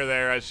corner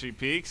there as she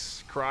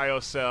peeks.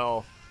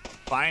 Cryocell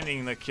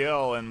finding the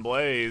kill, and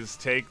Blaze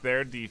take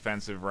their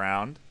defensive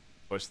round,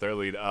 push their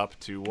lead up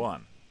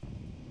 2-1.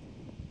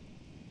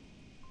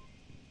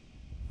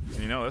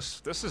 You know,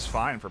 this is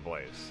fine for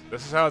Blaze.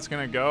 This is how it's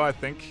gonna go. I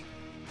think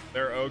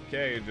they're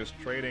okay just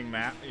trading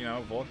map, you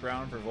know, Volk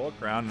round for Volk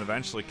round, and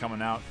eventually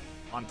coming out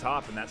on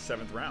top in that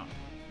 7th round.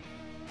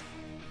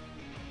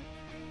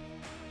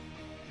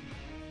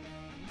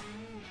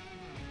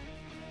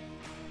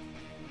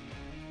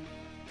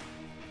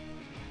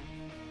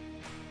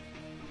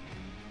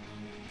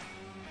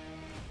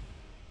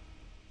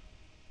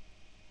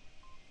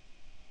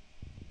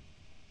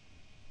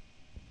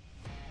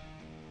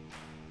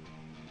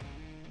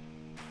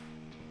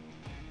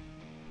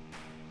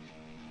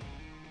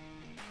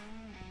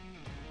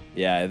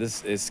 Yeah,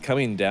 this is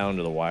coming down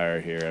to the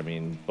wire here. I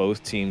mean,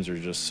 both teams are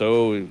just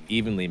so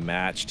evenly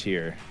matched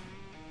here.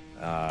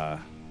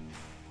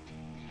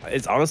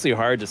 It's honestly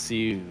hard to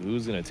see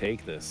who's going to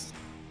take this.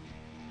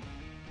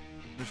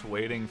 Just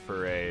waiting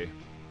for a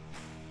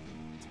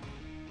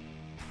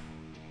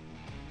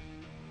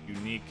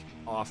unique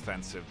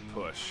offensive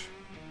push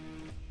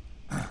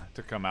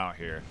to come out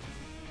here.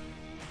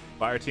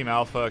 Fireteam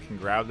Alpha can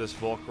grab this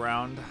Volk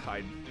round.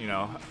 You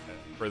know,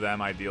 for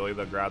them, ideally,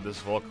 they'll grab this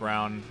Volk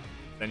round.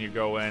 Then you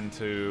go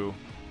into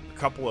a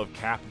couple of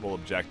cappable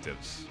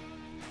objectives,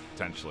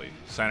 potentially.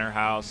 Center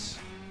house,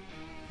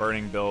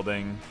 burning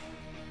building,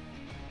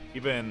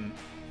 even,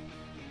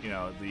 you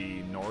know,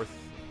 the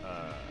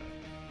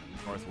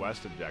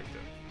northwest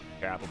objective,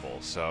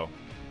 cappable. So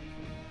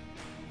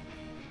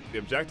the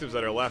objectives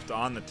that are left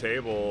on the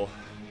table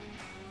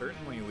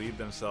certainly lead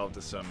themselves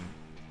to some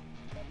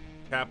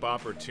cap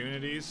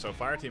opportunities. So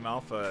Fireteam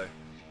Alpha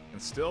can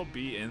still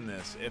be in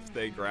this if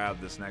they grab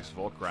this next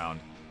Volk round.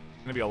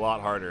 It's going to be a lot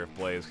harder if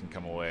Blaze can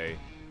come away,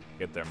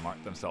 get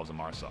themselves a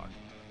Marsoc.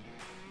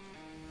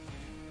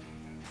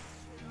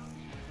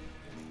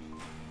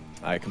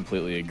 I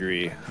completely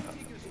agree.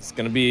 It's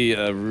going to be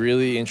a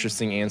really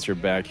interesting answer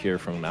back here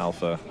from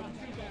Alpha.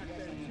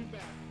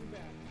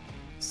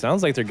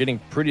 Sounds like they're getting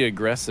pretty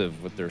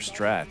aggressive with their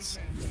strats.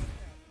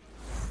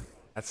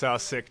 That's how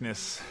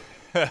Sickness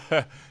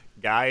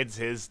guides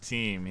his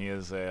team. He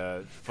is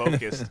a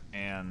focused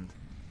and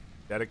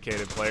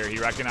dedicated player. He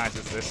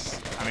recognizes this.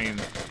 I mean,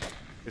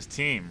 his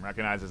team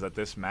recognizes that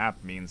this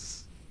map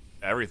means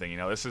everything. You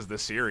know, this is the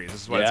series.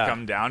 This is what it's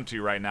come down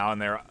to right now,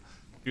 and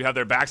you have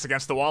their backs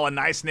against the wall. A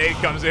nice nade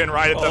comes in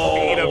right at the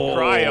feet of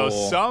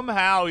Cryo.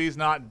 Somehow he's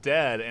not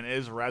dead and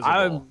is resable.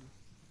 I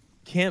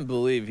can't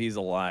believe he's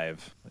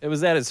alive. It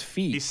was at his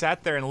feet. He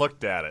sat there and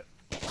looked at it.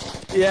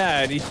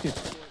 Yeah, and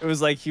it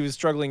was like he was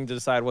struggling to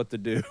decide what to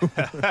do.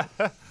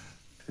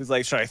 He's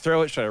like, should I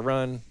throw it? Should I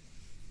run?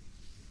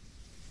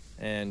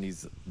 And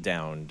he's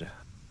downed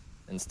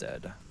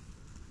instead.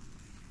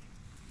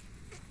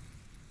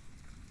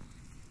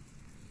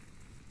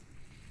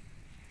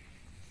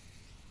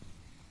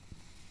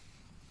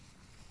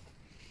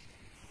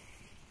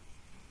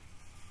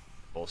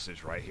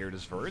 Voltage right here.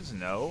 Does Verds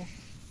know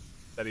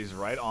that he's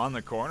right on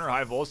the corner?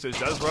 High Voltage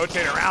does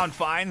rotate around,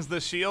 finds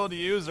the shield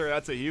user.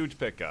 That's a huge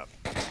pickup.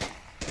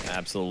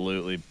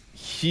 Absolutely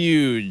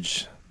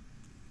huge.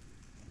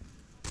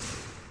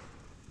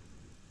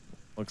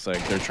 Looks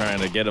like they're trying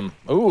to get him.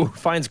 Ooh,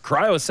 finds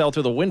Cryocell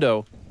through the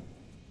window.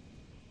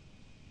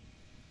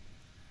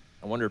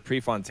 wonder if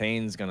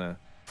Prefontaine's gonna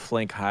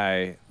flank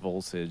high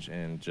voltage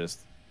and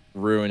just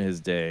ruin his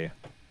day.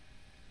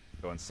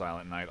 Going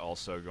Silent Knight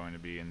also going to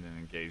be in an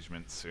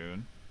engagement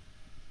soon.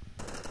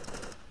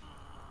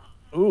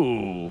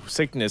 Ooh,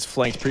 Sickness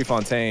flanked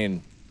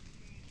Prefontaine.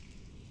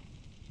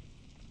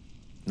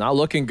 Not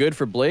looking good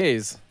for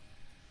Blaze.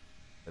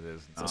 It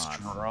is It's not. a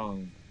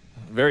strong,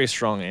 very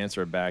strong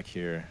answer back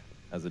here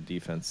as a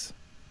defense.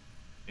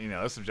 You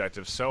know, this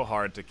objective's so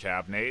hard to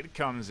cap. Nate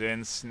comes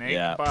in.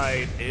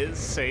 Snakebite is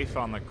safe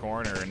on the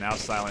corner, and now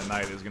Silent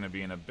Knight is going to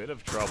be in a bit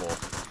of trouble.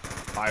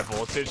 High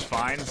voltage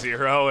finds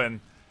 0, and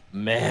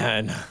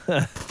man,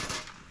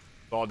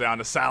 ball down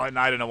to Silent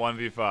Knight in a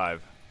 1v5.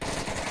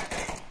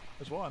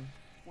 There's one.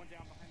 One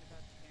down behind the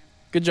bed.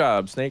 Can. good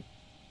job, Snake.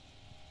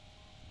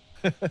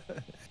 One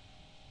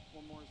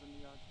more is in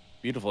the yard.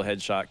 Beautiful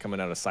headshot coming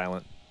out of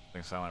Silent. I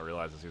think Silent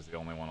realizes he's the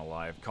only one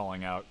alive,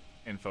 calling out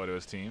info to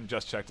his team.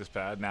 Just checked his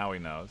pad. Now he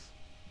knows.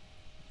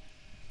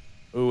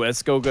 Ooh,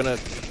 Esco gonna.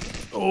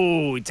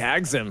 Oh, he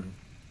tags him.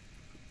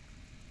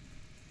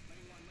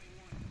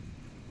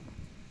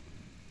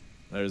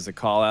 There's a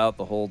call out.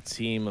 The whole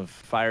team of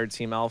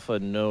FireTeam Alpha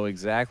know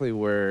exactly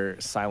where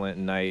Silent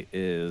Knight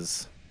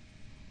is.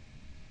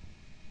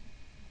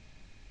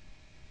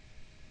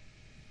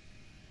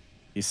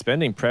 He's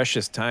spending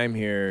precious time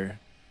here,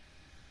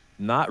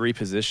 not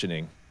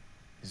repositioning.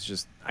 He's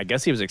just, I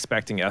guess he was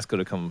expecting Esco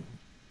to come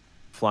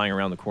flying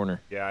around the corner.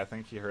 Yeah, I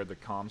think he heard the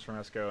comms from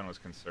Esco and was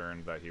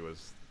concerned that he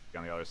was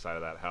on the other side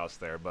of that house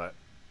there, but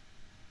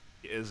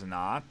he is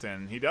not,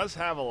 and he does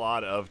have a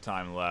lot of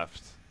time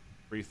left.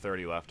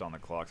 3:30 left on the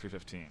clock,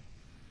 3:15.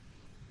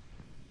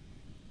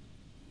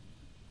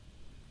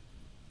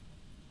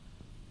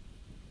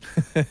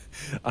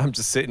 I'm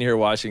just sitting here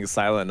watching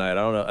Silent Night. I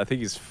don't know. I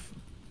think he's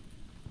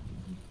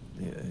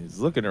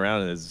looking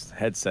around in his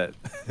headset.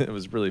 It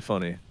was really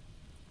funny.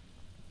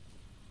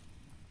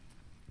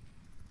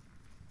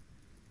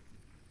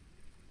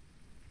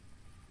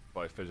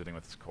 Probably fidgeting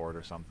with his cord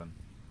or something.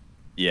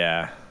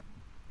 Yeah.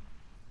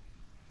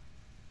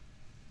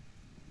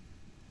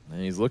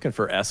 And he's looking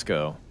for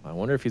Esco. I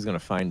wonder if he's going to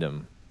find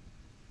him.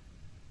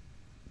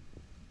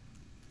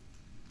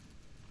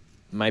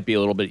 Might be a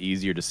little bit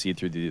easier to see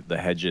through the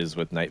hedges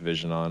with night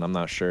vision on. I'm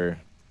not sure.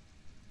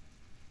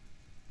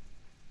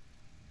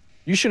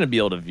 You shouldn't be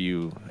able to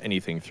view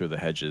anything through the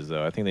hedges,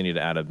 though. I think they need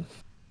to add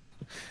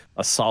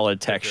a solid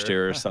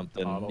texture or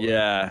something.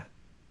 Yeah.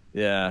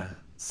 Yeah.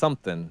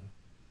 Something.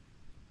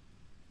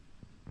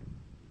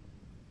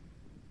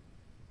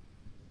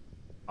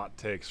 Hot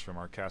takes from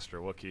our caster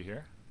Wookie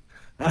here.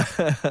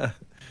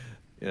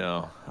 You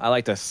know, I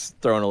like to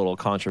throw in a little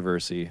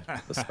controversy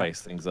to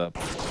spice things up.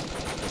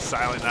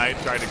 Silent Knight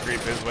tried to creep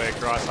his way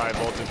across high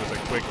voltage with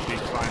a quick peek,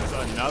 finds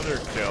another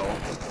kill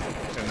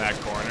in that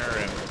corner,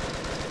 and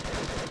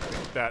I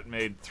think that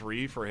made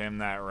 3 for him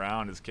that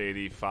round. His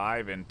KD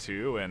 5 and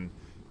 2, and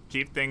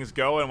keep things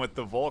going with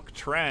the Volk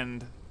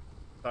trend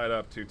tied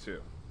up 2-2.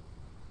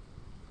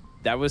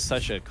 That was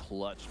such a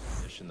clutch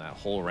position that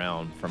whole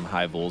round from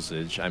high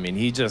voltage. I mean,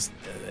 he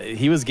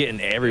was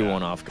getting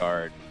everyone off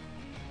guard.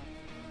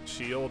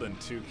 Shield and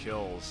 2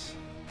 kills.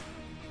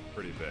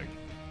 Pretty big.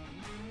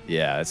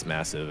 Yeah, it's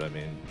massive. I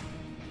mean,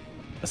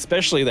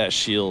 especially that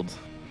shield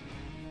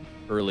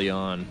early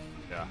on.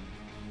 Yeah.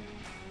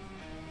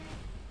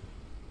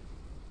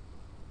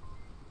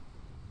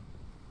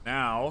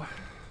 Now,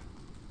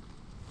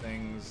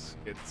 things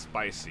get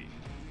spicy.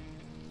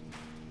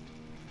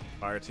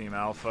 FireTeam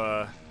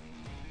Alpha,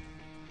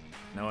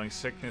 knowing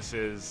Sickness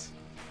is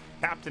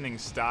captaining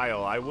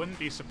style, I wouldn't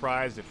be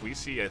surprised if we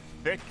see a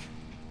thick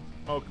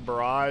smoke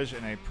barrage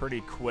and a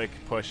pretty quick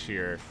push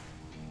here,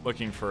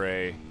 looking for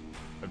a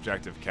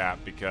objective cap,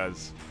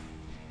 because,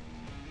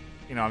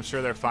 you know, I'm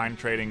sure they're fine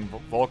trading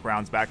Volk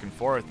rounds back and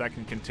forth. That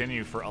can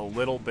continue for a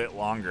little bit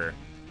longer,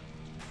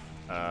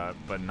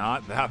 but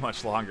not that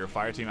much longer.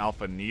 FireTeam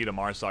Alpha need a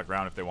Marsoc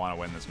round if they want to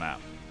win this map.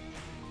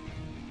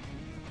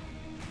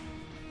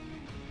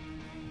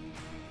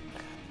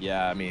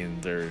 Yeah, I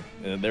mean,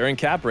 they're in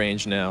cap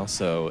range now,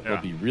 so it'll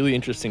be really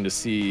interesting to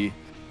see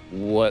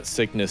what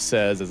Sickness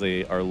says as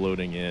they are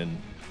loading in.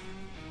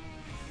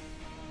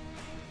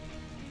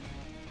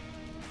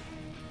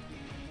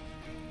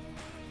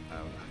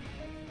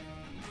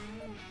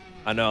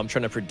 I know, I'm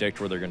trying to predict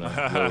where they're going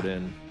to load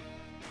in.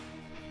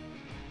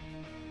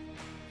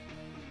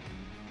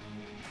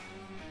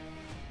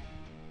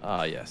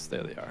 Ah, yes,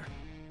 there they are.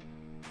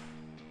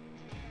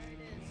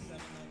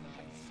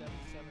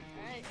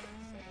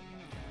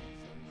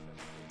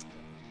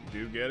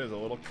 Do get is a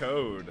little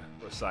code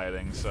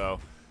reciting, so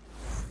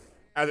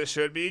as it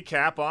should be,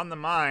 cap on the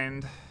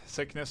mind.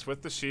 Sickness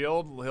with the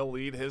shield, he'll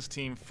lead his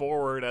team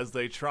forward as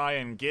they try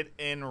and get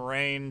in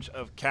range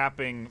of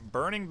capping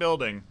Burning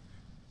Building,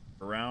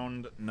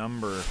 round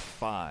number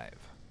 5.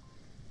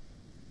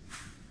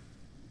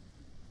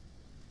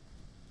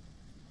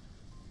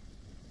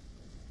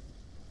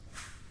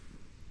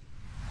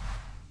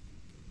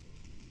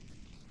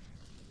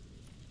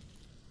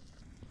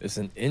 It's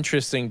an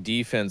interesting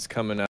defense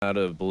coming out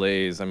of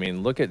Blaze. I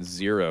mean, look at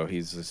Zero.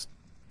 He's just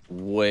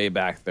way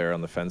back there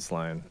on the fence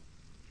line.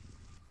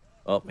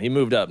 Oh, he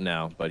moved up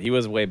now, but he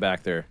was way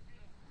back there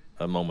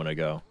a moment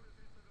ago.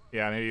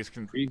 Yeah, maybe he's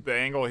the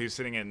angle he's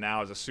sitting in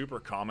now is a super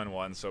common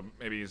one, so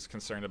maybe he's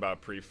concerned about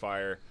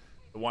pre-fire.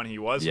 The one he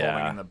was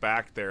holding in the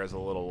back there is a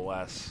little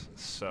less,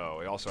 so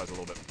he also has a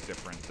little bit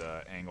different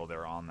angle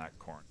there on that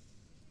corner.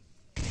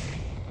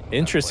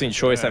 Interesting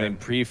choice having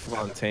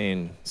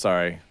pre-Fontaine.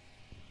 Sorry.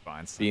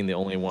 Fine. Being the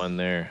only one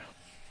there.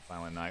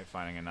 Silent Knight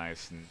finding a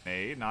nice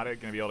nade. Not going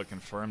to be able to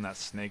confirm that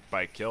snake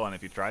bite kill, and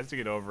if he tries to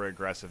get over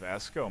aggressive,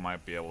 Esco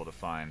might be able to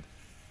find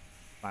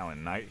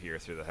Silent Knight here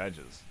through the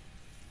hedges.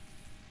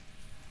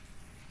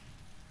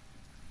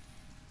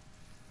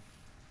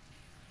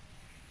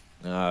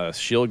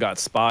 Shield got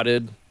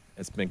spotted.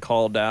 It's been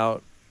called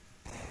out.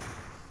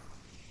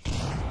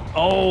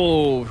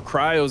 Oh,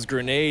 Cryo's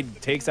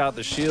grenade takes out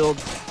the shield.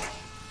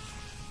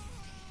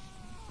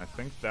 I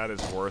think that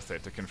is worth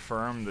it to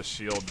confirm the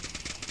shield.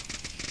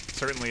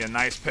 Certainly a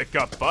nice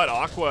pickup, but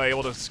Aqua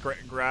able to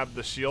grab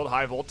the shield.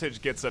 High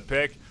Voltage gets a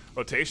pick.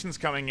 Rotations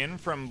coming in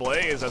from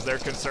Blaze as they're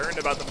concerned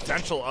about the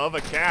potential of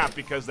a cap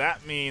because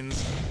that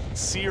means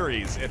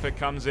series if it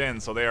comes in.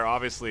 So they are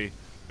obviously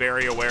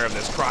very aware of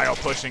this. Cryo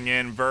pushing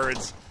in,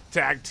 Birds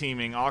tag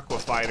teaming Aqua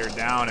Fighter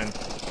down, and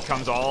it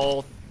comes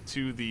all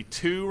to the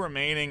 2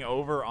 remaining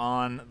over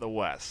on the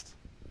west.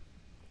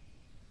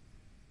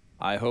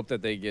 I hope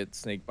that they get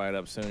snake bite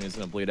up soon. He's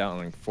gonna bleed out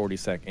in like 40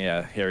 seconds.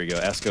 Yeah, here we go.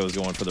 Esco's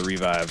going for the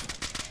revive.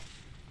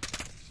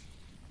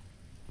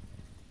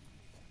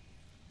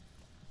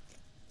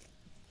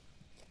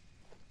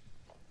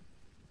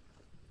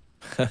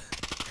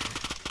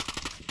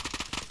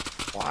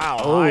 Wow,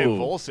 High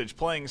Voltage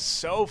playing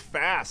so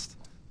fast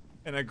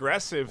and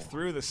aggressive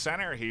through the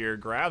center here.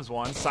 Grabs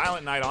one.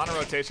 Silent Knight on a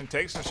rotation,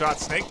 takes a shot.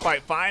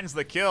 Snakebite finds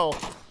the kill.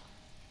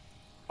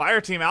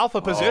 FireTeam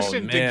Alpha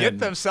positioned to get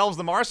themselves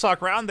the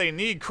Marsoc round they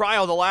need.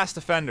 Cryo, the last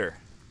defender.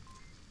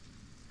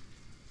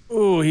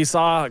 Ooh, he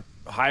saw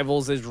High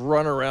Voltage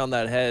run around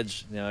that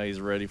hedge. Now he's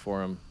ready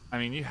for him. I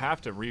mean, you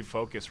have to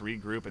refocus,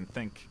 regroup, and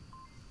think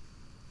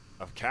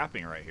of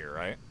capping right here,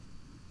 right?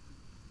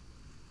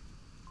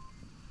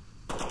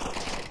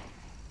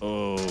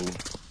 Oh.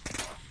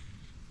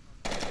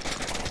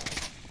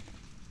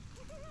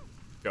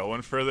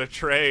 Going for the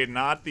trade,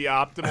 not the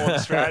optimal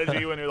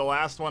strategy when you're the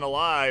last one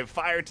alive.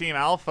 FireTeam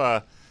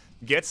Alpha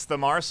gets the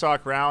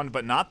Marsoc round,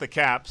 but not the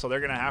cap, so they're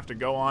going to have to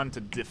go on to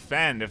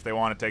defend if they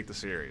want to take the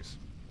series.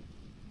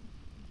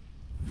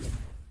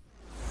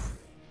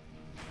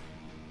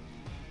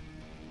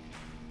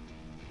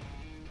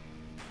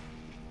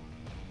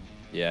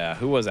 Yeah,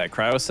 who was that?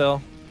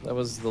 Cryocell? That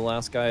was the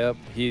last guy up.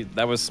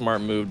 That was a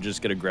smart move.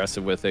 Just get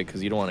aggressive with it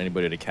because you don't want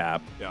anybody to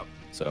cap. Yep.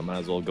 So might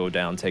as well go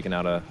down, taking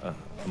out a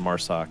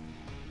Marsoc.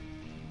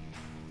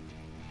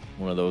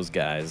 One of those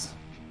guys.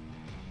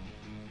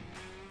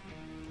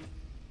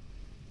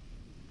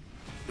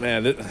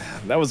 Man,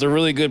 that was a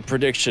really good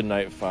prediction,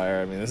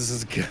 NightFiree. I mean, this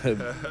is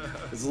good.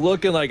 It's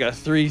looking like a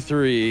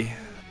 3-3.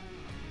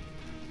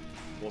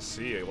 We'll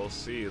see. We'll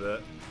see.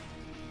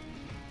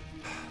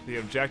 The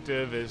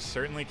objective is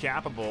certainly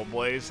cappable.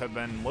 Blaze have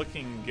been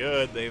looking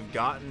good. They've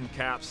gotten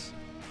caps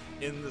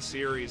in the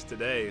series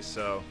today,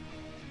 so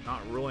not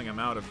ruling them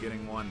out of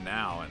getting one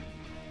now. And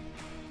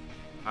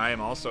I am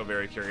also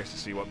very curious to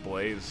see what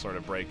Blaze sort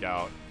of break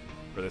out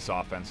for this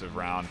offensive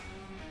round.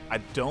 I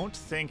don't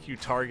think you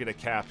target a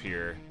cap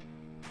here.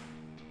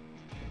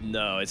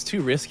 No, it's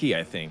too risky,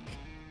 I think.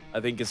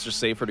 I think it's just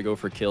safer to go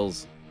for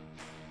kills.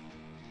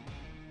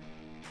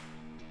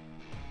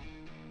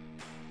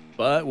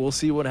 But we'll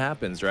see what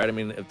happens, right? I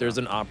mean, if there's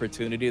an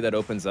opportunity that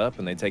opens up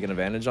and they take an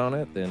advantage on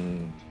it,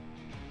 then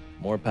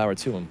more power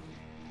to them.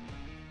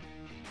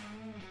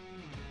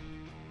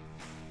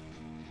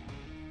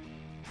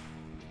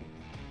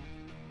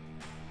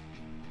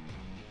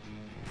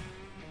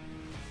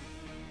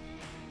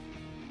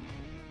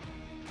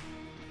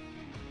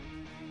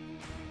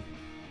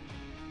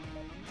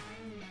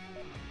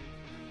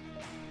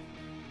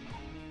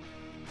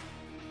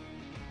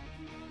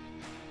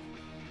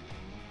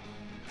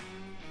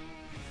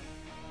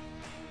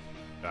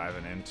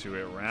 Diving into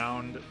it,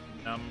 round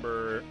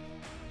number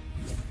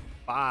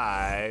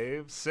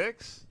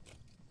 6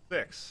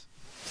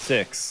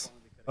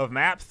 of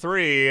map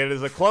 3. It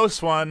is a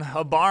close one,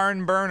 a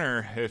barn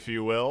burner, if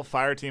you will.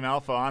 FireTeam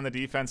Alpha on the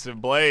defensive.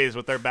 Blaze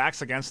with their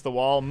backs against the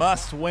wall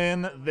must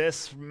win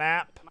this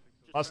map,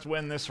 must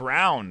win this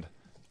round.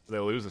 They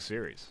lose the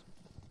series.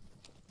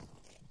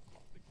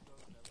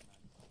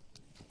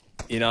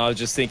 You know, I was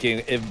just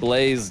thinking, if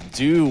Blaze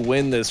do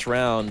win this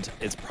round,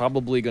 it's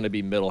probably going to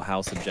be middle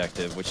house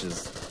objective, which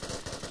is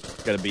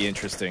going to be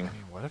interesting. I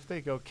mean, what if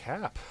they go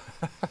cap?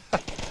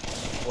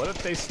 What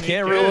if they sneak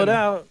Can't rule in? it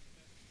out.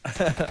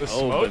 The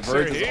Oh, but smokes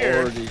are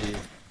here.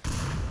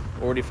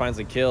 already finds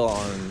a kill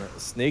on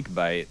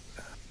Snakebite.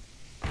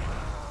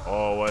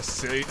 Oh, a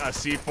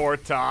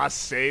C4 toss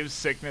saves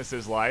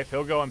Sickness's life.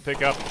 He'll go and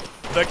pick up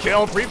the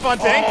kill.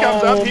 Prefontaine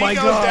comes up. He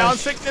goes down.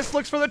 Sickness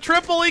looks for the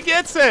triple. He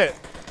gets it.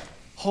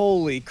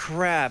 Holy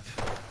crap.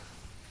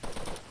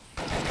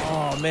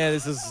 Oh man,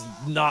 this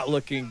not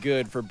looking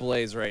good for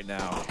Blaze right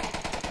now.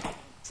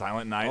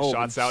 Silent Knight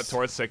shots out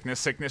towards Sickness.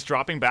 Sickness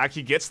dropping back.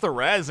 He gets the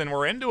res, and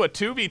we're into a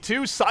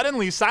 2v2.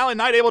 Suddenly, Silent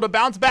Knight able to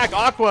bounce back.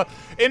 Aqua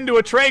into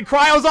a trade.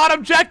 Cryo's on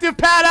objective.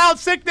 Pad out.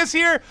 Sickness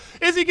here.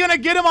 Is he going to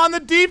get him on the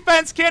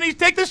defense? Can he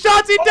take the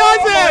shots? He does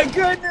it! Oh, my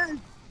goodness.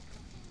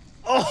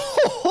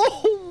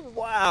 Oh,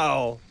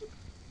 wow.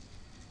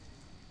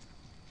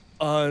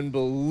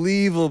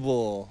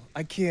 Unbelievable.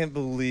 I can't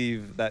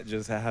believe that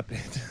just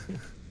happened.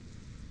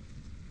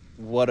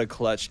 What a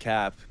clutch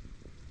cap.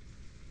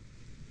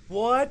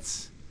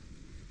 What?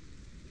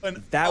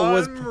 That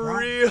was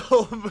unreal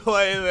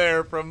play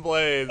there from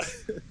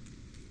Blaze.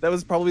 That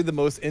was probably the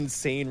most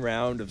insane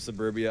round of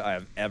Suburbia I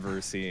have ever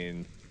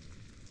seen.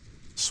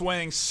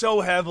 Swaying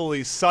so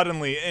heavily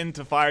suddenly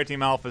into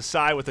FireTeam Alpha's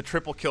side with a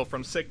triple kill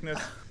from Sickness.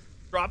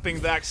 Dropping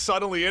back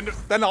suddenly into...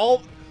 Then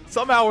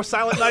somehow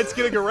Silent Knight's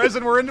getting a res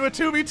and we're into a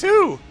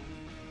 2v2.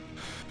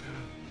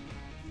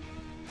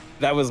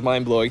 That was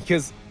mind-blowing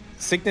because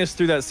Sickness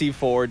threw that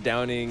C4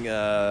 downing,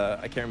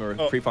 I can't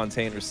remember,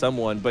 Prefontaine or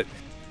someone, but...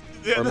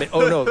 Yeah,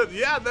 no.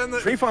 Yeah, then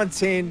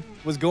Prefontaine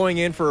was going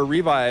in for a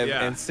revive,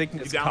 and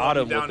Sickness caught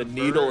him with a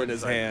needle in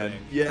his hand.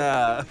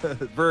 Yeah,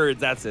 Verds,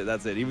 that's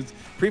it.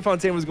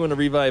 Prefontaine was going to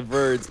revive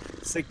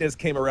Verds. Sickness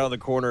came around the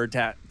corner,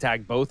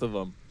 tagged both of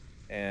them,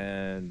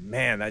 and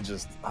man,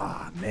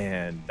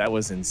 that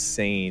was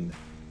insane.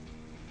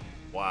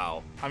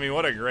 Wow. I mean,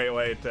 what a great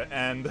way to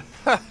end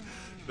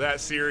that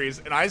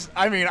series. And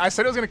I mean, I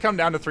said it was going to come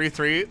down to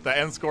 3-3. The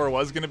end score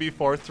was going to be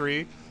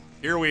 4-3.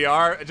 Here we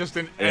are. It just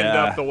didn't end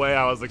up the way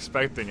I was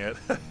expecting it.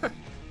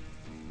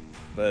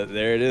 But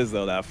there it is,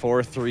 though, that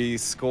 4-3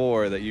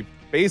 score that you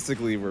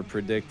basically were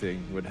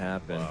predicting would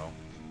happen.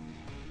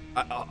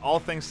 Wow. All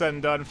things said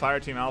and done,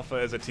 FireTeam Alpha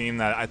is a team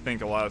that I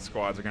think a lot of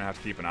squads are going to have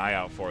to keep an eye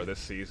out for this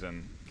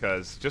season.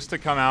 Because just to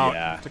come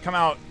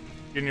out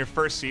in your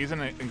first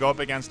season and go up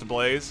against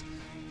Blaze,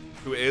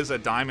 who is a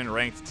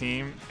diamond-ranked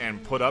team,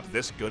 and put up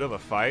this good of a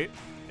fight,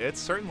 it's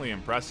certainly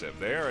impressive.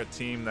 They are a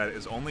team that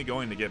is only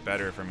going to get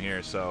better from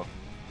here, so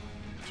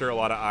I'm sure a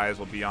lot of eyes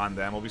will be on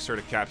them. We'll be sure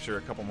to capture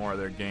a couple more of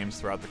their games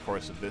throughout the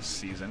course of this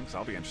season, because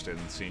I'll be interested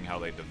in seeing how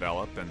they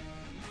develop. And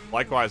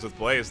likewise with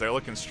Blaze, they're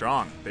looking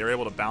strong. They were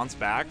able to bounce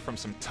back from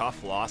some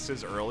tough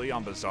losses early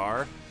on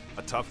Bazaar,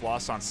 a tough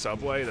loss on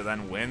Subway, to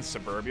then win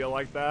Suburbia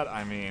like that.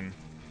 I mean,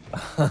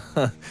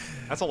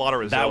 that's a lot of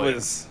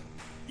resilience.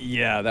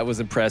 That was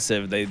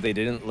impressive. They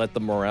didn't let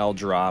the morale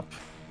drop.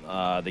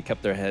 They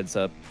kept their heads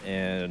up,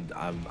 and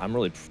I'm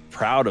really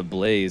proud of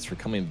Blaze for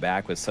coming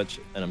back with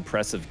such an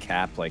impressive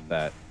cap like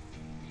that.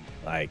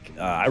 Like,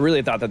 I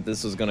really thought that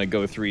this was going to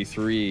go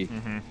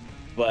 3-3,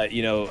 but,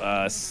 you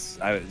know,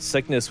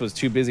 Sickness was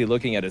too busy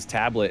looking at his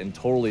tablet and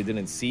totally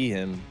didn't see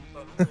him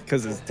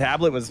because his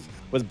tablet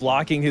was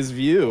blocking his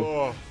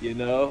view, you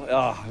know?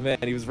 Oh, man,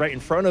 he was right in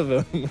front of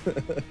him.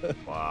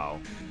 Wow.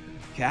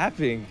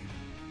 Capping.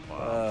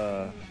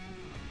 Wow.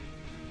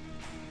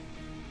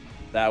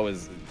 That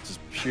was just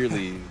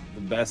purely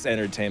the best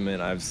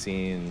entertainment I've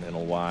seen in a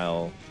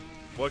while.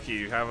 Wookie,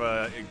 you have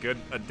a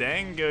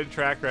dang good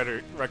track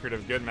record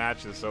of good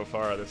matches so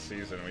far this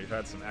season. We've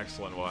had some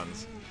excellent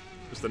ones.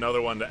 Just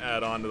another one to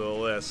add on to the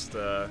list.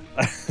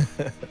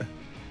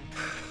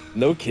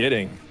 No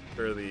kidding. I'm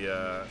sure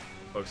the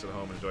folks at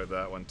home enjoyed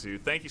that one too.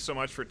 Thank you so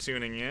much for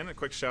tuning in. A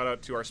quick shout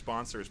out to our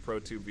sponsors,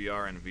 ProTube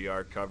VR and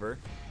VR Cover.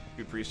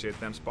 We appreciate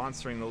them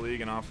sponsoring the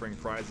league and offering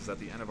prizes at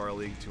the end of our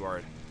league to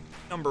our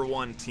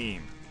 #1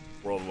 team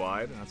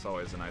worldwide. And that's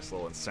always a nice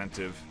little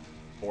incentive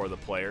for the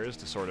players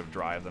to sort of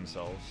drive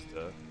themselves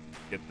to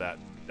get that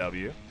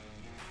W.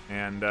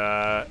 And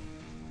shout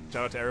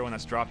out to everyone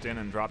that's dropped in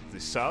and dropped the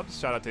subs.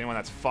 Shout out to anyone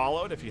that's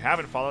followed. If you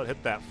haven't followed,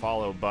 hit that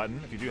follow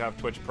button. If you do have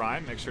Twitch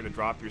Prime, make sure to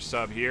drop your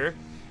sub here.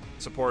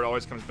 Support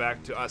always comes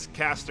back to us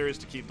casters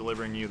to keep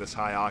delivering you this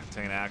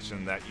high-octane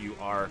action that you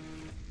are,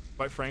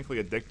 quite frankly,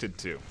 addicted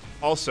to.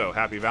 Also,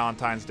 happy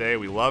Valentine's Day.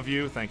 We love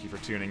you. Thank you for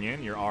tuning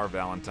in. You're our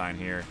Valentine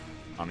here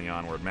on the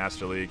Onward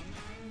Master League.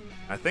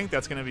 I think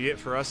that's going to be it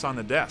for us on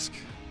the desk.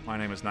 My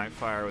name is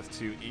NightFiree with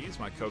 2 E's,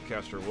 my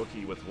co-caster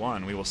Wookie with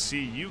 1. We will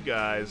see you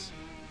guys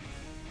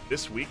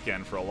this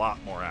weekend for a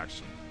lot more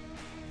action.